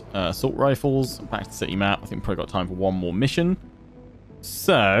enhanced assault rifles. Back to the city map. I think we've probably got time for one more mission.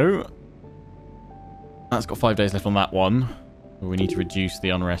 So, that's got 5 days left on that one. We need to reduce the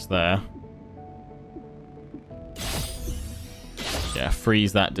unrest there. Yeah,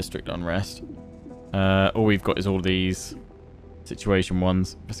 freeze that district unrest. All we've got is all these situation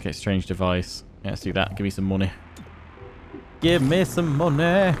ones. Investigate strange device. Yeah, let's do that. Give me some money. Give me some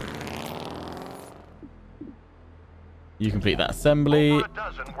money. You complete that assembly.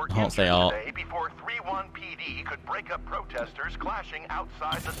 Enhance AR. Before 3-1 PD could break up protesters clashing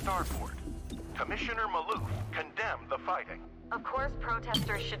outside the starport. Commissioner Maloof condemned the fighting. Of course,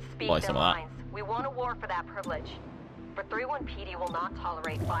 protesters should speak Buy their some of that. minds. We want a war for that privilege. But 3-1 PD will not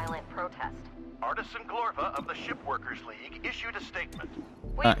tolerate violent protest. Artisan Glorva of the Shipworkers League issued a statement.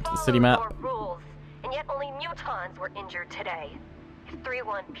 Back to the city map. Our rules, and yet only mutons were injured today. If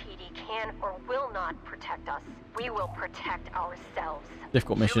 3-1 PD can or will not protect us, we will protect ourselves.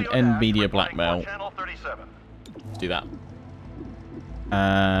 Difficult mission. End media blackmail. Let's do that.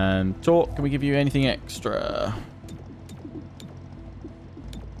 And Talk, can we give you anything extra?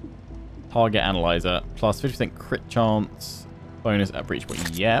 Target analyzer. Plus 50% crit chance. Bonus at breach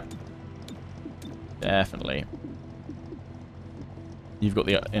point. Yep. Definitely. You've got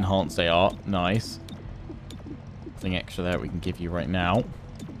the enhanced AR. Nice. Nothing extra there we can give you right now.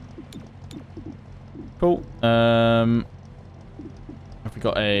 Cool. Have we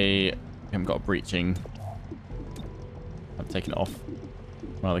got a... We haven't got a breaching. I've taken it off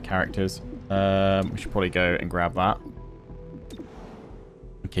one of the characters. We should probably go and grab that.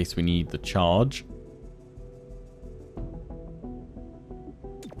 In case we need the charge.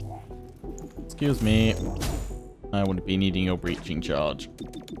 Excuse me. I wouldn't be needing your breaching charge.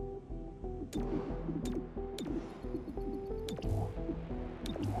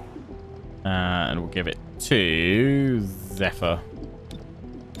 And we'll give it to Zephyr.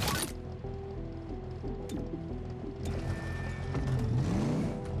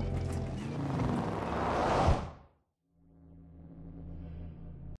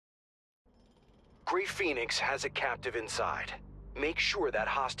 Grey Phoenix has a captive inside. Make sure that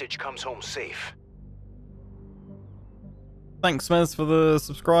hostage comes home safe. Thanks, Smez, for the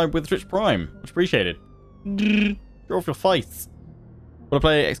subscribe with Twitch Prime. Much appreciated. Draw off your face. Will I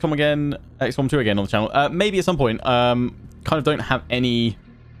play XCOM again? XCOM 2 again on the channel? Maybe at some point. Kind of don't have any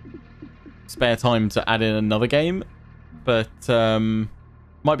spare time to add in another game. But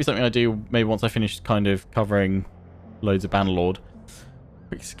might be something I do maybe once I finish kind of covering loads of Bannerlord.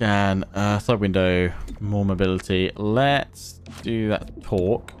 Quick scan. Side window. More mobility. Let's do that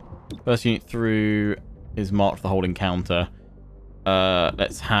Talk. First unit through is marked the whole encounter.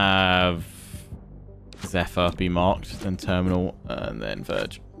 Let's have Zephyr be marked, then Terminal, and then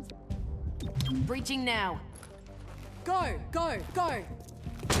Verge. Breaching now. Go, go, go.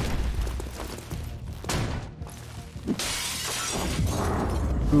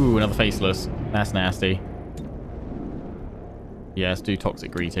 Ooh, another faceless. That's nasty. Yes, do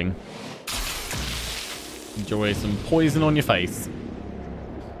toxic greeting. Enjoy some poison on your face.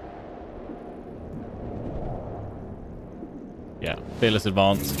 Yeah, fearless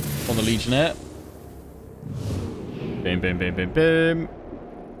advance on the Legionnaire. Boom, boom, boom, boom, boom.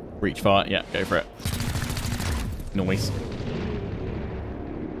 Reach fire. Yeah, go for it. Noise.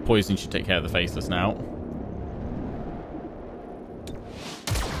 Poison should take care of the faceless now.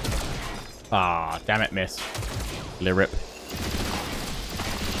 Ah, damn it, miss. Lirip.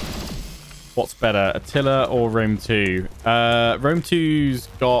 What's better, Attila or Rome 2? Rome 2's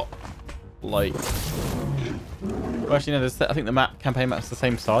got, like... Well, actually, no, I think the campaign map's the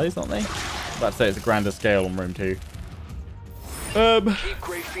same size, aren't they? I'd say it's a grander scale on Rome 2. Keep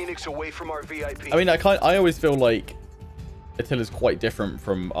Grey Phoenix away from our VIP. I mean, I always feel like Attila's quite different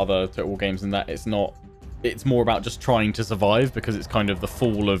from other Total War games in that it's not... It's more about just trying to survive because it's kind of the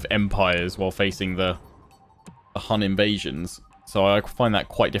fall of empires while facing the Hun invasions. So I find that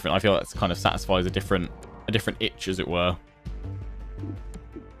quite different. I feel that kind of satisfies a different itch, as it were.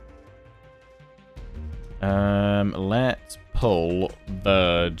 Let's pull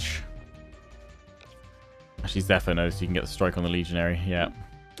Verge. Actually, Zephyr knows you can get the strike on the Legionary. Yeah.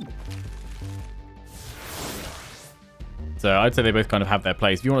 So I'd say they both kind of have their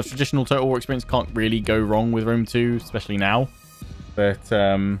place. If you want a traditional Total War experience, can't really go wrong with Rome 2, especially now. But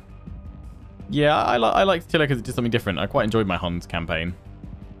yeah, I like Attila because it did something different. I quite enjoyed my Huns campaign.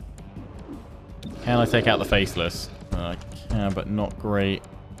 Can I take out the faceless? I can, but not great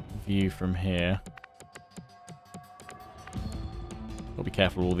view from here. Gotta be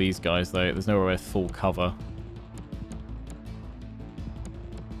careful of all these guys, though. There's nowhere with full cover.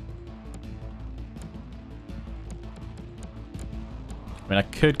 I mean, I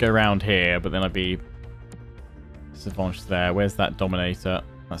could go around here, but then I'd be disadvantaged there. Where's that Dominator?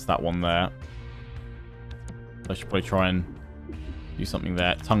 That's that one there. I should probably try and do something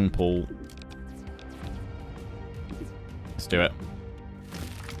there. Tongue pull. Let's do it.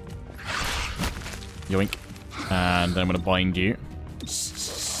 Yoink. And then I'm going to bind you.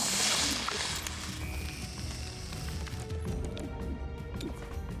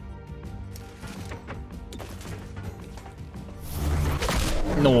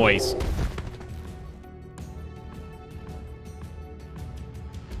 Noise.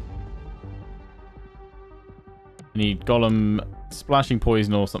 You need Golem splashing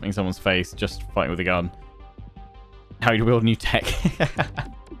poison or something in someone's face, just fighting with a gun. How you build new tech.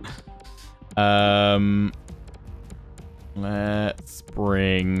 Let's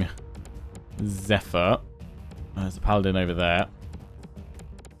bring Zephyr. There's a paladin over there.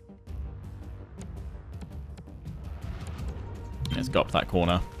 Let's go up to that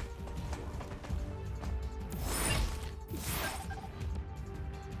corner.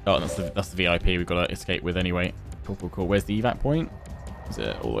 Oh, that's the VIP we've got to escape with anyway. Cool, cool, cool. Where's the evac point? Is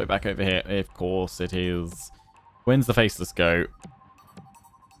it all the way back over here? Of course it is. When's the faceless go?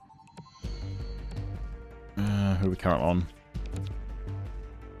 Who are we currently on?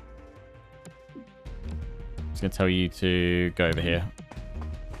 I'm just going to tell you to go over here.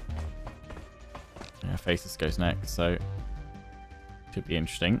 Yeah, faceless goes next, so should be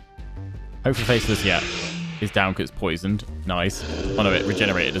interesting. Hopefully faceless, yeah, is down because it's poisoned. Nice. Oh no, it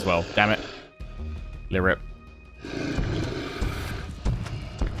regenerated as well. Damn it. Lirip.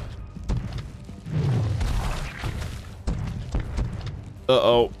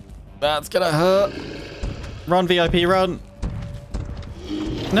 Uh-oh. That's gonna hurt. Run, VIP, run.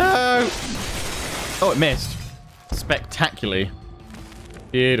 No! Oh, it missed. Spectacularly.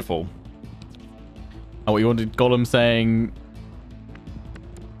 Beautiful. Oh, you wanted Golem saying...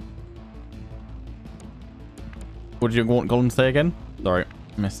 What did you want Golem to say again? Sorry,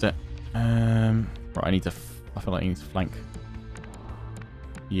 missed it. Right, I need to... I feel like I need to flank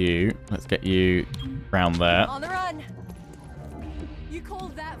you. Let's get you round there. On the run. You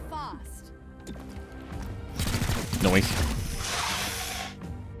called that fast. Noise.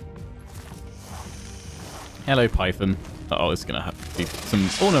 Hello, Python. Uh-oh, it's going to have to be some...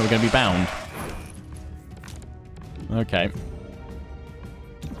 Oh, no, we're going to be bound. Okay.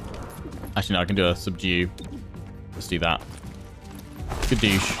 Actually, no, I can do a subdue. Let's do that. Good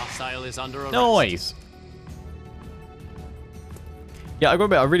douche. Hostile is under arrest. Noise. Yeah, I got a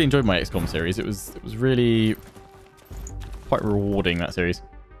bit. I really enjoyed my XCOM series. It was really quite rewarding, that series.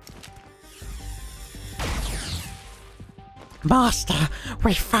 Master,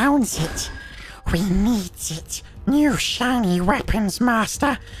 we found it. We need it. New shiny weapons,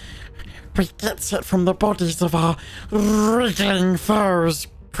 Master. We get it from the bodies of our wriggling foes,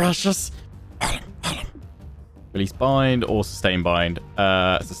 precious. Release bind or sustain bind?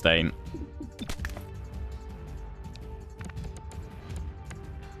 Sustain.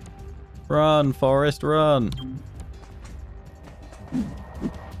 Run, Forest, run.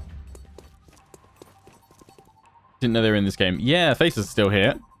 Didn't know they were in this game. Yeah, Faces is still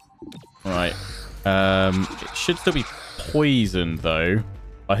here. Right. It should still be poisoned, though.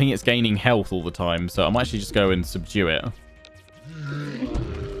 I think it's gaining health all the time, so I might actually just go and subdue it.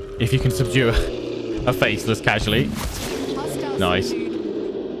 If you can subdue a faceless casually. Nice.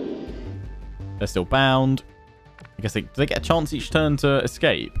 They're still bound. I guess do they get a chance each turn to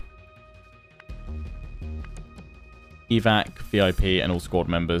escape? Evac, VIP, and all squad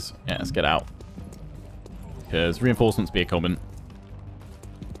members. Yeah, let's get out. Because reinforcements be a common.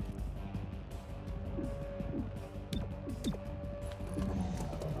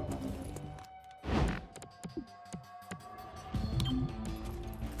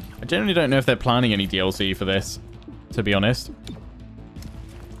 I generally don't know if they're planning any DLC for this, to be honest.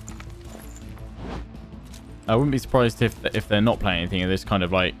 I wouldn't be surprised if they're not planning anything and they're just kind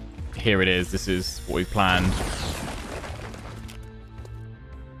of like, here it is, this is what we've planned.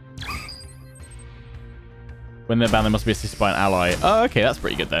 When they're banned, they must be assisted by an ally. Oh, okay, that's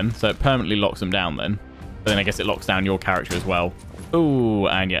pretty good then. So it permanently locks them down then. But then I guess it locks down your character as well. Ooh,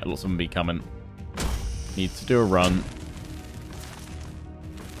 and yeah, lots of them be coming. Need to do a run.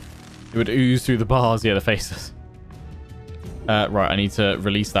 It would ooze through the bars. Yeah, the faces. Right, I need to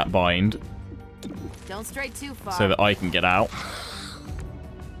release that bind. Don't stray too far. So that I can get out.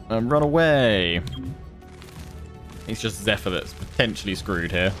 And run away. It's just Zephyr that's potentially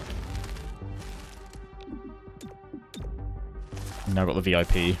screwed here. Now got the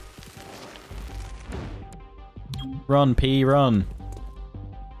VIP. Run, P, run.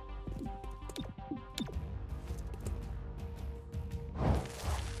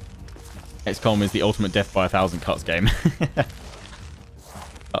 XCOM is the ultimate death by 1,000 cuts game.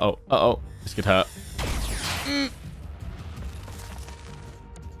 Uh-oh, uh-oh. This could hurt.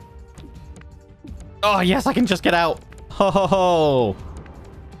 Oh, yes, I can just get out. Ho, ho, ho.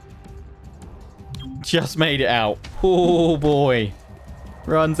 Just made it out. Oh, boy.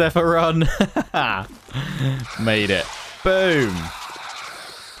 Run, Zephyr, run. Made it. Boom.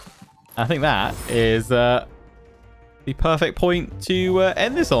 I think that is the perfect point to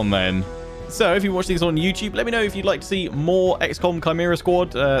end this on, then. So, if you watch these on YouTube, let me know if you'd like to see more XCOM Chimera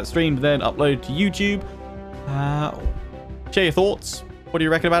Squad streamed, then uploaded to YouTube. Share your thoughts. What do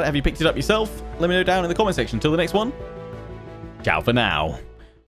you reckon about it? Have you picked it up yourself? Let me know down in the comment section. Until the next one, ciao for now.